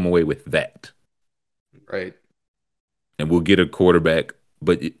need to come away with that, right? And we'll get a quarterback,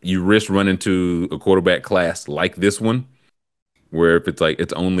 but you risk running into a quarterback class like this one, where if it's like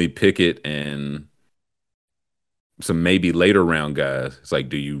it's only Pickett and some maybe later round guys, it's like,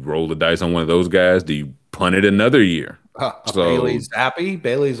 do you roll the dice on one of those guys? Do you punt it another year? Bailey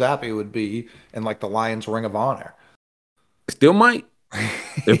Zappi would be in like the Lions Ring of Honor. Still might.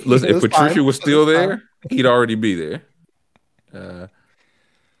 If Patricia was still there, he'd already be there.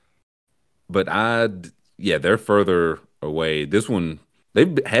 But they're further away. This one,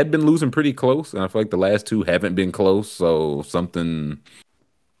 they had been losing pretty close, and I feel like the last 2 haven't been close. So something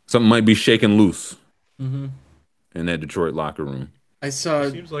might be shaking loose in that Detroit locker room. I saw.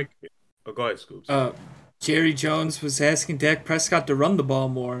 It seems like. Oh, go ahead, Scoops. Jerry Jones was asking Dak Prescott to run the ball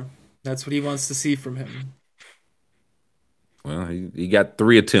more. That's what he wants to see from him. Well, he got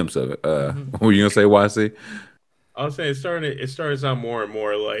 3 attempts of it. What were you gonna say, YC? I was saying it started to sound more and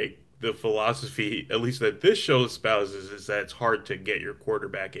more like the philosophy, at least that this show espouses, is that it's hard to get your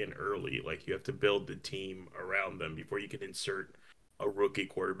quarterback in early. Like you have to build the team around them before you can insert a rookie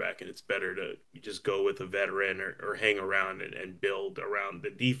quarterback, and it's better to just go with a veteran or hang around and build around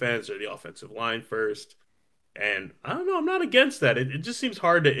the defense or the offensive line first. And I don't know, I'm not against that. It just seems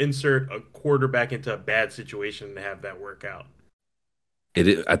hard to insert a quarterback into a bad situation and have that work out.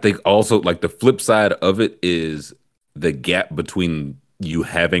 I think also like the flip side of it is the gap between you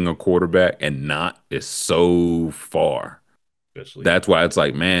having a quarterback and not is so far. That's why it's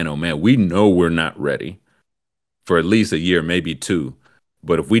like, man, oh man, we know we're not ready for at least a year, maybe 2.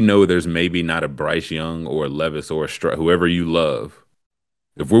 But if we know there's maybe not a Bryce Young or a Levis or a whoever you love,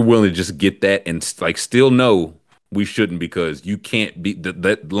 if we're willing to just get that and like still know we shouldn't, because you can't be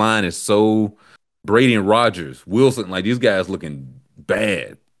that line is so Brady and Rodgers, Wilson, like these guys looking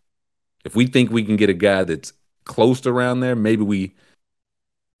bad. If we think we can get a guy that's close to around there, maybe we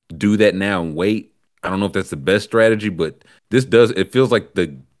do that now and wait. I don't know if that's the best strategy, but it feels like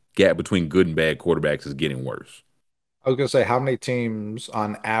the gap between good and bad quarterbacks is getting worse. I was gonna say, how many teams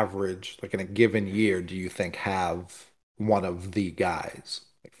on average, like in a given year, do you think have one of the guys?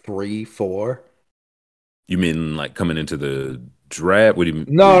 Like 3, 4? You mean like coming into the draft? What do you mean?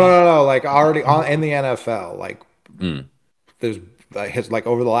 No. Like already in the NFL, like there's like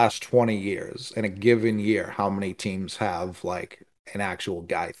over the last 20 years, in a given year, how many teams have like an actual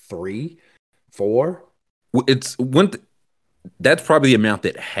guy? 3, 4? It's that's probably the amount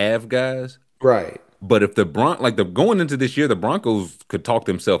that have guys, right? But if going into this year, the Broncos could talk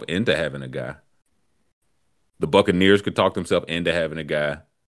themselves into having a guy. The Buccaneers could talk themselves into having a guy.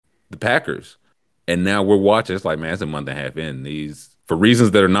 The Packers. And now we're watching. It's like, man, it's a month and a half in. These, for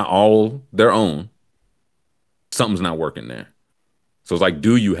reasons that are not all their own, something's not working there. So it's like,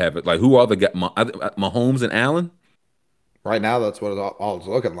 do you have it? Like, who are the guys? Mahomes and Allen? Right now, that's what all it's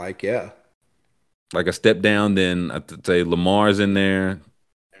looking like, yeah. Like a step down, then I'd say Lamar's in there.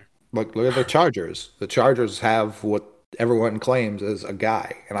 Look at the Chargers. The Chargers have what everyone claims is a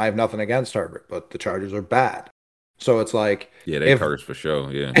guy. And I have nothing against Herbert, but the Chargers are bad. So it's like, yeah, they curse for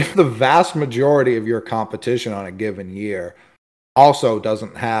sure. Yeah. If the vast majority of your competition on a given year also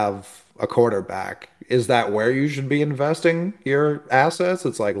doesn't have a quarterback, is that where you should be investing your assets?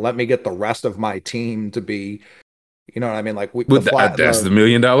 It's like, let me get the rest of my team to be, you know what I mean? Like, that's the $1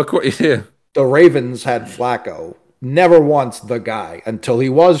 million question. Yeah. The Ravens had Flacco, never once the guy until he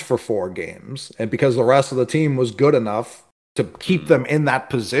was for 4 games. And because the rest of the team was good enough to keep them in that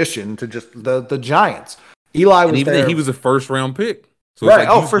position to just the Giants. Eli was even there. He was a first-round pick. So right.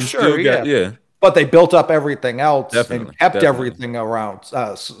 Like for sure. Yeah. But they built up everything else and kept everything around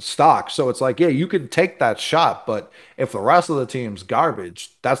stock. So it's like, yeah, you could take that shot, but if the rest of the team's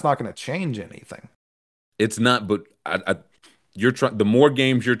garbage, that's not going to change anything. It's not, but the more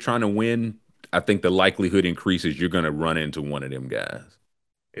games you're trying to win, I think the likelihood increases you're going to run into one of them guys.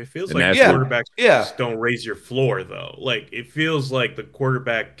 It feels like quarterbacks just don't raise your floor, though. Like, it feels like the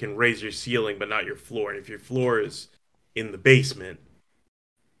quarterback can raise your ceiling, but not your floor. And if your floor is in the basement,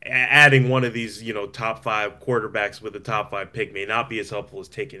 adding one of these, top 5 quarterbacks with a top 5 pick may not be as helpful as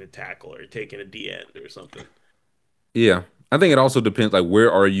taking a tackle or taking a D end or something. Yeah. I think it also depends, like, where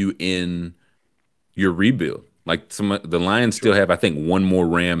are you in your rebuild? Like, the Lions still have, I think, one more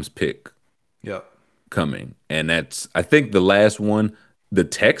Rams pick coming. And that's, I think, the last one. The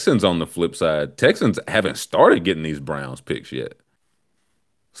Texans, on the flip side, Texans haven't started getting these Browns picks yet.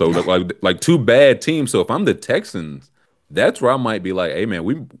 So like 2 bad teams. So if I'm the Texans, that's where I might be like, hey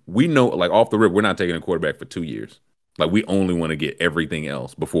man, we know, like, off the rip, we're not taking a quarterback for 2 years. Like, we only want to get everything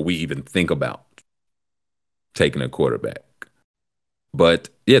else before we even think about taking a quarterback. But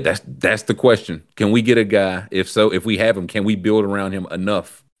yeah, that's the question. Can we get a guy? If so, if we have him, can we build around him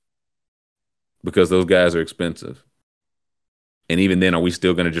enough? Because those guys are expensive. And even then, are we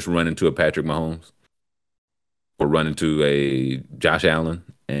still going to just run into a Patrick Mahomes or run into a Josh Allen?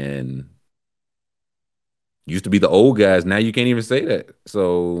 And used to be the old guys. Now you can't even say that.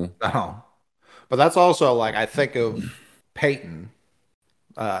 So, no. But that's also, like, I think of Peyton.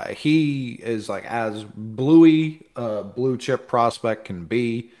 He is like as blue chip prospect can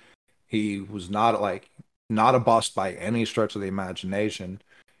be. He was not a bust by any stretch of the imagination.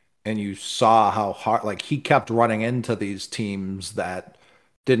 And you saw how hard, like, he kept running into these teams that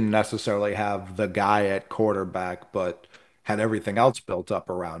didn't necessarily have the guy at quarterback, but had everything else built up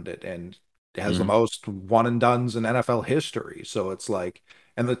around it, and has the most one and dones in NFL history. So it's like,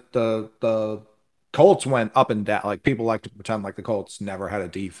 and the Colts went up and down. Like, people like to pretend like the Colts never had a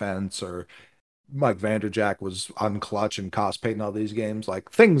defense, or Mike Vanderjagt was unclutch and cost Peyton all these games. Like,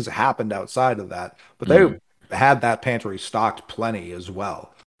 things happened outside of that, but they had that pantry stocked plenty as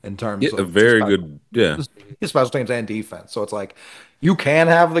well. In terms of a very good, special teams and defense. So it's like, you can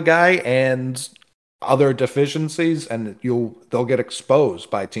have the guy and other deficiencies, and they'll get exposed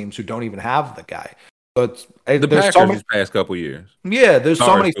by teams who don't even have the guy. But the Packers these past couple years. Yeah, there's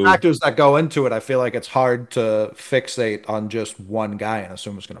so many factors that go into it. I feel like it's hard to fixate on just one guy and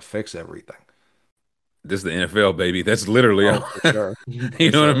assume it's going to fix everything. This is the NFL, baby. That's literally all. For sure.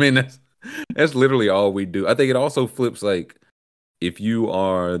 You know what I mean? That's literally all we do. I think it also flips, like, if you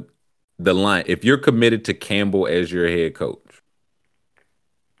are if you're committed to Campbell as your head coach,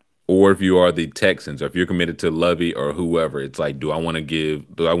 or if you are the Texans, or if you're committed to Lovey or whoever, it's like, do I want to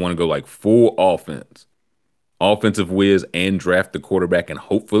go like full offensive whiz and draft the quarterback and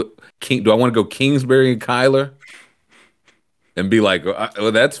hope for do I want to go Kingsbury and Kyler and be like,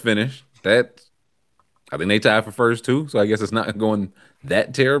 well, that's finished. I think they tied for first too, so I guess it's not going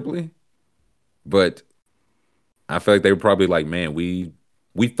that terribly. But I feel like they were probably like, man, we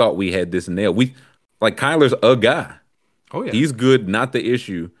thought we had this nailed. Like, Kyler's a guy. Oh yeah, he's good, not the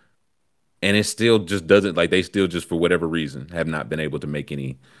issue. And it still just doesn't, like, they still just, for whatever reason, have not been able to make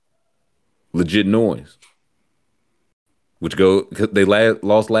any legit noise. They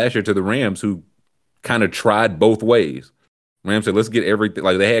lost last year to the Rams, who kind of tried both ways. Rams said, let's get everything,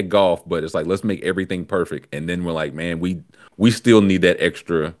 like, they had Goff, but it's like, let's make everything perfect. And then we're like, man, we still need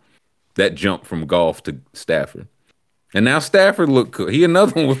that jump from Goff to Stafford. And now Stafford looked good.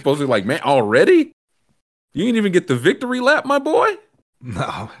 Another one was supposed to be like, man, already? You didn't even get the victory lap, my boy?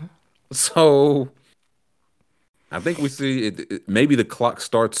 No. So I think we see it, maybe the clock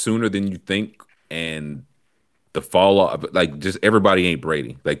starts sooner than you think, and the fall off, like, just everybody ain't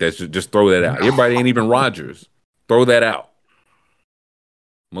Brady. Like, that's just throw that out. Everybody ain't even Rodgers. Throw that out.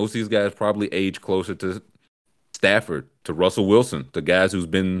 Most of these guys probably age closer to Stafford, to Russell Wilson, to guys who's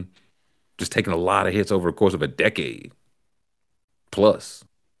been just taking a lot of hits over the course of a decade plus.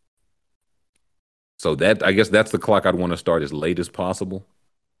 So I guess that's the clock I'd want to start as late as possible,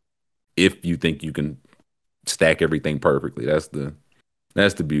 if you think you can stack everything perfectly. That's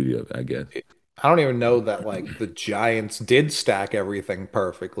the beauty of it, I guess. I don't even know that like the Giants did stack everything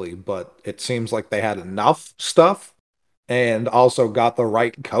perfectly, but it seems like they had enough stuff and also got the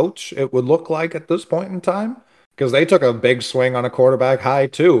right coach, it would look like at this point in time. Because they took a big swing on a quarterback high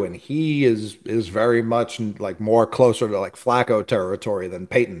too, and he is very much like more closer to like Flacco territory than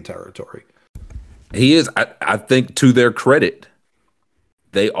Peyton territory. He is. I think to their credit,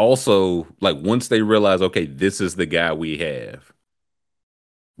 they also like once they realize, okay, this is the guy we have.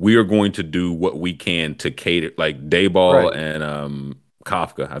 We are going to do what we can to cater, like Daboll and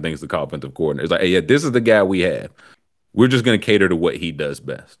Kafka. I think it's the offensive coordinator. It's like, hey, yeah, this is the guy we have. We're just going to cater to what he does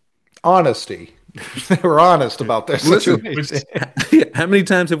best. Honesty. They were honest about their situation. How many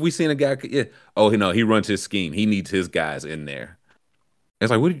times have we seen a guy? Yeah, oh, he runs his scheme. He needs his guys in there.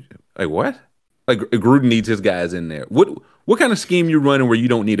 It's like, what? Like Gruden needs his guys in there. What kind of scheme you running where you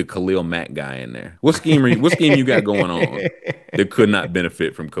don't need a Khalil Mack guy in there? What scheme you got going on that could not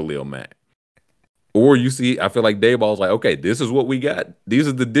benefit from Khalil Mack? Or you see, I feel like Daboll's like, okay, this is what we got. These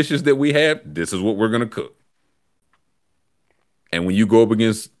are the dishes that we have. This is what we're gonna cook. And when you go up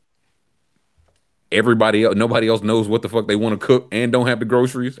against everybody else, nobody else knows what the fuck they want to cook and don't have the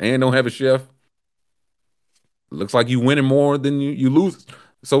groceries and don't have a chef. Looks like you winning more than you lose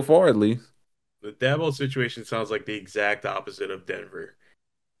so far, at least. The Daboll situation sounds like the exact opposite of Denver.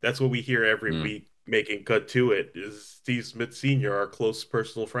 That's what we hear every week. Making cut to it is Steve Smith Sr., our close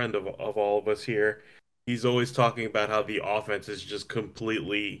personal friend of all of us here. He's always talking about how the offense is just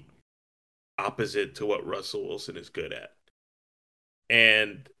completely opposite to what Russell Wilson is good at.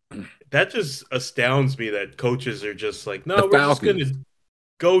 And that just astounds me that coaches are just like, no, we're just going to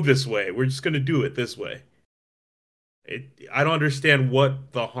go this way. We're just going to do it this way. I don't understand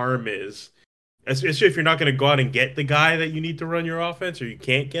what the harm is, especially if you're not going to go out and get the guy that you need to run your offense or you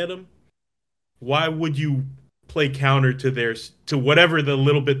can't get him. Why would you play counter to whatever the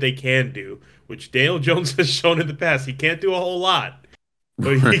little bit they can do, which Daniel Jones has shown in the past? He can't do a whole lot,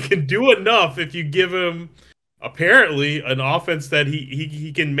 but he can do enough if you give him apparently an offense that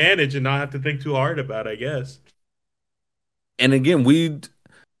he can manage and not have to think too hard about, I guess. And again,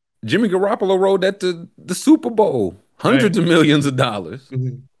 Jimmy Garoppolo rode that to the Super Bowl, hundreds of millions of dollars.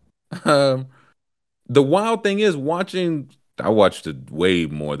 Mm-hmm. The wild thing is I watched way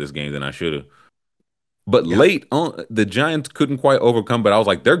more of this game than I should have. But late on, the Giants couldn't quite overcome, but I was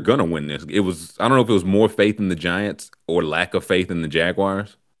like, they're going to win this. I don't know if it was more faith in the Giants or lack of faith in the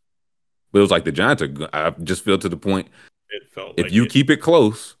Jaguars. But it was like the Giants I just feel to the point, if you keep it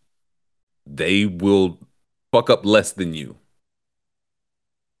close, they will fuck up less than you.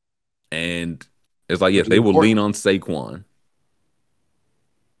 And it's like, yes, they will lean on Saquon.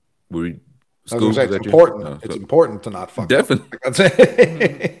 It's important. It's important to not fuck definitely. Up.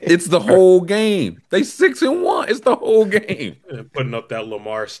 It's the whole game. They 6-1. It's the whole game. Putting up that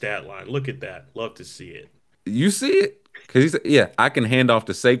Lamar stat line. Look at that. Love to see it. You see it? Because he said, I can hand off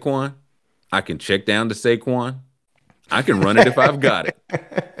to Saquon. I can check down to Saquon. I can run it if I've got it.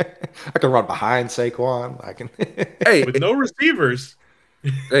 I can run behind Saquon. I can. Hey, with no receivers.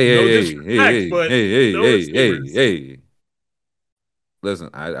 Hey. Listen,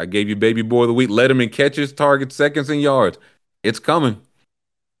 I gave you baby boy of the week. Let him in catches, targets, seconds, and yards. It's coming.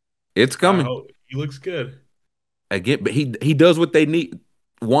 It's coming. He looks good. Again, but he does what they need.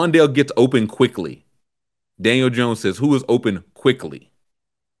 Wan'Dale gets open quickly. Daniel Jones says, "Who is open quickly?"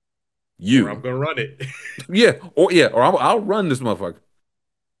 You. Or I'm gonna run it. Or I'll run this motherfucker.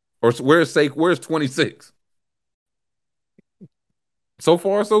 Or where's 26? So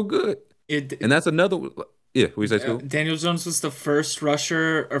far, so good. And that's another. Yeah, we say school. Daniel Jones was the first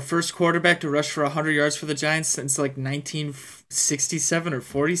quarterback to rush for 100 yards for the Giants since like 1967 or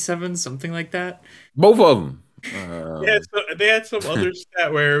 47, something like that. Both of them. They had some other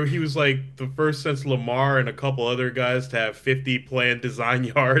stat where he was like the first since Lamar and a couple other guys to have 50 planned design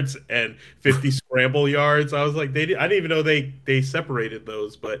yards and 50 scramble yards. I was like, I didn't even know they separated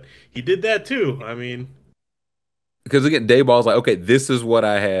those, but he did that too. I mean, because again, Daboll's like, okay, this is what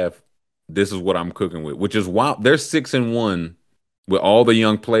I have. This is what I'm cooking with, which is wild. They're 6-1 with all the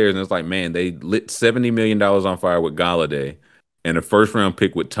young players, and it's like, man, they lit $70 million on fire with Golladay, and a first round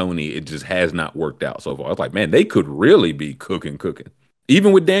pick with Tony. It just has not worked out so far. I was like, man, they could really be cooking.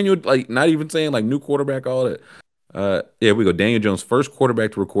 Even with Daniel, like not even saying like new quarterback, all that. Yeah, we go. Daniel Jones, first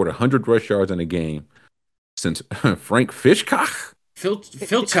quarterback to record 100 rush yards in a game since Frank Fishcock.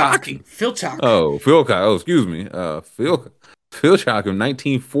 Philchock. Oh, Philcock. Oh, excuse me. Philchock in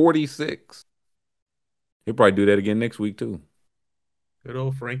 1946. He'll probably do that again next week too. Good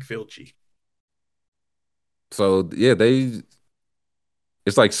old Frank Filchy. So yeah,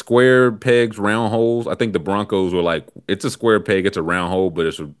 It's like square pegs, round holes. I think the Broncos were like, it's a square peg, it's a round hole, but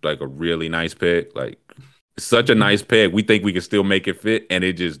it's like a really nice peg. Like, such a nice peg. We think we can still make it fit, and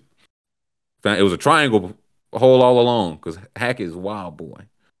it was a triangle hole all along because Hackett is wild boy.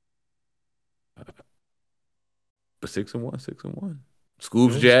 But 6-1, 6-1.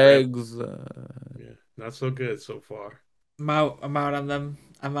 Scoops Jags. Yeah, not so good so far. I'm out on them.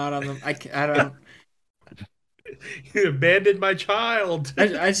 I don't. You abandoned my child. I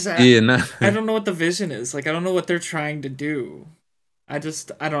don't know what the vision is. Like, I don't know what they're trying to do. I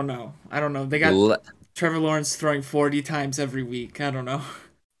don't know. They got Trevor Lawrence throwing 40 times every week. I don't know.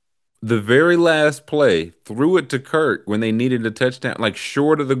 The very last play, threw it to Kirk when they needed a touchdown, like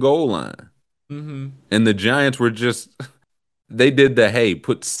short of the goal line. Mm-hmm. And the Giants were they did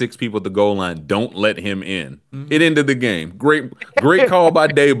put 6 people at the goal line. Don't let him in. Mm-hmm. It ended the game. Great call by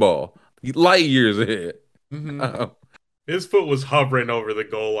Dayball. Light years ahead. Mm-hmm. His foot was hovering over the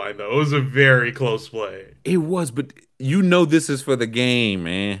goal line, though. It was a very close play. It was, but this is for the game,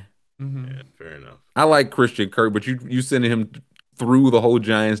 man. Mm-hmm. Yeah, fair enough. I like Christian Kirk, but you sending him through the whole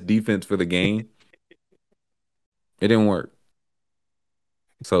Giants defense for the game. It didn't work.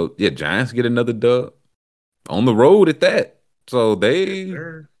 So, yeah, Giants get another dub on the road at that. So they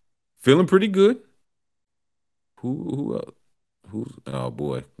feeling pretty good. Who else? Oh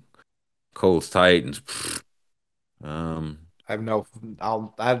boy, Colts Titans. I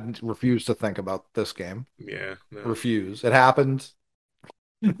refuse to think about this game. Yeah, no. Refuse. It happened.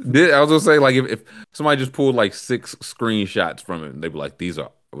 I was gonna say, like, if somebody just pulled like 6 screenshots from it, and they'd be like, these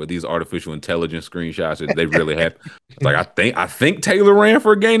artificial intelligence screenshots that they really have. It's like, I think Taylor ran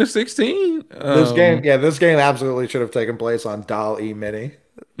for a gain of 16. This game absolutely should have taken place on DAL-E Mini.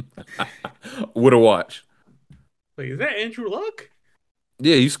 Would have watched. Wait, is that Andrew Luck?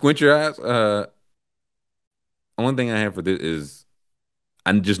 Yeah, you squint your eyes. Only thing I have for this is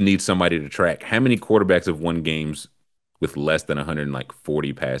I just need somebody to track how many quarterbacks have won games with less than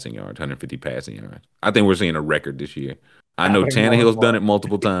 140 passing yards, 150 passing yards. I think we're seeing a record this year. I know Tannehill's done it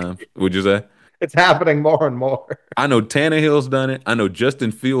multiple times. Would you say? It's happening more and more. I know Tannehill's done it. I know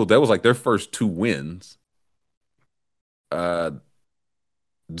Justin Fields. That was like their first 2 wins. Zach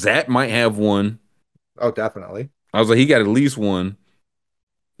might have one. Oh, definitely. I was like, he got at least one.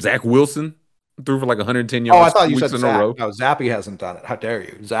 Zach Wilson threw for like 110 yards. Oh, I thought you said in a row. No, Zappy hasn't done it. How dare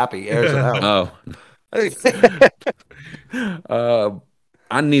you? Zappy airs it out. Oh.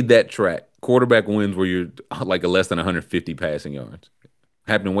 I need that track. Quarterback wins where you're like less than 150 passing yards.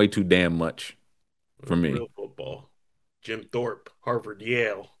 Happening way too damn much for me. Real football. Jim Thorpe, Harvard,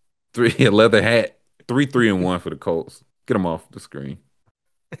 Yale. 3 leather hat. 3-3-1 for the Colts. Get them off the screen.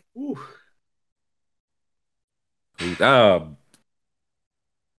 Ooh.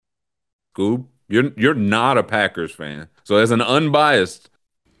 Scoob, you're not a Packers fan. So as an unbiased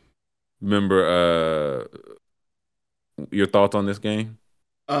member, your thoughts on this game?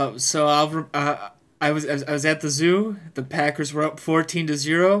 So I was at the zoo. The Packers were up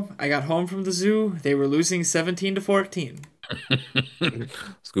 14-0. I got home from the zoo. They were losing 17-14.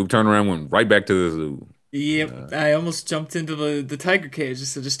 Scoop turned around, went right back to the zoo. Yep, I almost jumped into the tiger cage.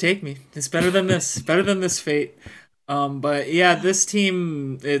 Just take me. It's better than this. Better than this fate. But yeah, this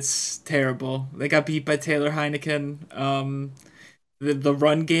team, it's terrible. They got beat by Taylor Heineken. The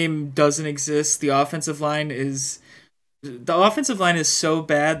run game doesn't exist. The offensive line is so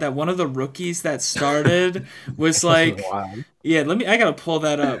bad that one of the rookies that started was like, yeah, I gotta pull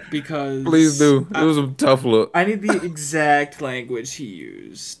that up because please do. It was a tough look. I need the exact language he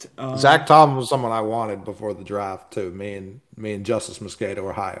used. Zach Tom was someone I wanted before the draft too. Me and Justice Mosqueda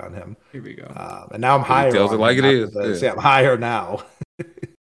were high on him. Here we go. And now I'm higher. Tells it like it is. Yeah, I'm higher now.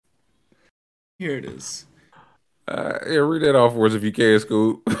 Here it is. Read that off for us if you can,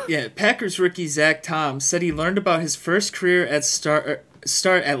 Scoop. Yeah, Packers rookie Zach Tom said he learned about his first career at start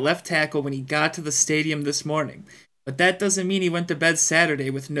at left tackle when he got to the stadium this morning. But that doesn't mean he went to bed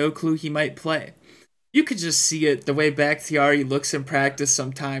Saturday with no clue he might play. You could just see it the way Bakhtiari looks in practice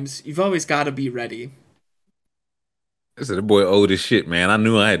sometimes. You've always got to be ready. I said, the boy old as shit, man. I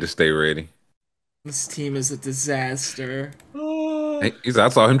knew I had to stay ready. This team is a disaster. He said, I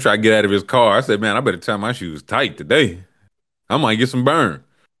saw him try to get out of his car. I said, man, I better tie my shoes tight today. I might get some burn.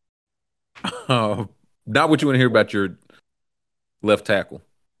 Not what you want to hear about your left tackle.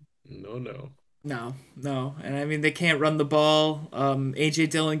 No. And I mean, they can't run the ball. A.J.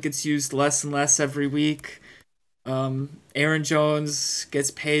 Dillon gets used less and less every week. Aaron Jones gets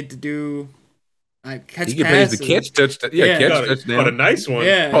paid to do catch he passes. Paid to catch touchdown. Yeah, catch touchdown. What a nice one.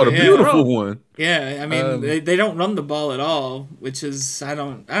 Yeah, a beautiful one. Yeah, I mean, they don't run the ball at all, which is I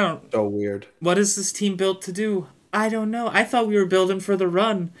don't. So weird. What is this team built to do? I don't know. I thought we were building for the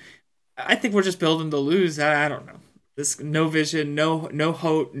run. I think we're just building to lose. I don't know. This no vision, no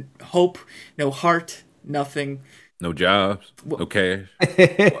hope, no heart, nothing. No jobs, no cash.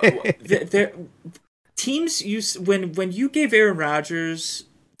 Teams when you gave Aaron Rodgers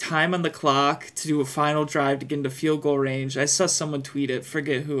time on the clock to do a final drive to get into field goal range. I saw someone tweet it,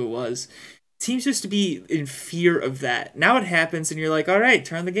 forget who it was. Teams used to be in fear of that. Now it happens and you're like, all right,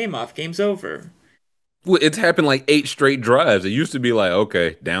 turn the game off. Game's over. Well, it's happened like 8 straight drives. It used to be like,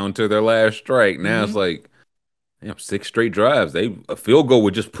 okay, down to their last strike. Now it's like, 6 straight drives. A field goal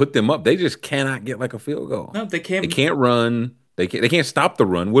would just put them up. They just cannot get like a field goal. No, they can't. They can't run. They can't stop the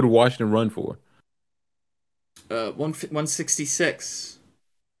run. What did Washington run for? 166.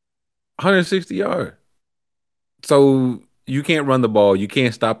 160 yards. So you can't run the ball. You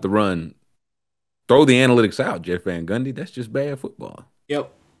can't stop the run. Throw the analytics out, Jeff Van Gundy. That's just bad football.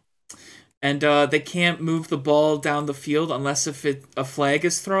 Yep. And they can't move the ball down the field unless a flag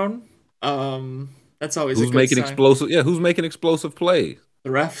is thrown. That's always who's a good making sign. explosive. Yeah, who's making explosive plays? The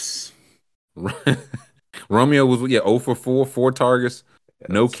refs. Romeo was 0 for 4, 4 targets,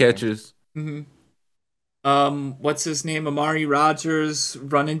 no catches. Mm-hmm. What's his name? Amari Rodgers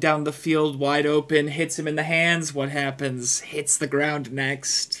running down the field wide open, hits him in the hands. What happens? Hits the ground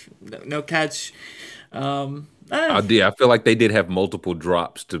next. No catch. I feel like they did have multiple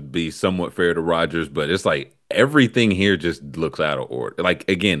drops to be somewhat fair to Rodgers, but it's like everything here just looks out of order. Like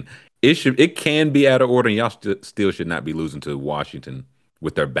again, it can be out of order, and y'all still should not be losing to Washington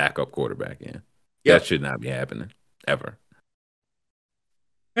with their backup quarterback in. Yep. That should not be happening ever.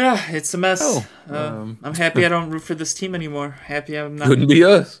 Yeah, it's a mess. I'm happy I don't root for this team anymore. Happy I'm not. Couldn't be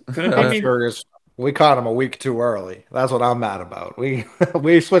us. Couldn't be me. We caught them a week too early. That's what I'm mad about. We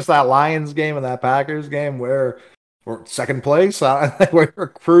switched that Lions game and that Packers game where we're second place. I think we're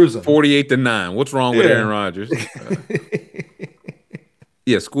cruising. 48-9. What's wrong with Aaron Rodgers?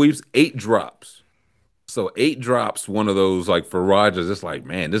 Squeeps 8 drops. So 8 drops, one of those, like for Rodgers, it's like,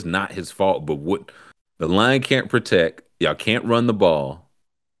 man, this is not his fault. But what the line can't protect, y'all can't run the ball.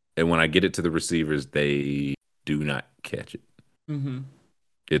 And when I get it to the receivers, they do not catch it. Mm-hmm.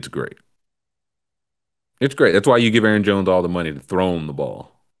 It's great. It's great. That's why you give Aaron Jones all the money to throw him the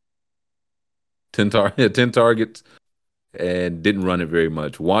ball. 10 targets and didn't run it very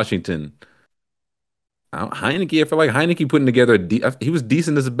much. Washington, Heineke, I feel like Heineke putting together he was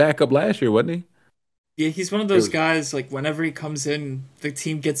decent as a backup last year, wasn't he? Yeah, he's one of those guys, like, whenever he comes in, the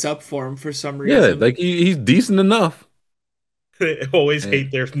team gets up for him for some reason. Yeah, like, he's decent enough. They always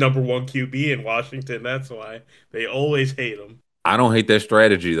hate their number 1 QB in Washington. That's why. They always hate him. I don't hate that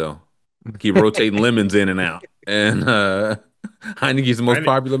strategy, though. Keep rotating lemons in and out. And Heineke's the most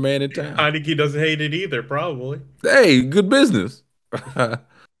popular man in town. Heineke doesn't hate it either, probably. Hey, good business. 3-4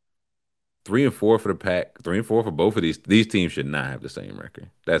 for the Pack. 3-4 for both of these. These teams should not have the same record.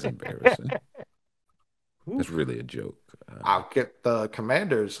 That's embarrassing. That's really a joke. I'll get the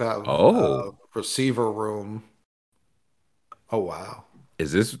Commanders have receiver room. Oh wow!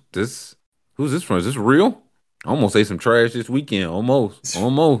 Is this? Who's this from? Is this real? I almost ate some trash this weekend. Almost.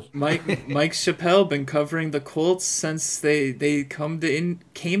 Mike Chappelle been covering the Colts since they came to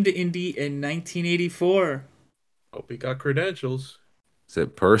Indy in 1984. Hope he got credentials.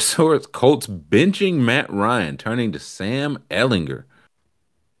 Said per source, Colts benching Matt Ryan, turning to Sam Ehlinger.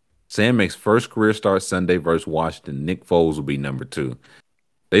 Sam makes first career start Sunday versus Washington. Nick Foles will be number 2.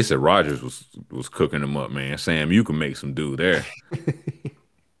 They said Rodgers was cooking him up, man. Sam, you can make some do there.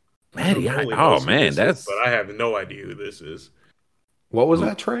 Matty, that's. But I have no idea who this is. What was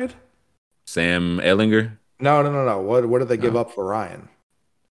that trade? Sam Ehlinger? No. What did they give up for Ryan?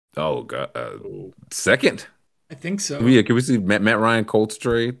 Oh God, second. I think so. Yeah, can we see Matt Ryan Colts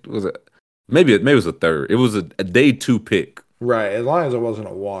trade? Was it maybe it was a third? It was a day 2 pick. Right, as long as it wasn't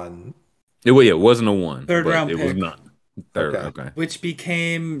a 1. It wasn't a 1. Third round pick. It was not. Third, okay. Which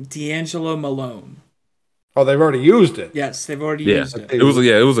became D'Angelo Malone. Oh, they've already used it. Yes, they've already used it. It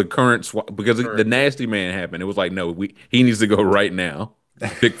was a current swap because the nasty man happened. It was like, no, he needs to go right now,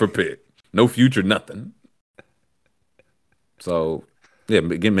 pick for pick, no future, nothing. So, yeah,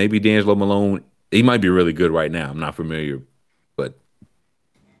 again, maybe D'Angelo Malone. He might be really good right now. I'm not familiar, but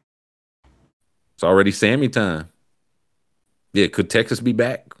it's already Sammy time. Yeah, could Texas be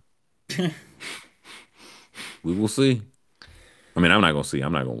back? We will see. I mean, I'm not gonna see. I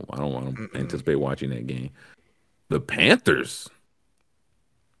don't want to anticipate watching that game. The Panthers.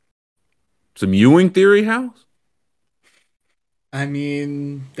 Some Ewing theory house. I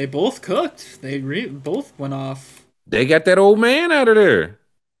mean, they both cooked. They both went off. They got that old man out of there.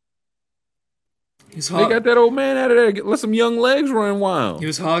 They got that old man out of there. Let some young legs run wild. He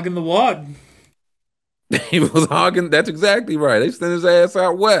was hogging the wad. He was hogging. That's exactly right. They sent his ass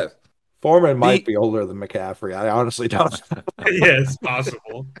out west. Foreman might be older than McCaffrey. I honestly don't know. Yeah, it's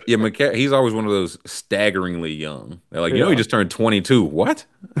possible. Yeah, he's always one of those staggeringly young. They're like, he just turned 22. What?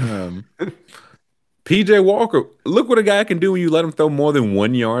 PJ Walker, look what a guy can do when you let him throw more than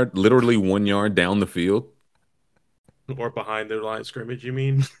 1 yard, literally 1 yard down the field. Or behind the line of scrimmage, you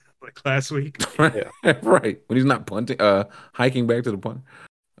mean? Like last week? Right. When he's not punting, hiking back to the punt.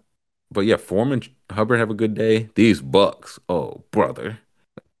 But yeah, Foreman, Hubbard have a good day. These Bucks, oh, brother.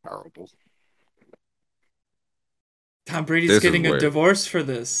 Terrible. Tom Brady's getting a divorce for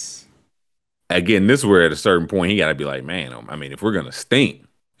this. Again, this is where at a certain point he got to be like, man, I mean, if we're going to stink,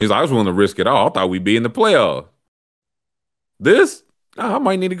 he's like, I was willing to risk it all. I thought we'd be in the playoffs. This, I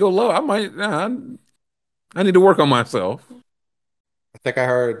might need to go low. I need to work on myself. I think I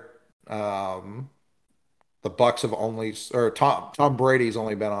heard the Bucks have only, or Tom Brady's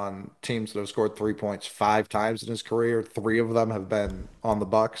only been on teams that have scored 3 points 5 times in his career. 3 of them have been on the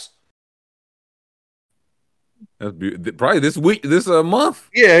Bucks. That's probably this week, this month.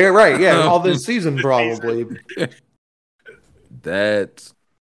 Yeah, right. Yeah, all this season probably. That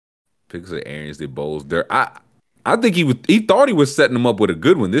picks of Arians did bowls there. I think he thought he was setting them up with a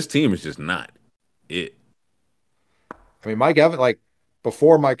good one. This team is just not it. I mean, Mike Evans,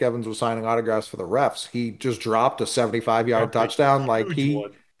 before Mike Evans was signing autographs for the refs, he just dropped a 75-yard touchdown. He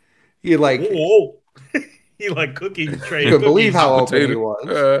he like cookie tray. Couldn't believe how open he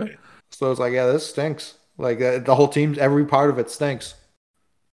was. So it's like, yeah, this stinks. The whole team, every part of it stinks.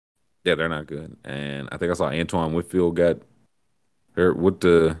 Yeah, they're not good. And I think I saw Antoine Whitfield got hurt. What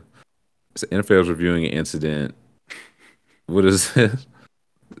the NFL's reviewing an incident. What is this?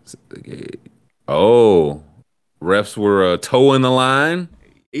 Oh, refs were toeing the line.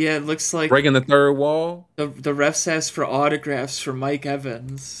 Yeah, it looks like breaking the third wall. The refs asked for autographs for Mike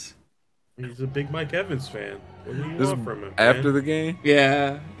Evans. He's a big Mike Evans fan. What do you want from him? After man? The game?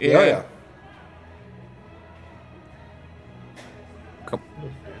 Yeah.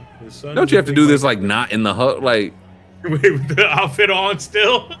 Don't you have to do this not in the hut, with the outfit on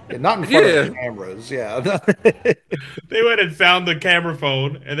still? Yeah, not in front of the cameras. Yeah. They went and found the camera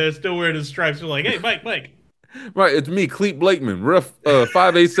phone, and they're still wearing the stripes. They're like, "Hey, Mike." Right, it's me, Cleet Blakeman, ref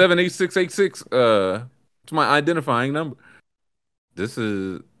 587-8686. It's my identifying number. This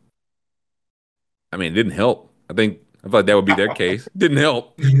is. I mean, it didn't help. I thought that would be their case. Didn't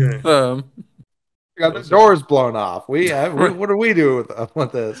help. Got the doors blown off. What do we do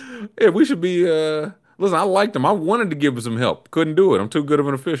with this? Yeah, we should be. Listen, I liked him. I wanted to give him some help. Couldn't do it. I'm too good of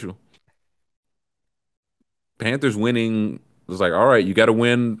an official. Panthers winning was like, all right, you got to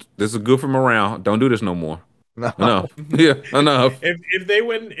win. This is good for morale. Don't do this no more. No. Enough. Yeah, enough. If they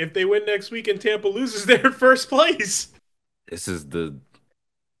win next week and Tampa loses, they're in first place. This is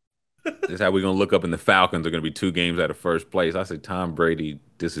how we're gonna look up, and the Falcons are gonna be 2 games out of first place. I say, Tom Brady,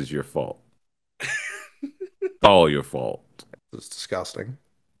 this is your fault. It's all your fault. It's disgusting.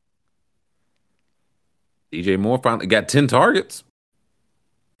 DJ Moore finally got 10 targets.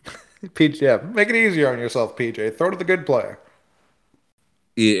 PJ, make it easier on yourself, PJ. Throw to the good player.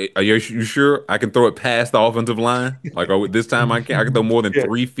 Yeah, are you sure I can throw it past the offensive line? This time I can throw more than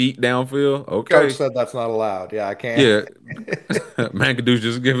 3 feet downfield. Okay. Coach said that's not allowed. Yeah, I can't. Yeah. McAdoo's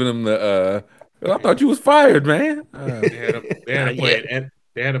just giving him the. I thought you was fired, man.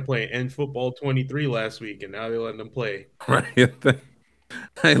 They had to play N Football 23 last week, and now they're letting them play. Right.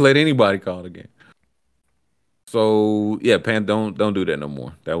 I ain't let anybody call the game. So yeah, Pan, don't do that no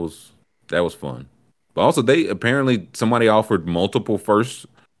more. That was fun. But also, somebody offered multiple firsts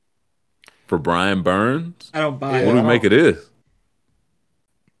for Brian Burns. I don't buy it. What do we make of this?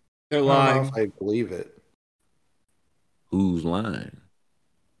 They're lying. I don't know if I believe it. Who's lying?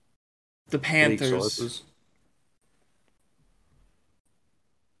 The Panthers.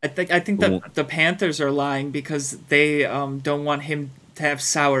 I think that the Panthers are lying because they don't want him to have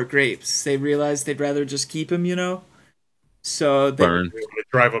sour grapes. They realize they'd rather just keep him, So they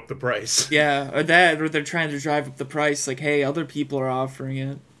drive up the price. Yeah, or they're trying to drive up the price. Like, hey, other people are offering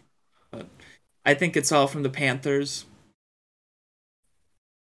it. But I think it's all from the Panthers.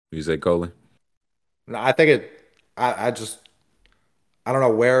 You say, Coley? No, I think I don't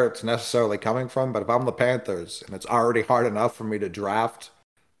know where it's necessarily coming from, but if I'm the Panthers and it's already hard enough for me to draft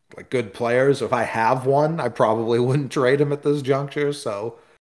good players, if I have one, I probably wouldn't trade him at this juncture. So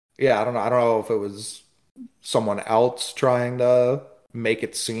yeah, I don't know if it was someone else trying to make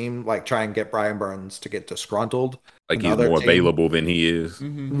it seem try and get Brian Burns to get disgruntled. He's more available than he is.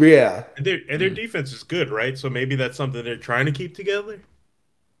 Mm-hmm. Yeah. And their defense is good, right? So maybe that's something they're trying to keep together.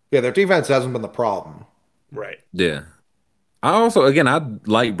 Yeah, their defense hasn't been the problem. Right. Yeah. I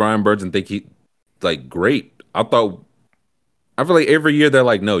like Brian Burns and think like great. I feel like every year they're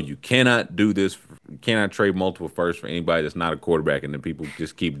like, no, you cannot do this. You cannot trade multiple firsts for anybody that's not a quarterback, and then people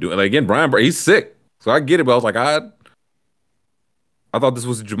just keep doing. Like again, Brian, he's sick, so I get it. But I was like, I thought this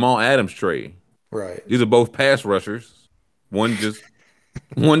was a Jamal Adams trade. Right. These are both pass rushers. One just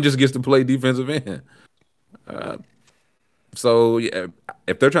gets to play defensive end. So yeah,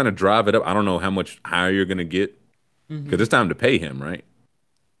 if they're trying to drive it up, I don't know how much higher you're going to get because it's time to pay him, right?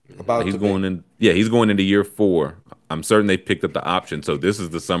 He's going into year 4. I'm certain they picked up the option, so this is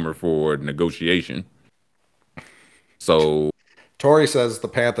the summer for negotiation. So Tori says the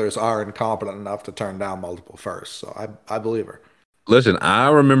Panthers are incompetent enough to turn down multiple firsts, so I believe her. Listen, I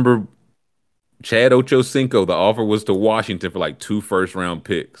remember Chad Ochocinco, the offer was to Washington for like 2 first-round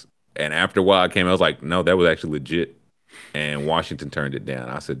picks. And after a while it came, I was like, no, that was actually legit. And Washington turned it down.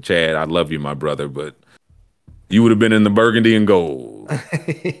 I said, Chad, I love you, my brother, but you would have been in the burgundy and gold,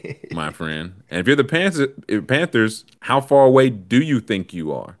 my friend. And if you're the Panthers, how far away do you think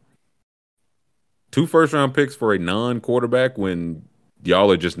you are? 2 first-round picks for a non-quarterback when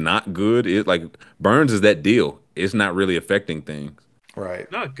y'all are just not good? Like Burns is that deal. It's not really affecting things.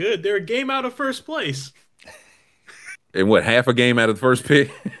 Right. Not good. They're a game out of first place. And what, half a game out of the first pick?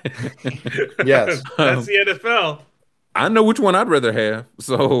 Yes. That's the NFL. I know which one I'd rather have.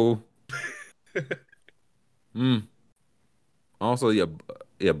 So, Also, yeah,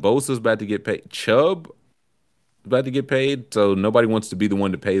 Bosa's about to get paid. Chubb is about to get paid. So nobody wants to be the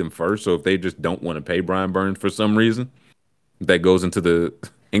one to pay them first. So if they just don't want to pay Brian Burns for some reason, that goes into the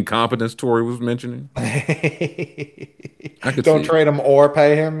incompetence Tori was mentioning. Don't trade him or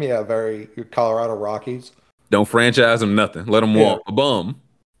pay him. Yeah, very Colorado Rockies. Don't franchise him nothing. Let him walk. A bum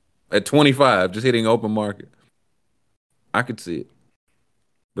at 25, just hitting open market. I could see it.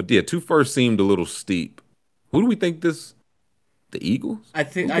 But yeah, 2 firsts seemed a little steep. Who do we think this? The Eagles? I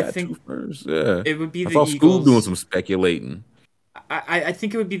think 2 firsts. Yeah. It would be I the saw Eagles. Scoob doing some speculating. I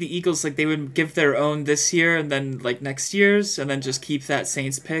think it would be the Eagles. Like they would give their own this year and then like next year's, and then just keep that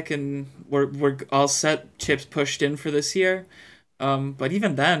Saints pick, and we're all set. Chips pushed in for this year. But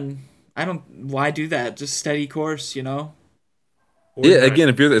even then, why do that? Just steady course, you know. Yeah,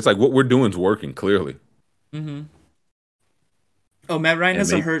 again, it's like what we're doing is working clearly. Mm-hmm. Oh, Matt Ryan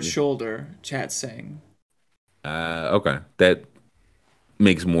has a hurt shoulder. Chat's saying. Okay, that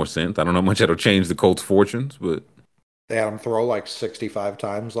makes more sense. I don't know how much that'll change the Colts' fortunes, but they had him throw like 65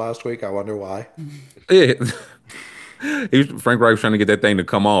 times last week. I wonder why. Yeah, Frank Reich was trying to get that thing to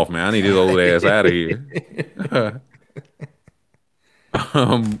come off. Man, I need his old ass out of here.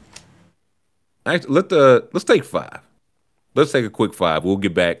 Actually, let's take 5. Let's take a quick 5. We'll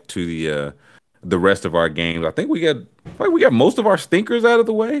get back to the rest of our games. I think we got most of our stinkers out of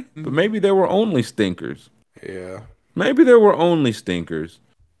the way, but maybe there were only stinkers. Yeah. Maybe there were only stinkers.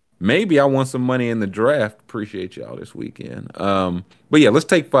 Maybe I won some money in the draft. Appreciate y'all this weekend. But yeah, let's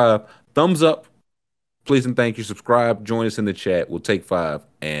take 5. Thumbs up, please and thank you. Subscribe. Join us in the chat. We'll take 5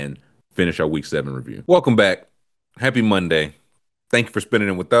 and finish our Week 7 review. Welcome back. Happy Monday. Thank you for spending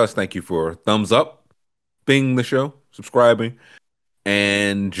it with us. Thank you for thumbs up, being the show, subscribing,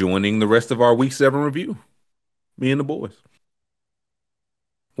 and joining the rest of our Week 7 review. Me and the boys.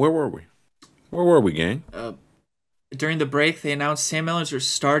 Where were we, gang? During the break, they announced Sam Ellers are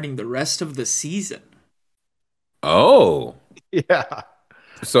starting the rest of the season. Oh. Yeah.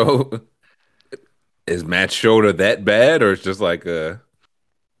 So, is Matt's shoulder that bad, or it's just like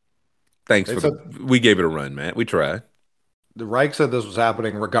thanks we gave it a run, Matt. We tried. The Reich said this was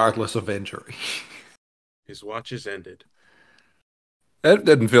happening regardless of injury. His watch is ended. That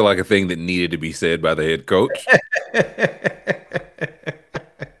doesn't feel like a thing that needed to be said by the head coach.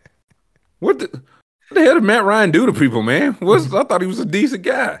 What the hell did Matt Ryan do to people, man? I thought he was a decent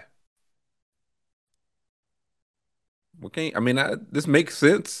guy. This makes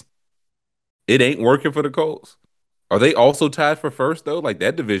sense. It ain't working for the Colts. Are they also tied for first though? Like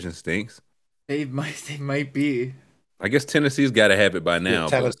that division stinks. They might be. I guess Tennessee's got to have it by now. Yeah,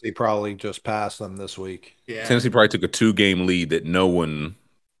 Tennessee probably just passed them this week. Yeah. Tennessee probably took a 2-game lead that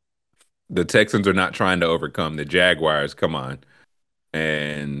the Texans are not trying to overcome. The Jaguars, come on.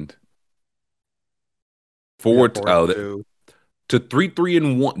 And 4-2 to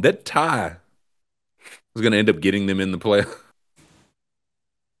 3-3-1. That tie is going to end up getting them in the play.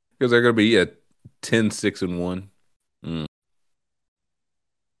 Because they're going to be at 10-6-1. No,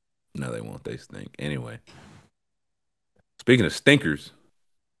 they won't. They stink. Anyway. Speaking of stinkers,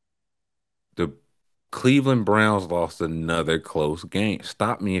 the Cleveland Browns lost another close game.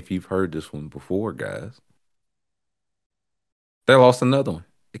 Stop me if you've heard this one before, guys. They lost another one.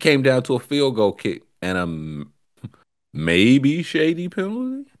 It came down to a field goal kick and a maybe shady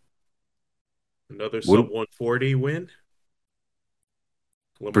penalty. Another sub 140 win.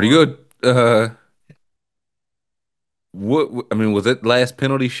 Lamar. Pretty good. What I mean, was it last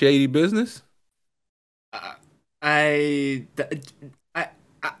penalty shady business? I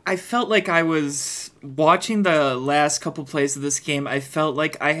felt like I was watching the last couple plays of this game. I felt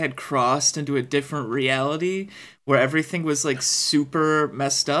like I had crossed into a different reality where everything was like super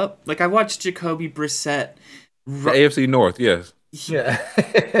messed up. Like I watched Jacoby Brissett. The AFC North, yes. Yeah.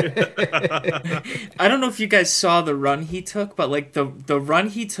 I don't know if you guys saw the run he took, but like the run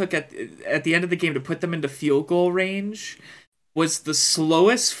he took at the end of the game to put them into field goal range was the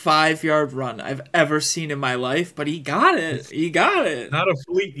slowest 5-yard run I've ever seen in my life, but he got it. He got it.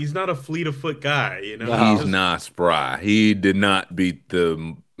 He's not a fleet of foot guy, you know. No. He's not spry. He did not beat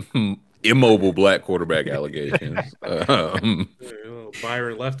the immobile black quarterback allegations.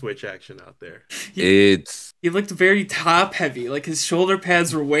 Byron Leftwich action out there. He looked very top heavy, like his shoulder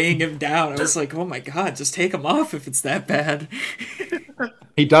pads were weighing him down. I was like, oh my god, just take them off if it's that bad.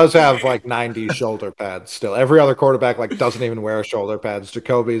 He does have like 90 shoulder pads still. Every other quarterback like doesn't even wear shoulder pads.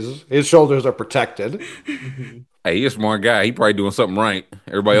 Jacoby's, his shoulders are protected. Hey, he's a smart guy. He probably doing something right.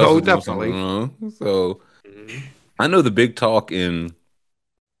 Everybody else is doing something wrong. So I know the big talk in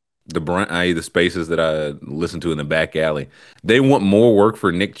the spaces that I listen to in the back alley, they want more work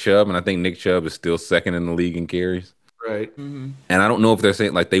for Nick Chubb, and I think Nick Chubb is still second in the league in carries. Right. Mm-hmm. And I don't know if they're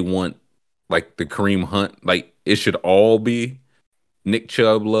saying like they want like the Kareem Hunt, like it should all be Nick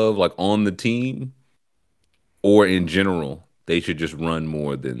Chubb love like on the team, or in general they should just run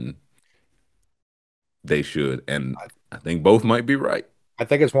more than they should. And I think both might be right. I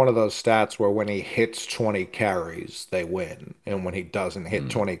think it's one of those stats where when he hits 20 carries, they win, and when he doesn't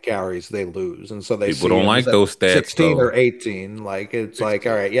hit 20 carries, they lose. And so people don't like those stats. 16 or 18, like it's 16. Like,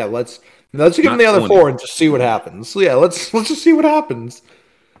 all right, yeah, let's give him the other 4 and just see what happens. So yeah, let's just see what happens.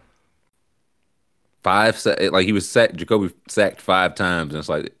 5 like he was sacked. Jacoby sacked 5 times, and it's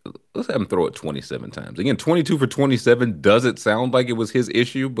like let's have him throw it 27 times. Again, 22 for 27 doesn't sound like it was his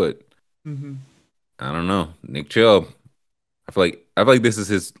issue, but I don't know. Nick Chubb. I feel like this is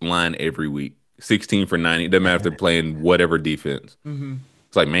his line every week. 16 for 90. It doesn't matter if they're playing whatever defense.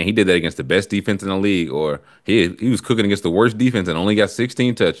 It's like, man, he did that against the best defense in the league, or he was cooking against the worst defense and only got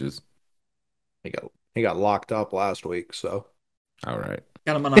 16 touches. He got locked up last week, so. All right.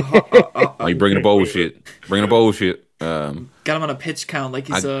 Got him on a. Are you bringing up bullshit? Got him on a pitch count like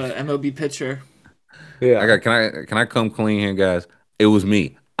he's a MLB pitcher. Yeah. Can I come clean here, guys? It was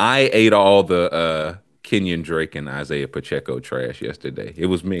me. I ate all the Kenyon Drake and Isaiah Pacheco trash yesterday. It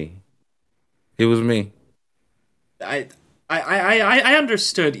was me. I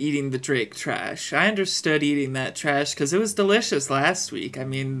understood eating the Drake trash. I understood eating that trash because it was delicious last week. I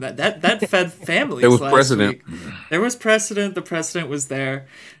mean that fed families. There was last precedent. Week. There was precedent. The precedent was there,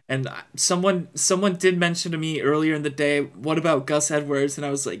 and someone did mention to me earlier in the day, "What about Gus Edwards?" And I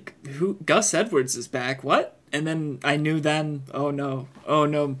was like, "Who? Gus Edwards is back? What?" And then I knew then. Oh no!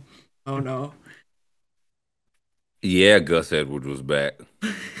 Yeah, Gus Edwards was back.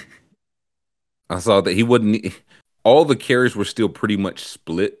 I saw that he wouldn't. All the carries were still pretty much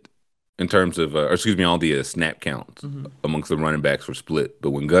split in terms of, all the snap counts amongst the running backs were split.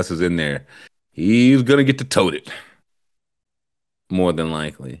 But when Gus is in there, he's gonna get to tote it more than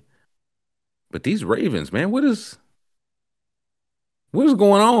likely. But these Ravens, man, what is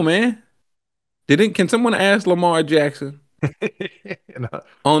going on, man? Can someone ask Lamar Jackson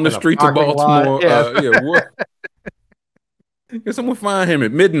on the streets of Baltimore? What? Can someone find him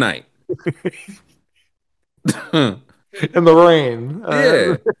at midnight? In the rain.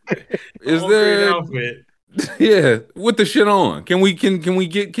 Is there outfit? Yeah, with the shit on. Can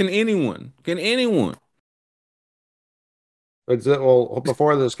anyone?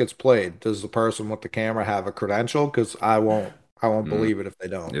 Before this gets played, does the person with the camera have a credential? Because I won't believe it if they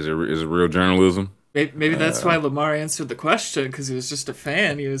don't. Is it real journalism? Maybe that's why Lamar answered the question, because he was just a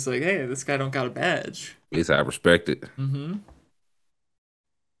fan. He was like, "Hey, this guy don't got a badge." At least I respect it.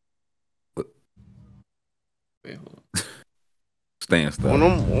 Wait, hold on. Stand stuff.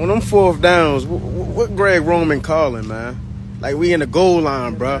 On them fourth downs, what Greg Roman calling, man? Like we in the goal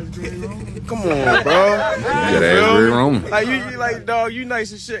line, bro. Come on, bro. Greg Roman. Like you like dog, you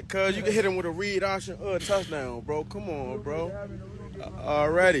nice as shit, cuz you can hit him with a read option or a touchdown, bro. Come on, bro.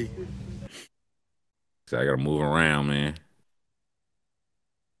 Already. So I gotta move around, man.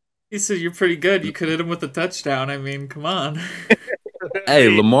 He said you're pretty good. You could hit him with a touchdown. I mean, come on. Hey,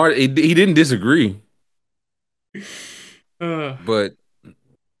 Lamar, he didn't disagree. But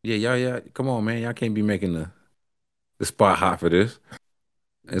yeah, come on, man. Y'all can't be making the spot hot for this.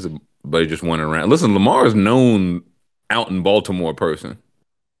 But he just went around. Listen, Lamar is known out in Baltimore person.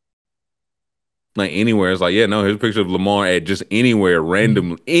 Like anywhere. It's like, yeah, no, here's a picture of Lamar at just anywhere,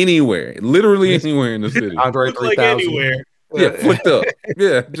 randomly, anywhere, literally anywhere in the city. Andre 3000. Like anywhere. Yeah, flicked up.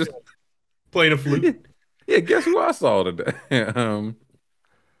 Yeah, just playing a flute. Yeah, guess who I saw today?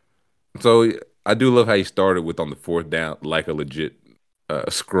 So I do love how he started with on the fourth down, like a legit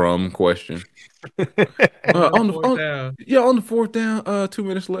scrum question. On the fourth down, 2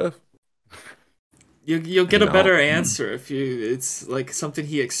 minutes left. You'll get a better answer if it's like something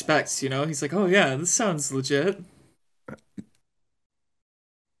he expects, you know? He's like, oh yeah, this sounds legit.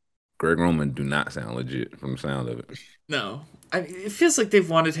 Greg Roman do not sound legit from the sound of it. No. It feels like they've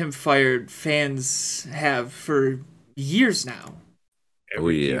wanted him fired, fans have, for years now.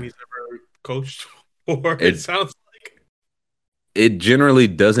 Every team he's ever coached for, it sounds like. It generally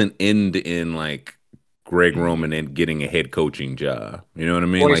doesn't end in like Greg Roman and getting a head coaching job. You know what I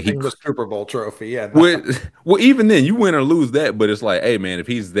mean? Like the Super Bowl trophy, yeah. Well, even then, you win or lose that, but it's like, hey, man, if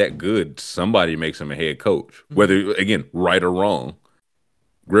he's that good, somebody makes him a head coach. Whether, again, right or wrong.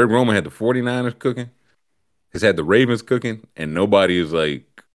 Greg Roman had the 49ers cooking. He's had the Ravens cooking, and nobody is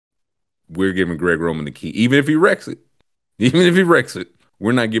like, we're giving Greg Roman the key. Even if he wrecks it.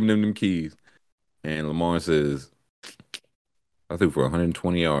 We're not giving him them keys. And Lamar says, I threw for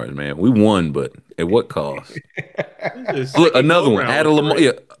 120 yards, man. We won, but at what cost? Look, another one. Add a Lamar,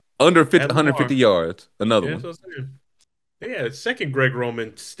 under 150 yards. Another one. Yeah, second Greg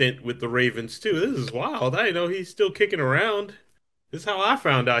Roman stint with the Ravens, too. This is wild. I didn't know he's still kicking around. This is how I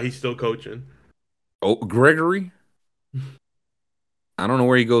found out he's still coaching. Oh, Gregory? I don't know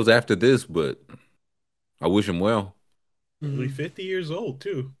where he goes after this, but I wish him well. He's 50 years old,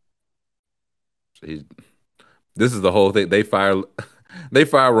 too. This is the whole thing. They fire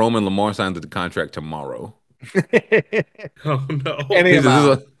Roman. Lamar signs the contract tomorrow. Oh, no.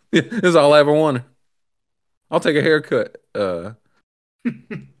 This is all I ever wanted. I'll take a haircut.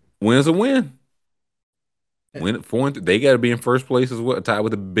 Win's a win. Win 4-3. They got to be in first place as well, tied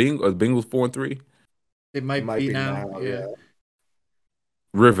with the Bengals 4-3. They might be now. Yeah.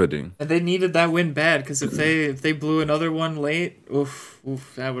 Riveting. And they needed that win bad because if they blew another one late, oof,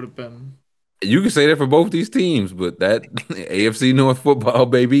 that would have been. You can say that for both these teams, but that AFC North football,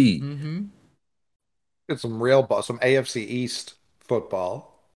 baby. Mm-hmm. Get some AFC East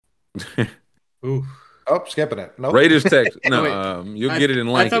football. Oof. Oh, skipping it. Nope. Raiders Texans. No, you'll get it in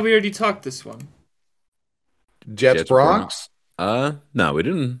like. I thought we already talked this one. Jets Bronx. No, we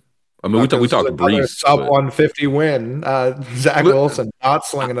didn't. I mean, we talked Brees. Sub 150 win. Zach Wilson not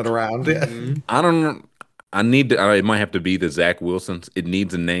slinging it around. I don't know. It might have to be the Zach Wilsons. It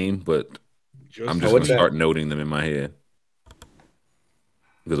needs a name, but I'm just going to start noting them in my head.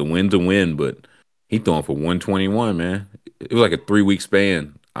 Because a win's a win, but he throwing for 121, man. It was like a 3-week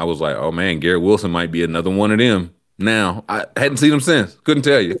span. I was like, oh, man, Garrett Wilson might be another one of them. Now, I hadn't seen him since. Couldn't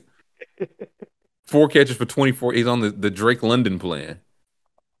tell you. 4 catches for 24. He's on the Drake London plan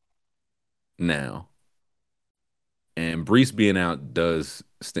now. And Brees being out does.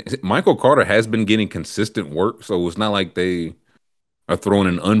 Michael Carter has been getting consistent work, so it's not like they are throwing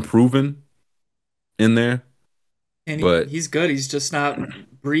an unproven in there. And but he's good. He's just not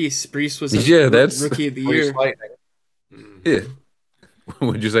Brees. Brees was that's rookie of the year. Lightning. Yeah.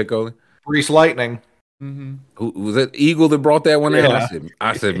 What'd you say, Coley? Brees Lightning. Mm-hmm. Who was that Eagle that brought that one out?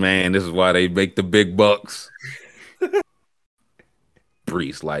 I said, man, this is why they make the big bucks.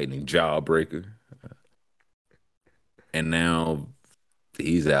 Brees Lightning, jawbreaker. And now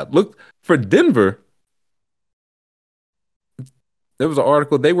he's out. Look, for Denver, there was an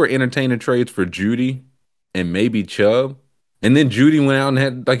article. They were entertaining trades for Jeudy and maybe Chubb. And then Jeudy went out and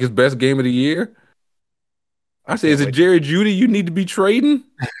had like his best game of the year. I said, is it Jerry Jeudy you need to be trading?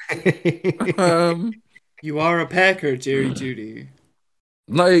 You are a Packer, Jerry Jeudy.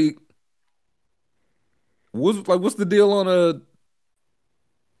 Like, what's the deal on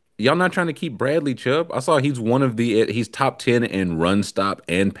y'all not trying to keep Bradley Chubb? I saw he's top 10 in run stop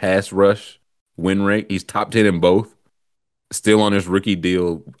and pass rush win rate. He's top 10 in both. Still on his rookie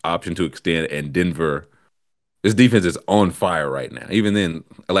deal, option to extend, and Denver. This defense is on fire right now. Even then,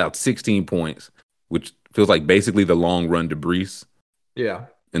 allowed 16 points, which feels like basically the long run to Brees. Yeah.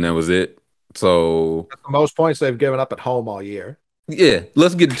 And that was it. So that's the most points they've given up at home all year. Yeah,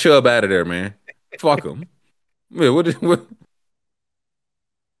 let's get Chubb out of there, man. Fuck him. Yeah, what?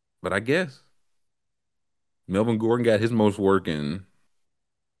 But I guess Melvin Gordon got his most work in.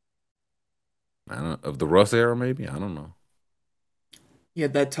 Of the Russ era, maybe. I don't know. He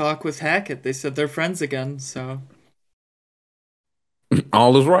had that talk with Hackett. They said they're friends again. So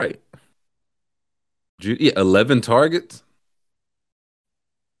all is right. 11 targets.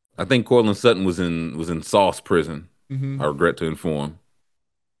 I think Cortland Sutton was in Sauce prison. Mm-hmm. I regret to inform.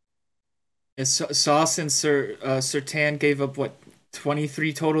 Sauce and Surtain gave up,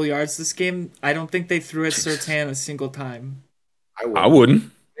 23 total yards this game? I don't think they threw at Surtain a single time. I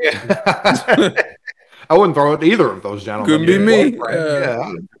wouldn't. Yeah. I wouldn't throw at either of those gentlemen. Couldn't be me.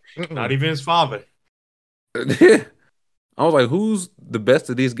 Not even his father. I was like, who's the best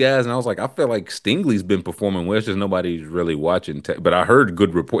of these guys? And I was like, I feel like Stingley's been performing well. It's just nobody's really watching. But I heard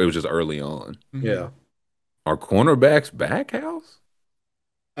good report. It was just early on. Yeah. Are cornerbacks back, House?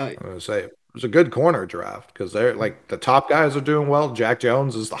 I'm going to say it was a good corner draft because they're like the top guys are doing well. Jack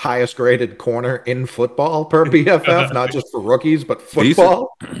Jones is the highest graded corner in football per BFF, not just for rookies, but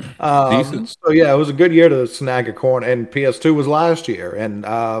football. Decent. So, yeah, it was a good year to snag a corner. And PS2 was last year. And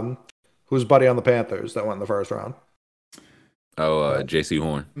who's buddy on the Panthers that went in the first round? Oh, J.C.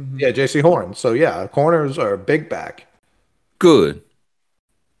 Horn. Mm-hmm. Yeah, J.C. Horn. So, yeah, corners are big back. Good.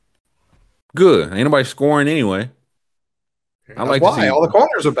 Ain't nobody scoring anyway. I like to see all the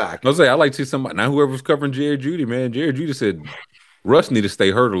corners are back. I like to see somebody. Now, whoever's covering Jerry Jeudy, man. Jerry Jeudy said Russ need to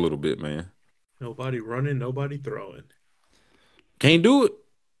stay hurt a little bit, man. Nobody running, nobody throwing. Can't do it.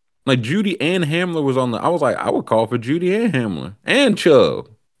 Like Jeudy and Hamler was on the. I was like, I would call for Jeudy and Hamler and Chubb.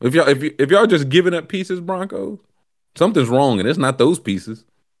 If y'all just giving up pieces, Broncos, something's wrong, and it's not those pieces.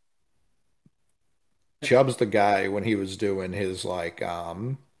 Chubb's the guy when he was doing his like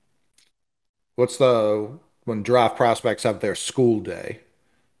when draft prospects have their school day?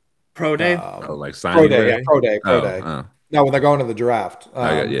 Pro day? Like signing day? Pro day. No, when they're going to the draft.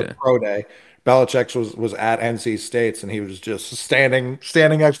 The pro day. Belichick was at NC State's and he was just standing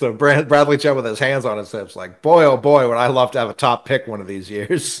next to Bradley Chubb with his hands on his hips like, boy, oh boy, would I love to have a top pick one of these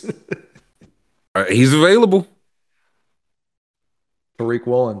years. He's available. Tariq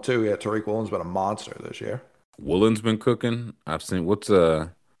Woolen too. Yeah, Tariq Woolen's been a monster this year. Woolen's been cooking. I've seen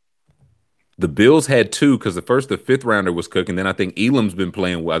the Bills had two because the fifth rounder was cooking. Then I think Elam's been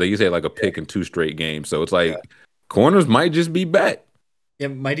playing well. I think he's had like a pick in 2 straight games. So it's like corners might just be back. Yeah,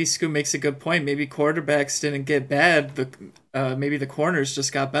 Mighty Scoop makes a good point. Maybe quarterbacks didn't get bad. Maybe the corners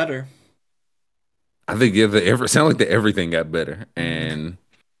just got better. I think it sounds like everything got better. And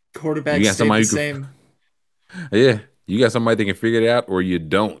quarterbacks stayed the same. Yeah. You got somebody that can figure it out or you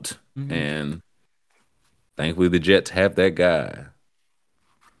don't. Mm-hmm. And thankfully the Jets have that guy.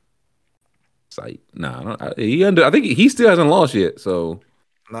 I think he still hasn't lost yet. So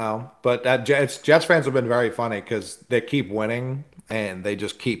no, but Jets fans have been very funny because they keep winning and they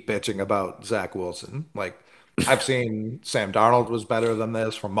just keep bitching about Zach Wilson. Like I've seen Sam Darnold was better than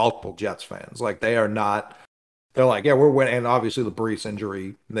this from multiple Jets fans. Like they are not. They're like, yeah, we're winning. And obviously the Brees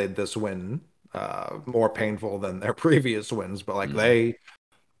injury made this win more painful than their previous wins. But like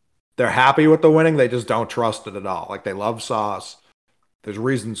they're happy with the winning. They just don't trust it at all. Like they love Sauce. There's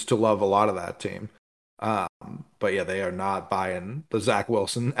reasons to love a lot of that team. But yeah, they are not buying the Zach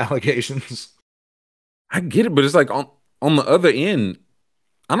Wilson allegations. I get it, but it's like on the other end,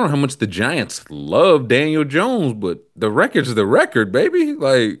 I don't know how much the Giants love Daniel Jones, but the record's the record, baby.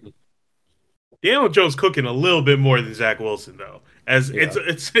 Like Daniel Jones cooking a little bit more than Zach Wilson, though.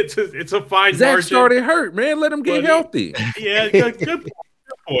 It's a fine Zach margin. Started hurt, man. Let him get healthy. Yeah, good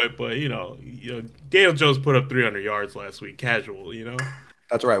point, but you know, Daniel Jones put up 300 yards last week, casual.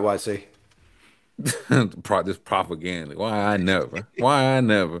 That's right, YC. This propaganda. Why I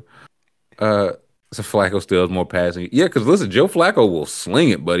never? So Flacco still has more passing. Yeah, because listen, Joe Flacco will sling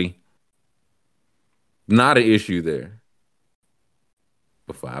it, buddy. Not an issue there.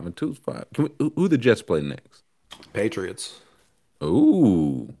 But 5-2 is fine. Who the Jets play next? Patriots.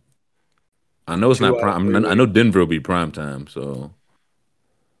 Ooh. I know it's not prime. I know Denver will be prime time, so.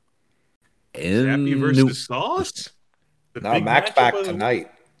 Zappy versus Sauce? No, Mac's back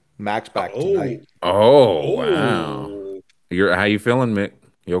tonight. Mac's back tonight. Oh, wow. How you feeling, Mick?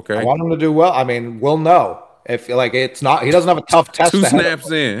 You okay? I want him to do well. I mean, we'll know. If like it's not, he doesn't have a tough test. 2 snaps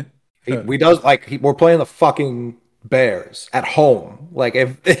in. We're playing the fucking Bears at home. Like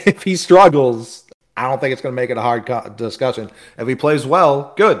if he struggles, I don't think it's going to make it a hard discussion. If he plays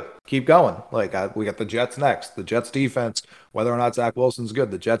well, good. Keep going. Like we got the Jets next. The Jets defense, whether or not Zach Wilson's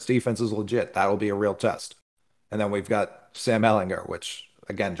good, the Jets defense is legit. That will be a real test. And then we've got Sam Ehlinger, which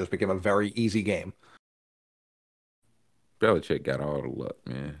again just became a very easy game. Belichick got all the luck,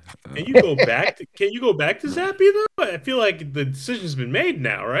 man. Can you go back to Zappy though? I feel like the decision's been made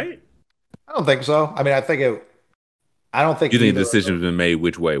now, right? I don't think so. I mean, I don't think you think the decision's been made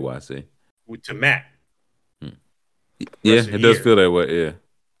which way, YC? To Matt. Yeah, it does feel that way. Yeah.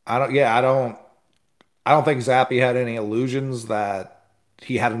 I don't think Zappy had any illusions that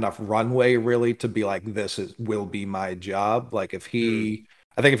he had enough runway really to be like, will be my job. Like I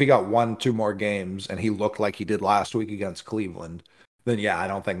think if he got 1-2 more games and he looked like he did last week against Cleveland, then yeah, I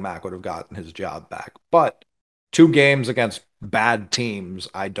don't think Mac would have gotten his job back. But 2 games against bad teams,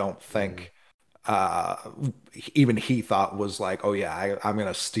 I don't think even he thought was like, oh yeah, I'm going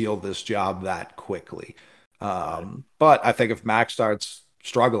to steal this job that quickly. But I think if Mac starts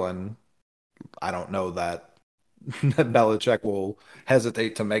struggling, I don't know that Belichick will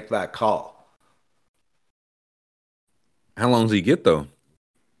hesitate to make that call. How long does he get though?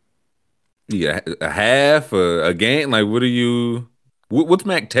 Yeah, a half, a game. Like, what are you? What's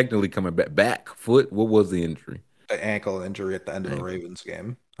Mac technically coming back? Back, foot? What was the injury? The ankle injury at the end of the Ravens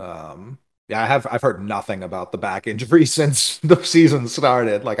game. Yeah, I've heard nothing about the back injury since the season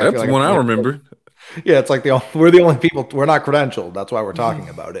started. Like, that's one I remember. Yeah, it's like we're the only people. We're not credentialed. That's why we're talking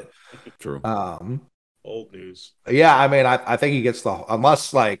about it. True. Old news. Yeah, I mean, I think he gets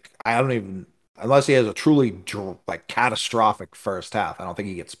unless he has a truly like catastrophic first half. I don't think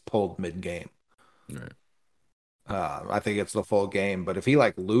he gets pulled mid game. Right. I think it's the full game. But if he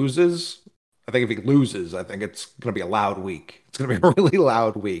loses, I think it's going to be a loud week. It's going to be a really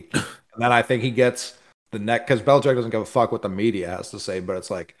loud week. And then I think he gets the neck because Belichick doesn't give a fuck what the media has to say. But it's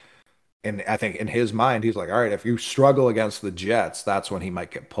like, and I think in his mind, he's like, all right, if you struggle against the Jets, that's when he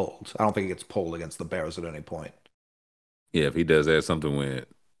might get pulled. I don't think he gets pulled against the Bears at any point. Yeah, if he does have something with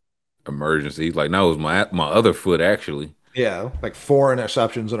emergency, he's like, no, it was my other foot actually. Yeah, like 4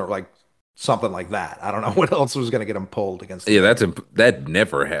 interceptions and like something like that. I don't know what else was going to get him pulled against. That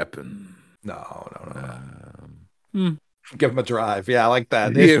never happened. No. Give him a drive. Yeah, I like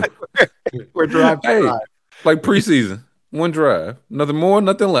that. Yeah. We're drive. Like preseason. One drive. Nothing more,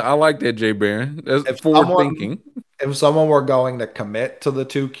 nothing less. I like that, Jay Barron. That's forward thinking. If someone were going to commit to the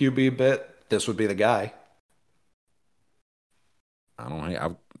 2 QB bit, this would be the guy.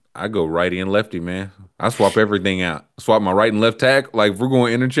 I go righty and lefty, man. I swap everything out. Swap my right and left tackle. Like, if we're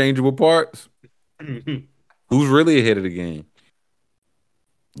going interchangeable parts, who's really ahead of the game?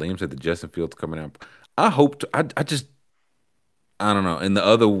 Liam said the Justin Fields coming out. I hope to. I don't know. And the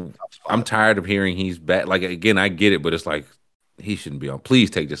other, I'm tired of hearing he's back. Like, again, I get it, but it's like, he shouldn't be on. Please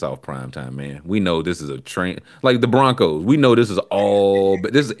take this off primetime, man. We know this is a train. Like the Broncos, we know this is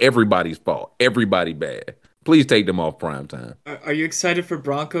this is everybody's fault. Everybody bad. Please take them off primetime. Are you excited for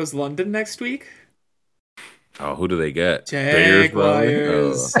Broncos London next week? Oh, who do they got?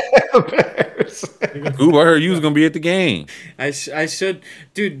 Jaguars. Bears. Who I heard you was going to be at the game. I should.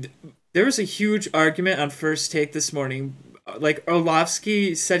 Dude, there was a huge argument on First Take this morning. Like,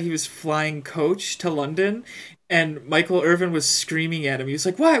 Orlovsky said he was flying coach to London, and Michael Irvin was screaming at him. He was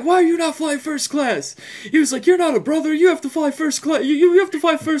like, why are you not flying first class? He was like, you're not a brother. You have to fly first class. You have to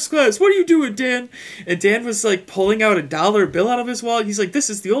fly first class. What are you doing, Dan? And Dan was like pulling out a $1 bill out of his wallet. He's like, this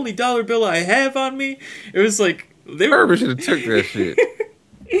is the only $1 bill I have on me. It was like, Irvin should have took that shit.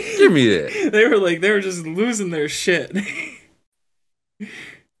 Give me that. They were just losing their shit.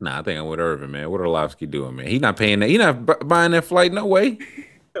 Nah, I think I'm with Irvin, man. What Orlovsky doing, man? He's not paying that. He's not buying that flight. No way.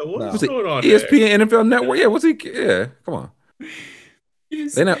 Yeah, what's going on? ESPN, there? NFL Network. Yeah, what's he? Yeah, come on.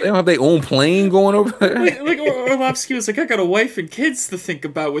 They don't have their own plane going over there. Like Orlovsky was like, I got a wife and kids to think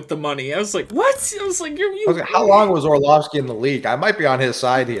about with the money. I was like, what? I was like, how long was Orlovsky in the league? I might be on his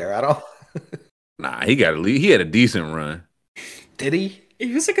side here. I don't. Nah, he got a lead. He had a decent run. Did he?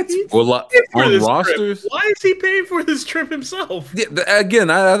 He was like on rosters. Why is he paying for this trip himself? Yeah,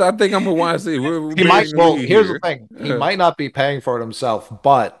 again, I think I'm a YC. He might. Well, here's the thing: he might not be paying for it himself,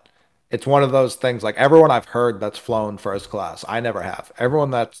 but it's one of those things. Like everyone I've heard that's flown first class, I never have.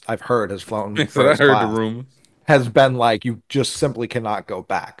 Everyone that I've heard has flown first class. The rumor has been like, you just simply cannot go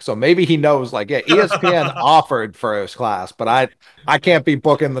back. So maybe he knows, like, yeah, ESPN offered first class, but I can't be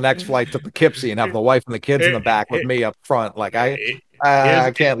booking the next flight to Poughkeepsie and have the wife and the kids in the back with me up front. Like I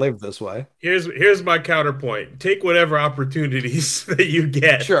can't live this way. Here's my counterpoint. Take whatever opportunities that you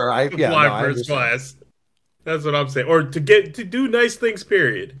get. Sure, fly first class. That's what I'm saying. Or to do nice things,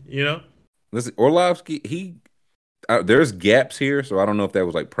 period. You know? Listen, Orlovsky, there's gaps here, so I don't know if that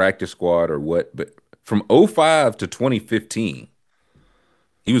was like practice squad or what, but from 2005 to 2015,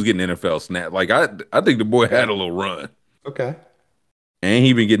 he was getting NFL snap. Like I think the boy had a little run. Okay. And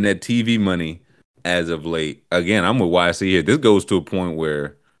he been getting that TV money as of late. Again, I'm with YC here. This goes to a point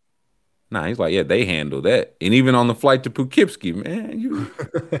where, he's like, yeah, they handle that. And even on the flight to Poughkeepsie, man,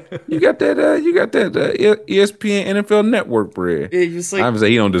 you got that ESPN NFL Network bread. Yeah, he was like, I would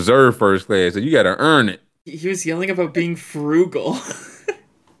say he don't deserve first class, so you got to earn it. He was yelling about being frugal.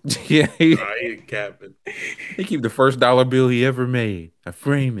 Yeah, he ain't capping. He keep the first $1 bill he ever made. I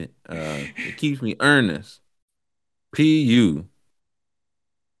frame it. It keeps me earnest. PU.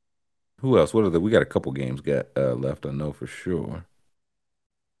 Who else? We got a couple games left. I know for sure.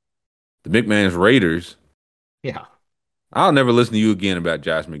 The big man's Raiders. Yeah. I'll never listen to you again about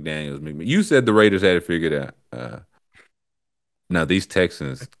Josh McDaniels. You said the Raiders had it figured out. Now these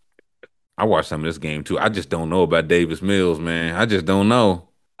Texans, I watched some of this game too. I just don't know about Davis Mills, man. I just don't know.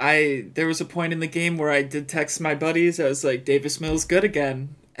 There was a point in the game where I did text my buddies. I was like, Davis Mills good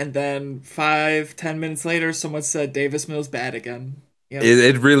again. And then 5-10 minutes later, someone said Davis Mills bad again. Yep.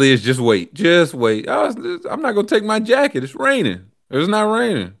 It really is. Just wait. Just wait. I'm not going to take my jacket. It's raining. It's not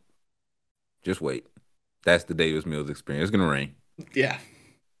raining. Just wait. That's the Davis Mills experience. It's going to rain. Yeah.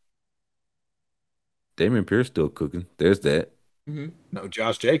 Dameon Pierce still cooking. There's that. Mm-hmm. No,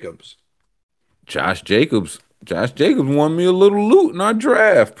 Josh Jacobs. Josh Jacobs won me a little loot in our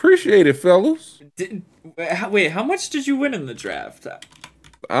draft. Appreciate it, fellas. Wait, how much did you win in the draft?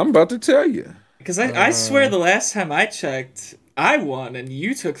 I'm about to tell you. Because I swear the last time I checked, I won and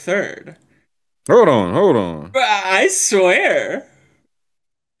you took third. Hold on. I swear.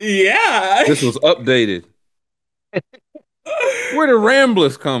 Yeah. This was updated. Where did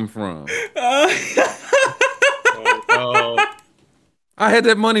Ramblers come from? Oh, no. I had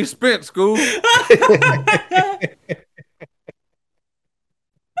that money spent, school.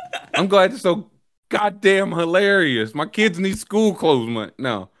 I'm glad it's so goddamn hilarious. My kids need school clothes money.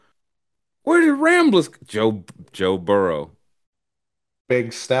 No. Where did Ramblers? Joe Burrow.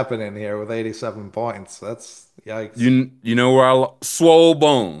 Big stepping in here with 87 points. That's yikes. You know where I swole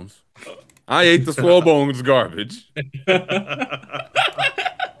bones. I ate the swole bones garbage.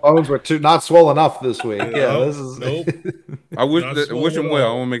 Bones were not swollen enough this week. Yeah, this is. Nope. I wish him well. I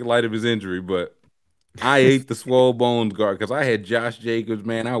don't want to make light of his injury, but I ate the swole bones garbage because I had Josh Jacobs.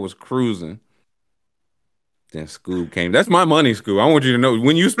 Man, I was cruising. Then Scoob came. That's my money, Scoob. I want you to know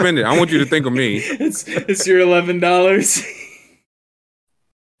when you spend it. I want you to think of me. It's your $11.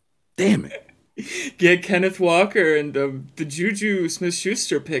 Damn it. Get Kenneth Walker and the Juju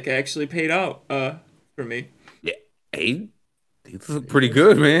Smith-Schuster pick actually paid out for me. Yeah, he's pretty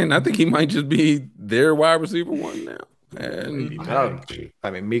good, man. I think he might just be their wide receiver one now. And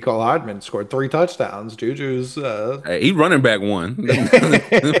I mean, Mecole Hardman scored 3 touchdowns. Juju's he running back one.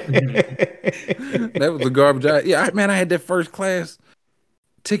 That was a garbage. Yeah, man, I had that first class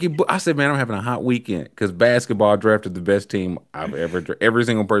ticket. I said, man, I'm having a hot weekend because basketball drafted the best team I've ever. Every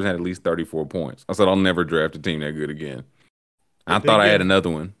single person had at least 34 points. I said, I'll never draft a team that good again. I thought I had another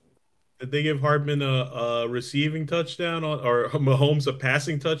one. Did they give Hardman a receiving touchdown or Mahomes a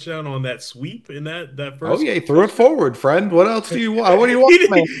passing touchdown on that sweep in that first? Oh yeah, he threw it forward, friend. What else do you want? What do you want? He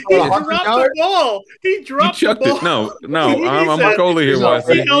dropped the ball. He dropped the ball. It. No, I'm Macaulay here.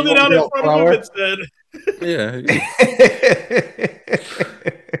 He held it out in front of him and said,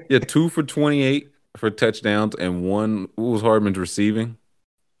 "Yeah, 2 for 28 for touchdowns and 1. What was Hardman's receiving?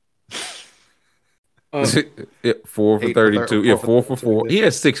 4 for 32. Yeah, 4 for 4. He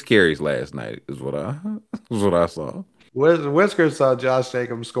had 6 carries last night. Is what I saw. Whiskers saw Josh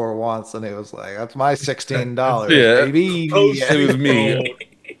Jacobs score once, and he was like, "That's my $16, yeah, baby." It was me.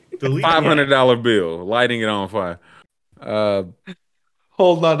 $500 bill, lighting it on fire.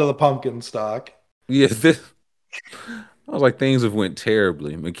 Holding on to the pumpkin stock. Yeah, I was like, things have went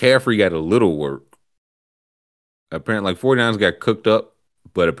terribly. McCaffrey got a little work. Apparently, 49ers got cooked up.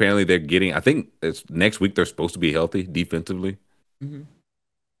 But apparently they're getting. I think it's next week they're supposed to be healthy defensively. Mm-hmm.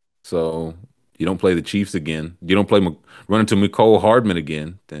 So you don't play the Chiefs again. You don't run into Mecole Hardman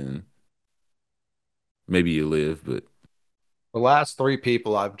again. Then maybe you live. But the last 3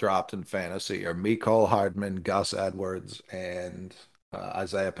 people I've dropped in fantasy are Mecole Hardman, Gus Edwards, and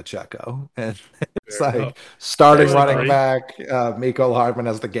Isaiah Pacheco. And it's starting running back. Mecole Hardman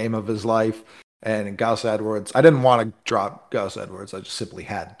has the game of his life. And Gus Edwards, I didn't want to drop Gus Edwards. I just simply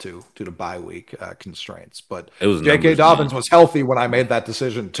had to due to bye week constraints. But J.K. Dobbins was healthy when I made that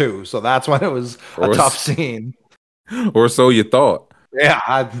decision too. So that's when it was a tough scene. Or so you thought. Yeah,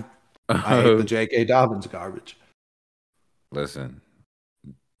 I hate the J.K. Dobbins garbage. Listen,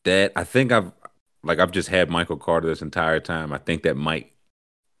 I think I've just had Michael Carter this entire time. I think that might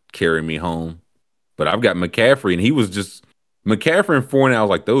carry me home. But I've got McCaffrey, and he was just... McCaffrey and Fournette, I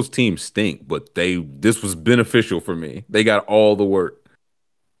was like, those teams stink, but this was beneficial for me. They got all the work.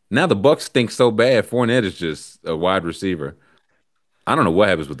 Now the Bucs stink so bad, Fournette is just a wide receiver. I don't know what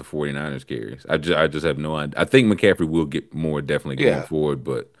happens with the 49ers carries. I just have no idea. I think McCaffrey will get more definitely going forward,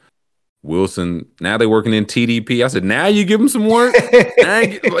 but Wilson, now they're working in TDP. I said, now you give him some work?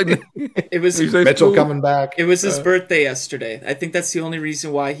 It was Mitchell coming back. It was his birthday yesterday. I think that's the only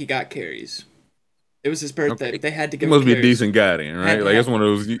reason why he got carries. It was his birthday. Okay. They had to give him must be a decent guy then, right? That's one of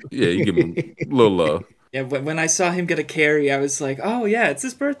those, you give him a little love. Yeah, when I saw him get a carry, I was like, oh, yeah, it's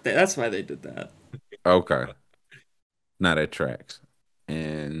his birthday. That's why they did that. Okay. Now that tracks.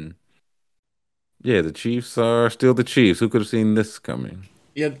 And Yeah, the Chiefs are still the Chiefs. Who could have seen this coming?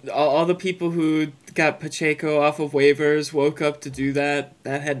 Yeah, all the people who got Pacheco off of waivers woke up to do that.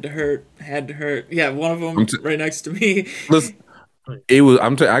 That had to hurt. Yeah, one of them right next to me. Listen,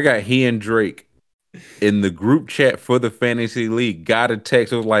 I got he and Drake in the group chat for the fantasy league. Got a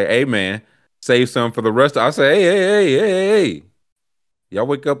text. It was like, "Hey man, save some for the rest." I say, "Hey. Y'all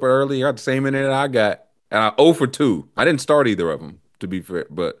wake up early. You got the same internet I got." 0 for 2. I didn't start either of them, to be fair,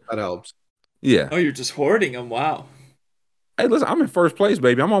 but that helps. Yeah. Oh, you're just hoarding them. Wow. Hey, listen, I'm in first place,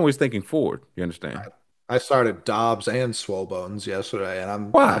 baby. I'm always thinking forward. You understand? I started Dobbs and Swobones yesterday, and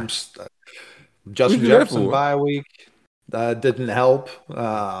I'm Justin Jefferson bye week. Didn't help.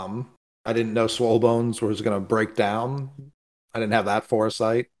 I didn't know Swobones was going to break down. I didn't have that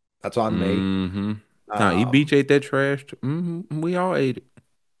foresight. That's on me. Mm-hmm. Beach ate that trash. Mm-hmm. We all ate it.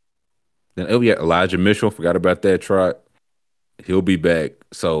 Then Elijah Mitchell, forgot about that trot. He'll be back.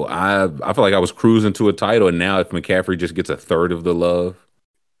 So I feel like I was cruising to a title, and now if McCaffrey just gets a third of the love,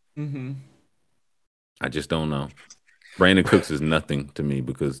 I just don't know. Brandon Cooks is nothing to me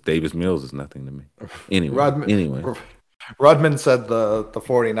because Davis Mills is nothing to me. Anyway. Rudman said the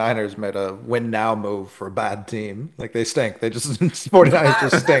 49ers made a win now move for a bad team. Like they stink. 49ers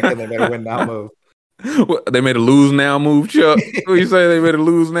just stink, and they made a win now move. What, they made a lose now move, Chuck? What you say? They made a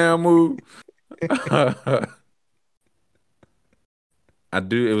lose now move?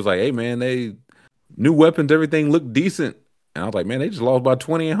 It was like, hey man, they new weapons, everything looked decent. And I was like, man, they just lost by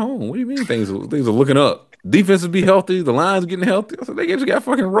 20 at home. What do you mean things are looking up? Defense will be healthy, the line's getting healthy. I said, they just got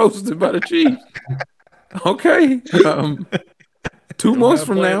fucking roasted by the Chiefs. Okay. 2 months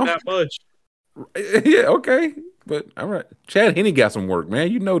from now. That much. Yeah, okay. But all right. Chad Henne got some work,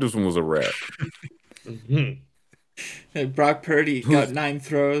 man. You know this one was a wrap. And Brock Purdy got 9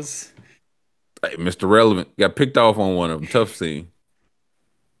 throws. Hey, Mr. Relevant got picked off on one of them. Tough scene.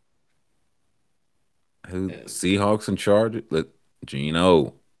 Seahawks and Chargers.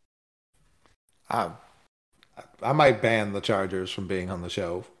 Gino. I might ban the Chargers from being on the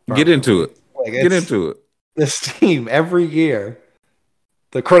show. Get into it. Get into it. This team every year,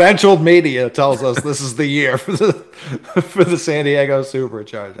 the credentialed media tells us this is the year for the San Diego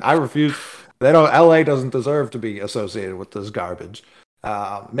Superchargers. I refuse. LA doesn't deserve to be associated with this garbage.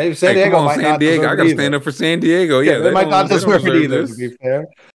 Maybe San Diego might not deserve it. I got to stand up for San Diego. Yeah, they might not deserve it either, to be fair.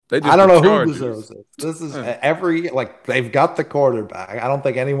 I don't know who deserves it. This is they've got the quarterback. I don't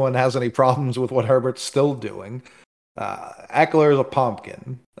think anyone has any problems with what Herbert's still doing. Eckler is a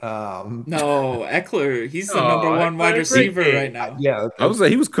pumpkin. No, Eckler, he's the number 1 wide receiver right now. Yeah, I was like,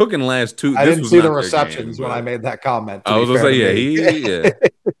 he was cooking last 2. I didn't see the receptions when I made that comment. I was gonna say,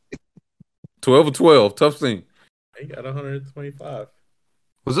 12 of 12, tough scene. He got 125.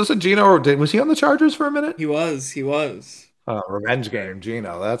 Was this a Gino or was he on the Chargers for a minute? He was. Revenge game,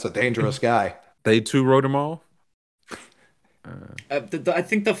 Gino. That's a dangerous guy. They too wrote him off. I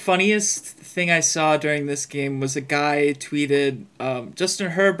think the funniest thing I saw during this game was a guy tweeted,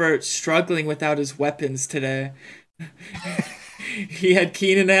 Justin Herbert struggling without his weapons today. He had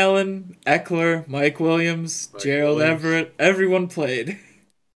Keenan Allen, Eckler, Mike Williams, Gerald Everett. Everyone played.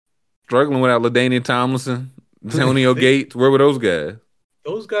 Struggling without LaDainian Tomlinson, Antonio Gates. Where were those guys?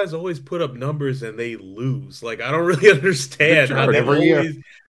 Those guys always put up numbers and they lose. Like, I don't really understand how they always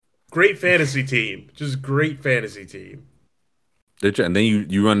great fantasy team. Just great fantasy team. And then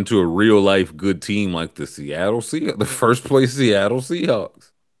you run into a real life good team like the first place Seattle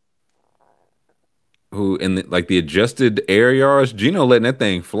Seahawks. Who in the adjusted air yards, Gino letting that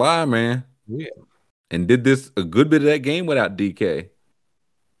thing fly, man. Yeah. And did this a good bit of that game without DK.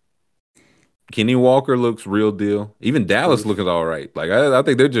 Kenny Walker looks real deal. Even Dallas looking all right. Like I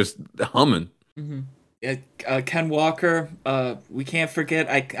think they're just humming. Mm-hmm. Yeah, Ken Walker. We can't forget.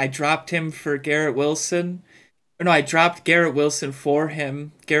 I dropped him for Garrett Wilson. No, I dropped Garrett Wilson for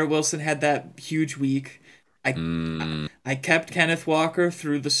him. Garrett Wilson had that huge week. I kept Kenneth Walker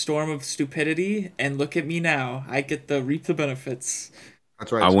through the storm of stupidity, and look at me now. I get to reap the benefits.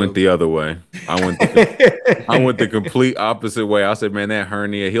 That's right. I went the other way. I went the complete opposite way. I said, man, that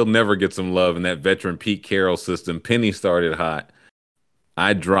hernia, he'll never get some love in that veteran Pete Carroll system. Penny started hot.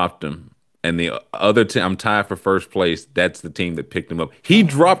 I dropped him. And the other team, I'm tied for first place. That's the team that picked him up. He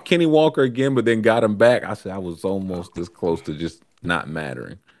dropped Kenny Walker again, but then got him back. I said I was almost this close to just not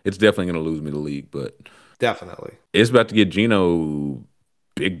mattering. It's definitely going to lose me the league, but definitely it's about to get Gino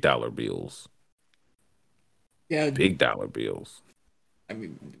big dollar bills. Yeah, big dollar bills. I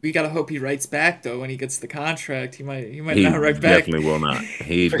mean, we gotta hope he writes back though when he gets the contract. He might not write back. Definitely will not.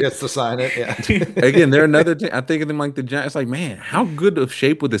 He forgets to sign it. Yeah. Again, they're another team. I think of them like the Giants. Like, man, how good of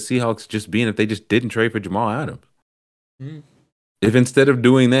shape would the Seahawks just be in if they just didn't trade for Jamal Adams? If instead of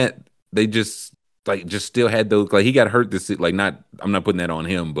doing that, they just like just still had those. Like he got hurt this. Like not. I'm not putting that on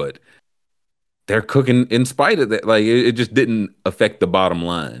him, but they're cooking in spite of that. Like it just didn't affect the bottom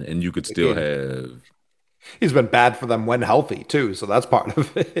line, and you could still have. He's been bad for them when healthy too, so that's part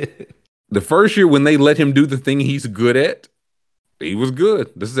of it. The first year when they let him do the thing he's good at, he was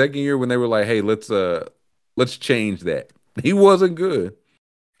good. The second year when they were like, "Hey, let's change that," he wasn't good.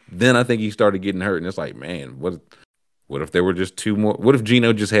 Then I think he started getting hurt, and it's like, man, what if there were just two more? What if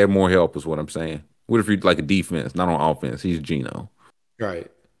Geno just had more help? Is what I'm saying. What if you're like a defense, not on offense? He's Geno,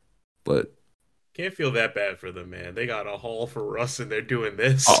 right? But can't feel that bad for them, man. They got a haul for Russ, and they're doing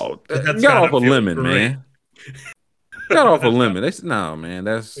this. Oh, got off a lemon, man. Got off a lemon. They said, no, man,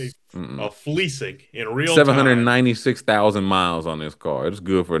 that's a fleecing in real 796,000 miles on this car. It's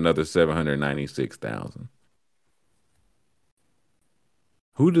good for another 796,000.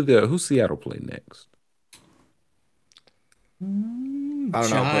 Who Seattle play next? I don't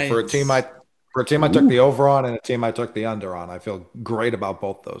know, but for a team I took the over on and a team I took the under on, I feel great about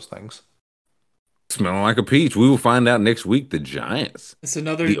both those things. Smelling like a peach. We will find out next week. The Giants. It's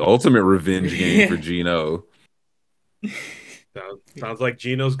the ultimate revenge game for Geno. Sounds like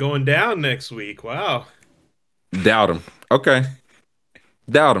Geno's going down next week. Wow. Doubt him. Okay.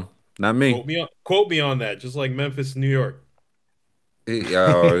 Doubt him. Not me. Quote me on that. Just like Memphis, New York.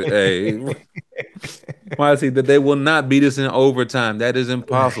 Hey. Why is he that they will not beat us in overtime? That is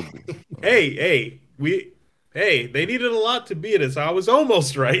impossible. Hey, they needed a lot to beat us. I was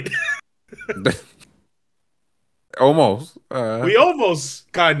almost right. Almost. We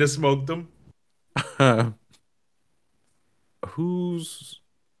almost kind of smoked them. Oh,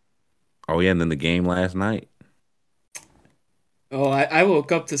 yeah, and then the game last night. Oh, I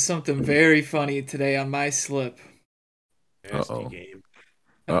woke up to something very funny today on my slip. Uh-oh. Game.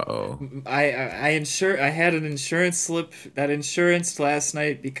 Uh-oh. I had an insurance slip that insurance last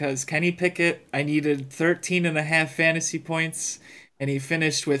night because Kenny Pickett, I needed 13.5 fantasy points, and he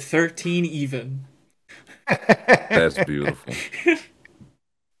finished with 13 even. That's beautiful.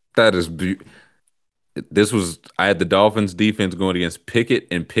 That is beautiful. I had the Dolphins defense going against Pickett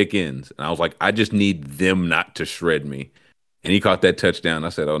and Pickens, and I was like, I just need them not to shred me. And he caught that touchdown. I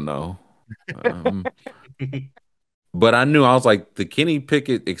said, oh no. But I knew, I was like, the Kenny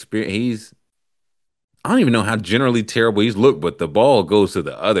Pickett experience, I don't even know how generally terrible he's looked, but the ball goes to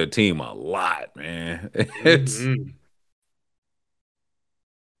the other team a lot, man. It's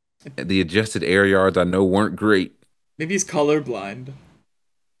the adjusted air yards I know weren't great. Maybe he's colorblind.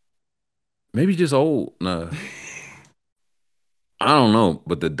 Maybe just old. No. I don't know.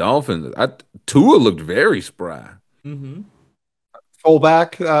 But the Dolphins, Tua looked very spry. Mm-hmm.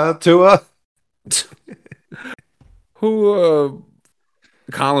 Fullback, Tua. Who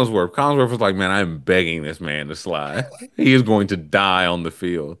Collinsworth. Collinsworth was like, man, I'm begging this man to slide. He is going to die on the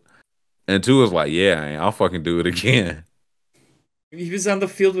field. And Tua was like, yeah, I'll fucking do it again. He was on the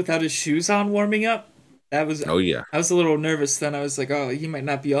field without his shoes on warming up. Oh yeah. I was a little nervous then. I was like, oh, he might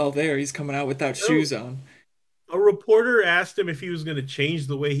not be all there. He's coming out without shoes on. A reporter asked him if he was going to change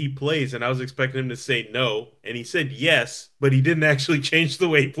the way he plays, and I was expecting him to say no, and he said yes, but he didn't actually change the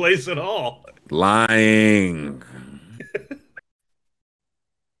way he plays at all. Lying.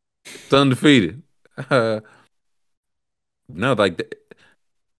 It's undefeated. No, like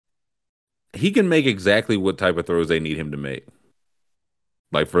he can make exactly what type of throws they need him to make.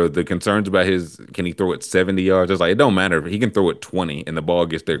 Like for the concerns about can he throw it 70 yards? It's like, it don't matter. He can throw it 20 and the ball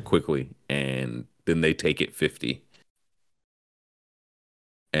gets there quickly and then they take it 50.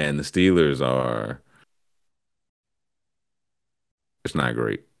 And the Steelers it's not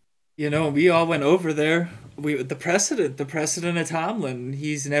great. You know, we all went over there. The precedent of Tomlin.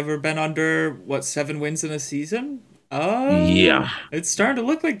 He's never been under 7 wins in a season. Yeah. It's starting to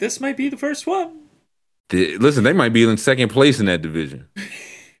look like this might be the first one. Listen, they might be in second place in that division.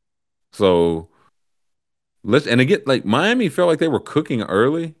 So and again, like Miami felt like they were cooking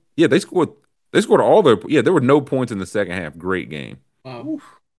early. Yeah, they scored all their. Yeah, there were no points in the second half. Great game. Wow.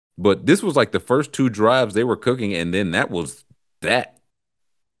 But this was like the first 2 drives they were cooking, and then that was that.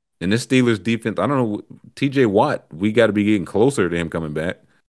 And this Steelers defense, I don't know, TJ Watt, we got to be getting closer to him coming back.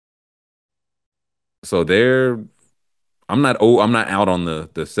 So I'm not out on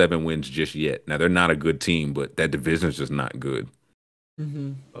the 7 wins just yet. Now they're not a good team, but that division is just not good.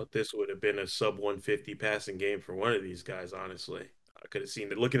 Mm-hmm. Well, this would have been a sub 150 passing game for one of these guys. Honestly, I could have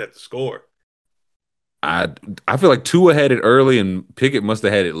seen it looking at the score. I feel like Tua had it early and Pickett must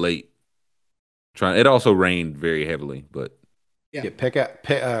have had it late. It also rained very heavily, but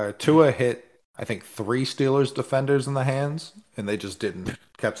Tua hit, I think, 3 Steelers defenders in the hands, and they just didn't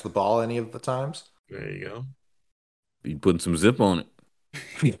catch the ball any of the times. There you go. You putting some zip on it.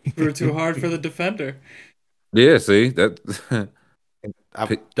 Threw too hard for the defender. Yeah, see that.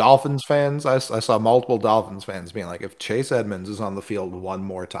 Dolphins fans, I saw multiple Dolphins fans being like, if Chase Edmonds is on the field one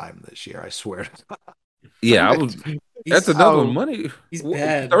more time this year, I swear. Yeah, I was. That's another one. Money. He's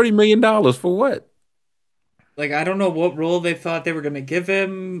bad. $30 million for what? Like, I don't know what role they thought they were going to give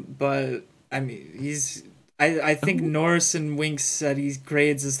him, but I mean, I think Norris and Winks said he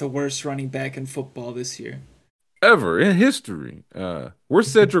grades as the worst running back in football this year. Ever in history.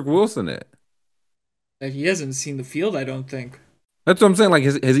 Where's Cedric Wilson at? He hasn't seen the field, I don't think. That's what I'm saying. Like,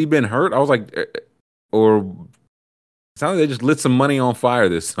 has he been hurt? I was like, or it sounded like they just lit some money on fire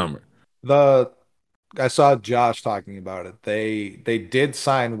this summer. I saw Josh talking about it. They did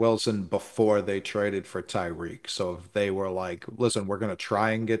sign Wilson before they traded for Tyreek. So if they were like, listen, we're going to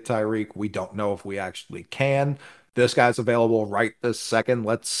try and get Tyreek. We don't know if we actually can. This guy's available right this second.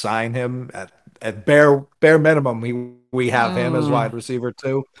 Let's sign him at bare minimum. We have him as wide receiver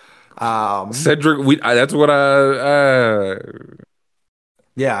too. Cedric, that's what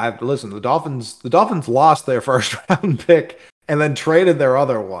listen, the Dolphins lost their first round pick and then traded their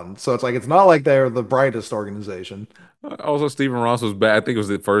other one. So it's like, it's not like they're the brightest organization. Also, Stephen Ross was back. I think it was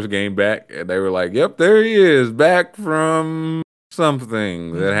the first game back, and they were like, yep, there he is, back from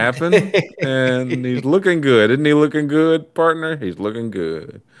something that happened, and he's looking good. Isn't he looking good, partner? He's looking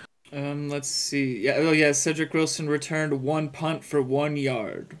good. Let's see. Yeah, Cedric Wilson returned 1 punt for 1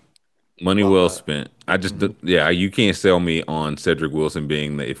 yard. Money well spent. I just, you can't sell me on Cedric Wilson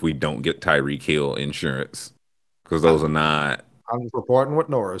being the if we don't get Tyreek Hill insurance, because those are not. I'm just reporting what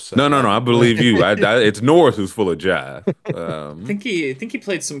Norris said. No, I believe you. It's Norris who's full of jive. I think he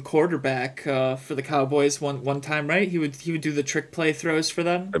played some quarterback for the Cowboys one time, right? He would do the trick play throws for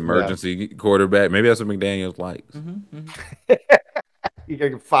them. Emergency quarterback. Maybe that's what McDaniels likes. You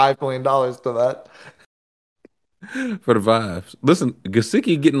get $5 million to that for the vibes. Listen,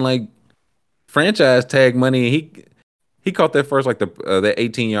 Gesicki getting like franchise tag money. And he caught that first, like that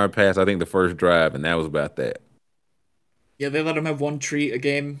 18-yard pass, I think the first drive, and that was about that. Yeah, they let him have one treat a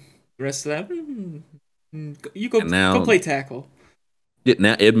game. The rest of that, you go play tackle. Yeah,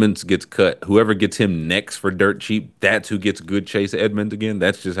 now Edmonds gets cut. Whoever gets him next for dirt cheap, that's who gets good Chase Edmonds again.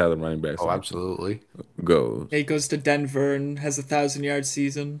 That's just how the running backs absolutely goes. Yeah, he goes to Denver and has a 1,000-yard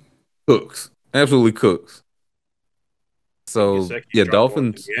season. Cooks. Absolutely cooks. So,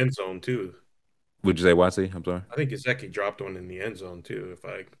 Dolphins. In the end zone, too. Would you say, YC? I'm sorry? I think Gesicki dropped one in the end zone, too, if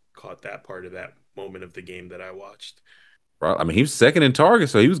I caught that part of that moment of the game that I watched. I mean, he was second in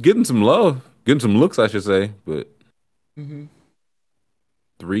targets, so he was getting some love. Getting some looks, I should say. But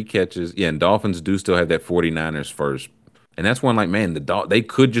 3 catches. Yeah, and Dolphins do still have that 49ers first. And that's one like, man, they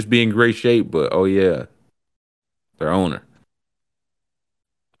could just be in great shape, but, their owner.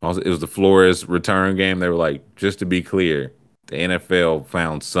 Also, it was the Flores return game. They were like, just to be clear, the NFL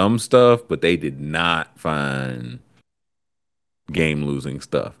found some stuff, but they did not find game-losing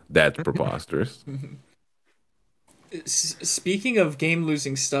stuff. That's preposterous. Speaking of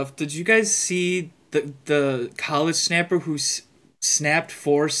game-losing stuff, did you guys see the college snapper who snapped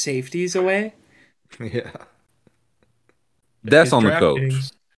 4 safeties away? Yeah. That's on the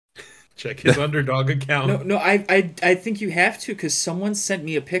coach. Check his underdog account. No, I think you have to, because someone sent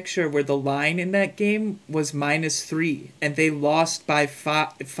me a picture where the line in that game was -3, and they lost by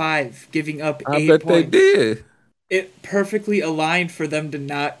 5, giving up 8 points. I bet they did. It perfectly aligned for them to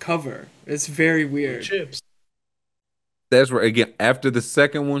not cover. It's very weird. Chips. That's right. Again, after the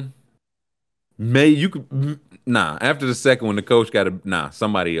second one, after the second one, the coach got to,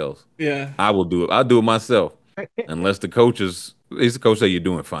 somebody else. Yeah. I will do it. I'll do it myself. Unless the coach say you're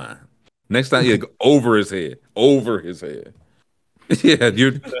doing fine. Next time, go over his head. Over his head. Yeah,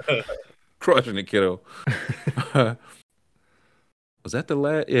 you're crushing it, kiddo. Was that the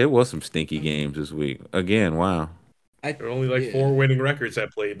last? Yeah, it was some stinky games this week. Again, wow. There are only like 4 winning records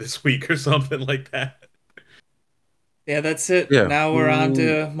that played this week or something like that. Yeah, that's it. Yeah. Now we're on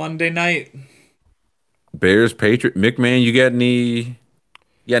to Monday night. Bears, Patriots. McMahon, you got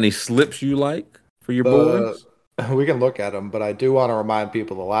any slips you like for your boys? We can look at them, but I do want to remind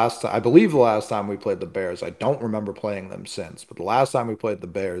people the last time we played the Bears, I don't remember playing them since, but the last time we played the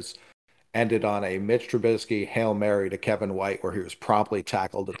Bears ended on a Mitch Trubisky Hail Mary to Kevin White where he was promptly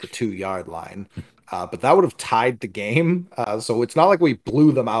tackled at the 2-yard line. But that would have tied the game. So it's not like we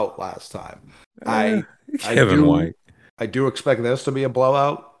blew them out last time. Kevin White. I do expect this to be a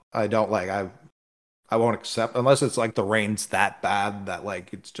blowout. I won't accept unless it's like the rain's that bad that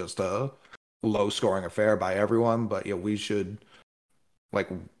like it's just a low scoring affair by everyone. But we should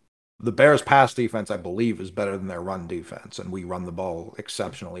the Bears pass defense, I believe, is better than their run defense, and we run the ball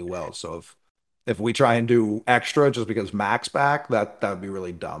exceptionally well. So If we try and do extra just because Mac's back, that would be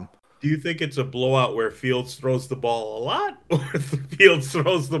really dumb. Do you think it's a blowout where Fields throws the ball a lot, or Fields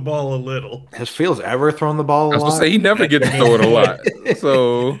throws the ball a little? Has Fields ever thrown the ball a lot? I was gonna say he never gets to throw it a lot.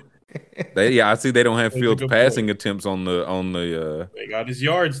 So, I see they don't have Fields passing attempts on the. They got his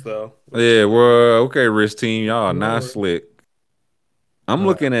yards though. Yeah, well, okay, Risk team, y'all nice slick. I'm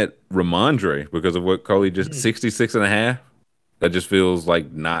looking at Ramondre because of what Coley just 66.5. That just feels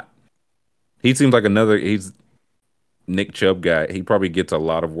like not. He seems like he's Nick Chubb guy. He probably gets a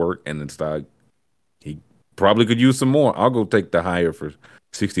lot of work and then he probably could use some more. I'll go take the higher for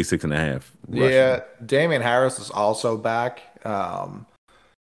 66.5. Yeah, Damian Harris is also back.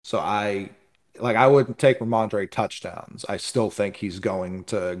 So I wouldn't take Ramondre touchdowns. I still think he's going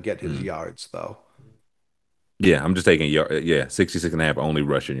to get his yards though. Yeah, I'm just taking 66.5 only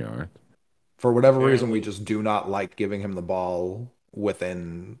rushing yards. For whatever reason, we just do not like giving him the ball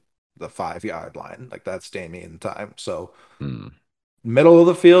within the 5-yard line. Like that's Damian time. So middle of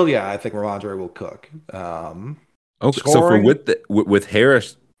the field, I think Ramondre will cook. Okay, scoring, so with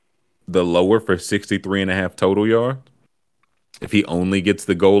Harris, the lower for 63.5 total yards, if he only gets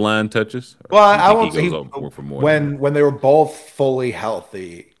the goal line touches, I won't say when they were both fully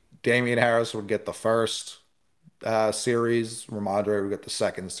healthy, Damian Harris would get the first series, Ramondre would get the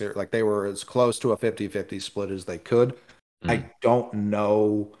second series. Like they were as close to a 50-50 split as they could. I don't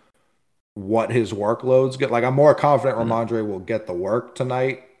know what his workloads get. Like I'm more confident Ramondre will get the work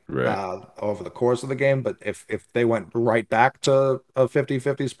tonight over the course of the game. But if they went right back to a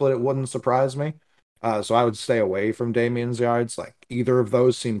 50-50 split, it wouldn't surprise me. So I would stay away from Damian's yards. Like either of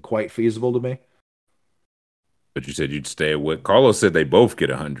those seem quite feasible to me. But you said you'd stay away. Carlos said they both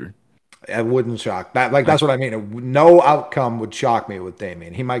get 100. It wouldn't shock that. Like that's what I mean. No outcome would shock me with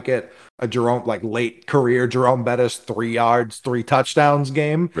Damian. He might get a Jerome, like late career Jerome Bettis 3 yards, 3 touchdowns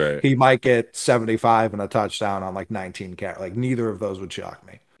game. Right. He might get 75 and a touchdown on like 19 carries. Like neither of those would shock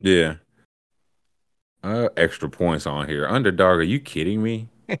me. Yeah. Extra points on here. Underdog, are you kidding me?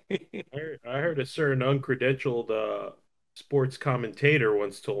 I heard a certain uncredentialed sports commentator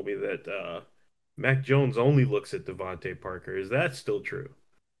once told me that Mac Jones only looks at Devontae Parker. Is that still true?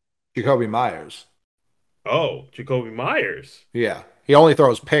 Jacoby Myers. Oh, Jacoby Myers. Yeah. He only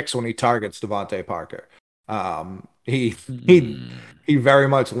throws picks when he targets Devontae Parker. He very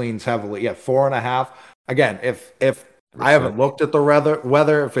much leans heavily. 4.5. Again, if I haven't looked at the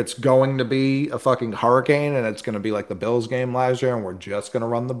weather, if it's going to be a fucking hurricane and it's going to be like the Bills game last year and we're just going to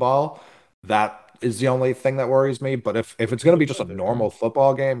run the ball, that is the only thing that worries me. But if it's going to be just a normal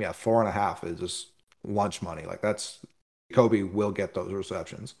football game, 4.5 is just lunch money. Like Jacoby will get those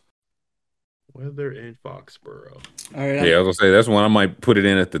receptions. Weather in Foxborough. All right. I was gonna say that's one I might put it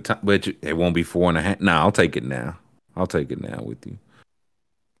in at the time, but it won't be 4.5. Nah, I'll take it now. With you.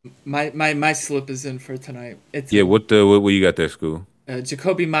 My slip is in for tonight. What you got there, School?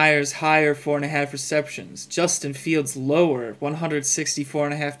 Jacoby Myers higher 4.5 receptions. Justin Fields lower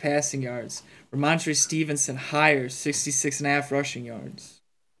 164.5 passing yards. Ramondre Stevenson higher 66.5 rushing yards.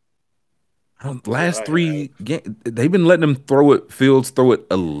 Last 3 games, they've been letting him Fields throw it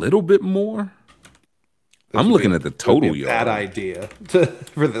a little bit more. I'm looking at the total yards. Bad idea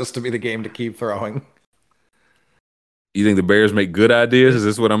for this to be the game to keep throwing. You think the Bears make good ideas? Is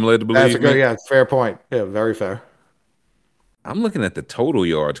this what I'm led to believe? That's a good, fair point. Yeah, very fair. I'm looking at the total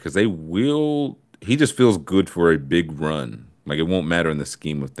yards because he just feels good for a big run. Like it won't matter in the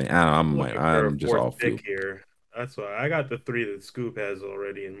scheme of things. I'm just off here. That's why I got the 3 that Scoop has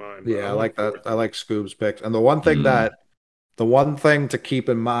already in mind. Yeah, I like that. I like Scoop's picks. And the one thing to keep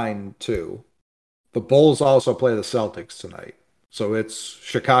in mind too, the Bulls also play the Celtics tonight. So it's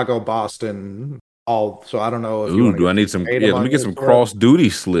Chicago, Boston, all. So I don't know if do I need some? Yeah, let me get some cross duty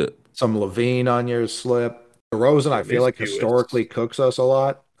slip. Some Levine on your slip. DeRozan, I feel like historically cooks us a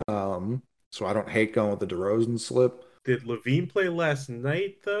lot. So I don't hate going with the DeRozan slip. Did Levine play last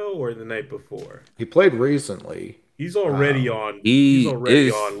night though, or the night before? He played recently. He's already on. He's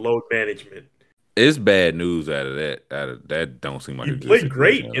already on load management. It's bad news out of that. Don't seem like he played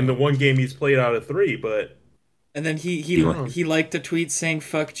great in the one game he's played out of 3, but and then he liked a tweet saying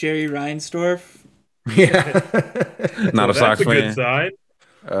 "fuck Jerry Reinsdorf." Yeah, not a Sox fan. Good sign.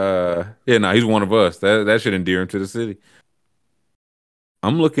 He's one of us. That should endear him to the city.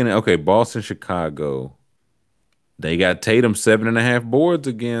 I'm looking at Boston, Chicago. They got Tatum 7.5 boards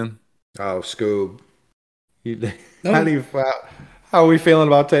again. Oh, Scoob. How are we feeling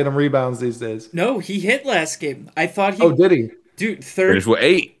about Tatum rebounds these days? No, he hit last game. I thought he. Oh, did he? Dude, third. Finished with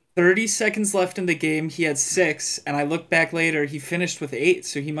 8. 30 seconds left in the game, he had 6, and I looked back later, he finished with 8,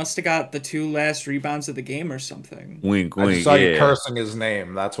 so he must have got the 2 last rebounds of the game or something. Wink, I wink, saw yeah. you cursing his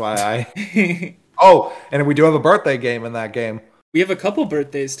name. That's why I... Oh, and we do have a birthday game in that game. We have a couple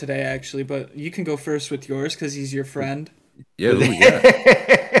birthdays today, actually, but you can go first with yours because he's your friend. Yeah, who we got?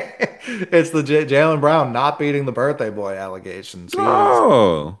 It's the Jaylen Brown not beating the birthday boy allegations.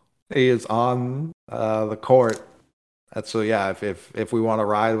 He is on the court. That's so yeah. If we want to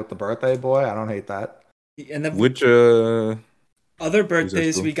ride with the birthday boy, I don't hate that. And then which other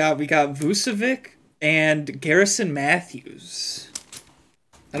birthdays we got Vucevic and Garrison Matthews.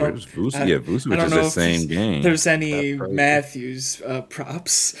 Vucevic is the same game. There's any Matthews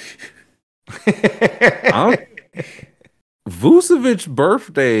props? Vucevic's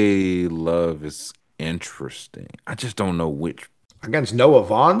birthday love is interesting. I just don't know which. Against Noah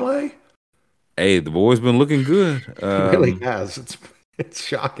Vonleh? Hey, the boy's been looking good. He really has. It's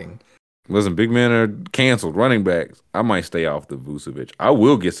shocking. Listen, big men are canceled. Running backs. I might stay off the Vucevic. I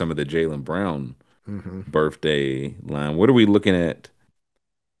will get some of the Jaylen Brown birthday line. What are we looking at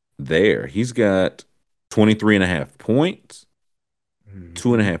there? He's got 23.5 points,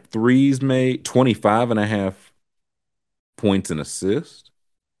 2.5 threes made, 25.5 points and assists.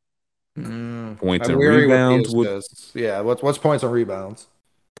 Points and rebounds. Yeah, what's points and rebounds?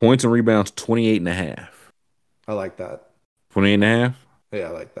 Points and rebounds, 28.5. I like that. 28.5? Yeah, I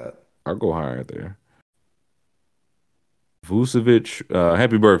like that. I'll go higher there. Vucevic,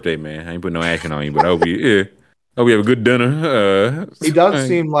 happy birthday, man. I ain't putting no action on you, but I hope you have a good dinner. He does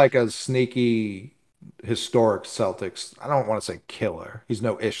seem like a sneaky, historic Celtics. I don't want to say killer. He's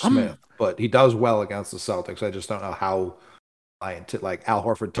no Ish Smith, but he does well against the Celtics. I just don't know how. Like Al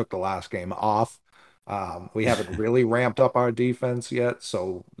Horford took the last game off. We haven't really ramped up our defense yet,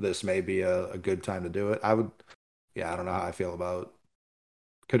 so this may be a good time to do it. I don't know how I feel about.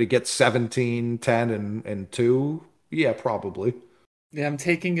 Could he get 17, 10, and 2? Yeah, probably. Yeah, I'm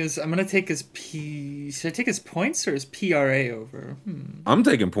gonna take his should I take his points or his PRA over? I'm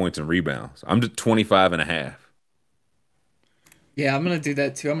taking points and rebounds. I'm just 25.5. Yeah, I'm gonna do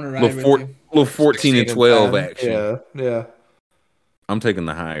that too. I'm gonna ride with you. Little 14 and 12 action. Yeah. I'm taking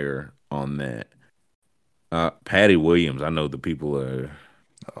the higher on that. Patty Williams, I know the people are.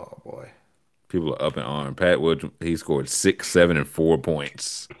 Oh boy, people are up in arms. Pat Williams, he scored 6, 7, and 4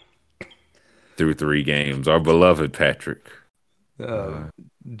 points through 3 games. Our beloved Patrick.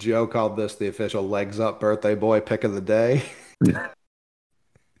 Joe called this the official legs up birthday boy pick of the day.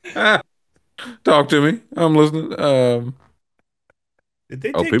 Talk to me. I'm listening. Did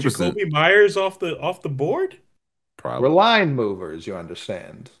they take Jacoby Myers off the board? Probably. We're line movers, you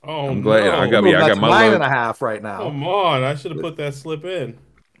understand. Oh, I'm glad. No. I got my 9.5 right now. Come on, I should have put that slip in.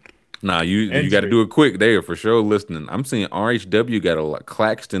 Nah, you got to do it quick there for sure. Listening, I'm seeing RHW got a lot.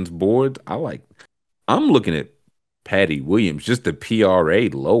 Claxton's boards. I'm looking at Patty Williams, just the PRA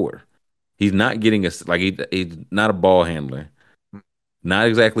lower. He's not getting he's not a ball handler, not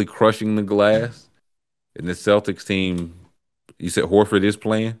exactly crushing the glass. And the Celtics team, you said Horford is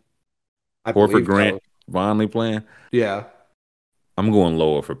playing. Horford, Grant, Vonleh playing. Yeah, I'm going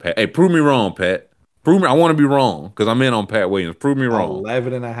lower for Pat. Hey, prove me wrong, Pat. Prove me. I want to be wrong because I'm in on Pat Williams. Prove me wrong.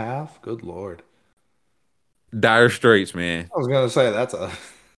 11.5. Good Lord. Dire straits, man. I was gonna say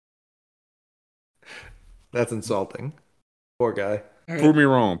that's insulting. Poor guy. Right. Prove me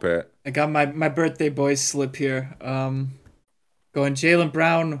wrong, Pat. I got my birthday boy slip here. Going Jaylen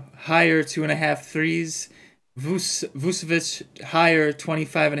Brown higher 2.5 threes. Vucevic higher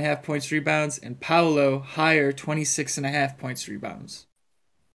 25.5 points rebounds, and Paolo higher 26.5 points rebounds.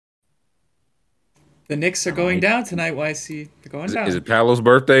 The Knicks are going down tonight, YC. They're going down. Is it Paolo's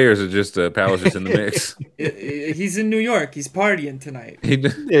birthday or is it just Paolo's just in the mix? He's in New York. He's partying tonight.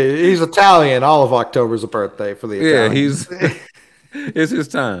 He's Italian. All of October's a birthday for the Italians. It's his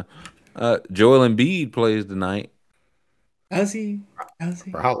time. Joel Embiid plays tonight. How's he?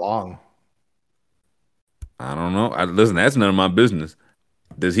 For how long? I don't know. Listen, that's none of my business.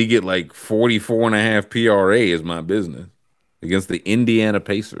 Does he get like 44.5 PRA is my business against the Indiana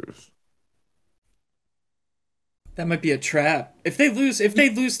Pacers. That might be a trap. If they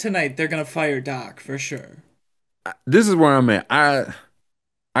lose tonight, they're gonna fire Doc for sure. This is where I'm at.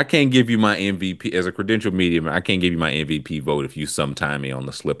 I can't give you my MVP as a credentialed medium. I can't give you my MVP vote if you sometime me on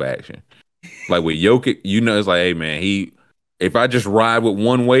the slip action. Like with Jokic, it's like, hey man, if I just ride with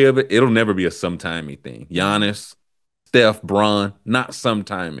one way of it, it'll never be a sometimey thing. Giannis, Steph, Bron, not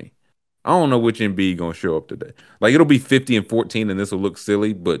sometimey. I don't know which Embiid gonna show up today. Like it'll be 50 and 14, and this will look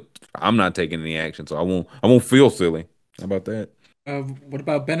silly, but I'm not taking any action, so I won't feel silly. How about that? What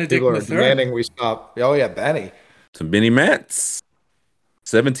about Benedict People are III? demanding we stop. Oh yeah, Benny. Some Benny Mats.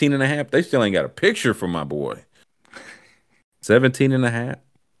 17.5. They still ain't got a picture for my boy. 17.5.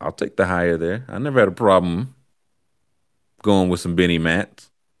 I'll take the higher there. I never had a problem going with some Benny Mats.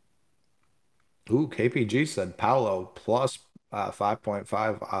 Ooh, KPG said Paolo plus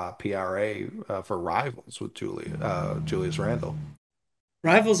 5.5 PRA for Rivals with Julius Randle.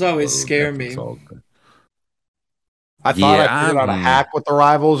 Rivals always scare me. I thought I figured out a hack with the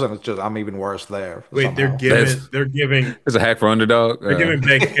Rivals, and I'm even worse there. Wait, somehow. they're giving. It's a hack for underdog. They're giving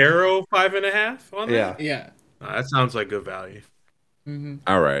Beccaro 5.5 on that. Yeah. That sounds like good value. Mm-hmm.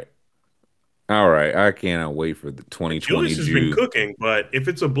 All right. I cannot wait for the 2020. Julius has been cooking, but if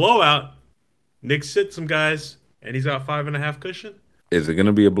it's a blowout, Nick sit some guys, and he's got 5.5 cushion. Is it going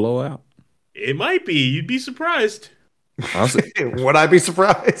to be a blowout? It might be. You'd be surprised. Would I be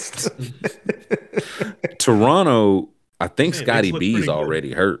surprised? Toronto, I think Scotty B's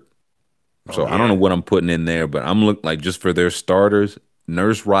already hurt. So I don't know what I'm putting in there, but I'm looking like just for their starters,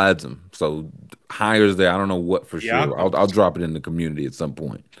 Nurse rides them. So hires there. I don't know what for sure. I'll drop it in the community at some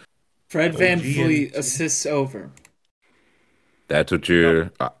point. Fred VanVleet assists over. That's what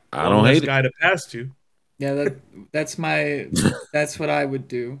you're. I don't hate it. Guy to pass to. Yeah, that's what I would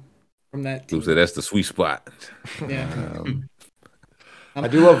do from that team. So that's the sweet spot. Yeah. I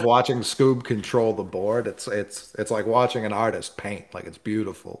do love watching Scoob control the board. It's like watching an artist paint. Like, it's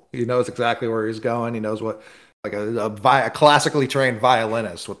beautiful. He knows exactly where he's going. He knows what, like a classically trained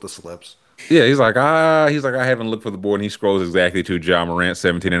violinist with the slips. Yeah, he's like, I haven't looked for the board, and he scrolls exactly to Ja Morant,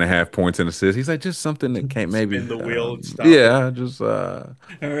 17.5 points and assists. He's like, just something that can't maybe spin the wheel and stuff. Yeah, just All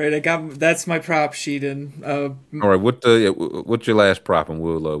right, that's my prop sheet, and all right, what's your last prop, and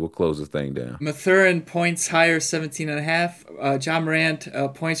we'll close this thing down. Mathurin points higher, 17.5. Ja Morant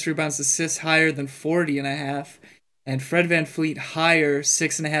points, rebounds, assists higher than 40.5, and Fred VanVleet higher,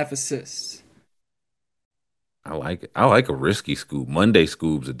 6.5 assists. I like it. I like a risky Scoob. Monday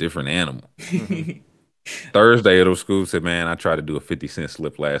Scoob's a different animal. Thursday, it'll Scoob said, man, I tried to do a 50-cent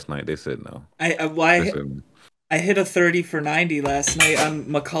slip last night. They said no. I hit a 30 for 90 last night on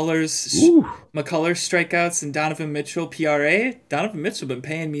McCullers strikeouts and Donovan Mitchell PRA. Donovan Mitchell been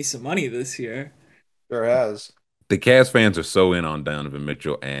paying me some money this year. Sure has. The Cavs fans are so in on Donovan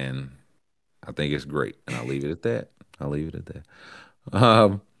Mitchell, and I think it's great. And I'll leave it at that.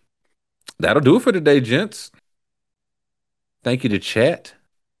 That'll do it for today, gents. Thank you to chat.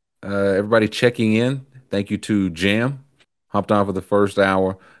 Everybody checking in. Thank you to Jam. Hopped on for the first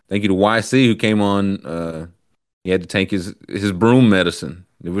hour. Thank you to YC who came on. He had to take his broom medicine.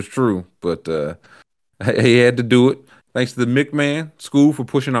 It was true, but he had to do it. Thanks to the McMahon School for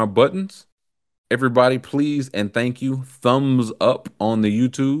pushing our buttons. Everybody, please and thank you. Thumbs up on the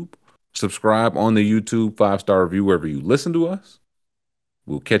YouTube. Subscribe on the YouTube. 5-star review wherever you listen to us.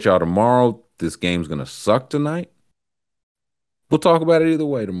 We'll catch y'all tomorrow. This game's going to suck tonight. We'll talk about it either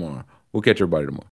way tomorrow. We'll catch everybody tomorrow.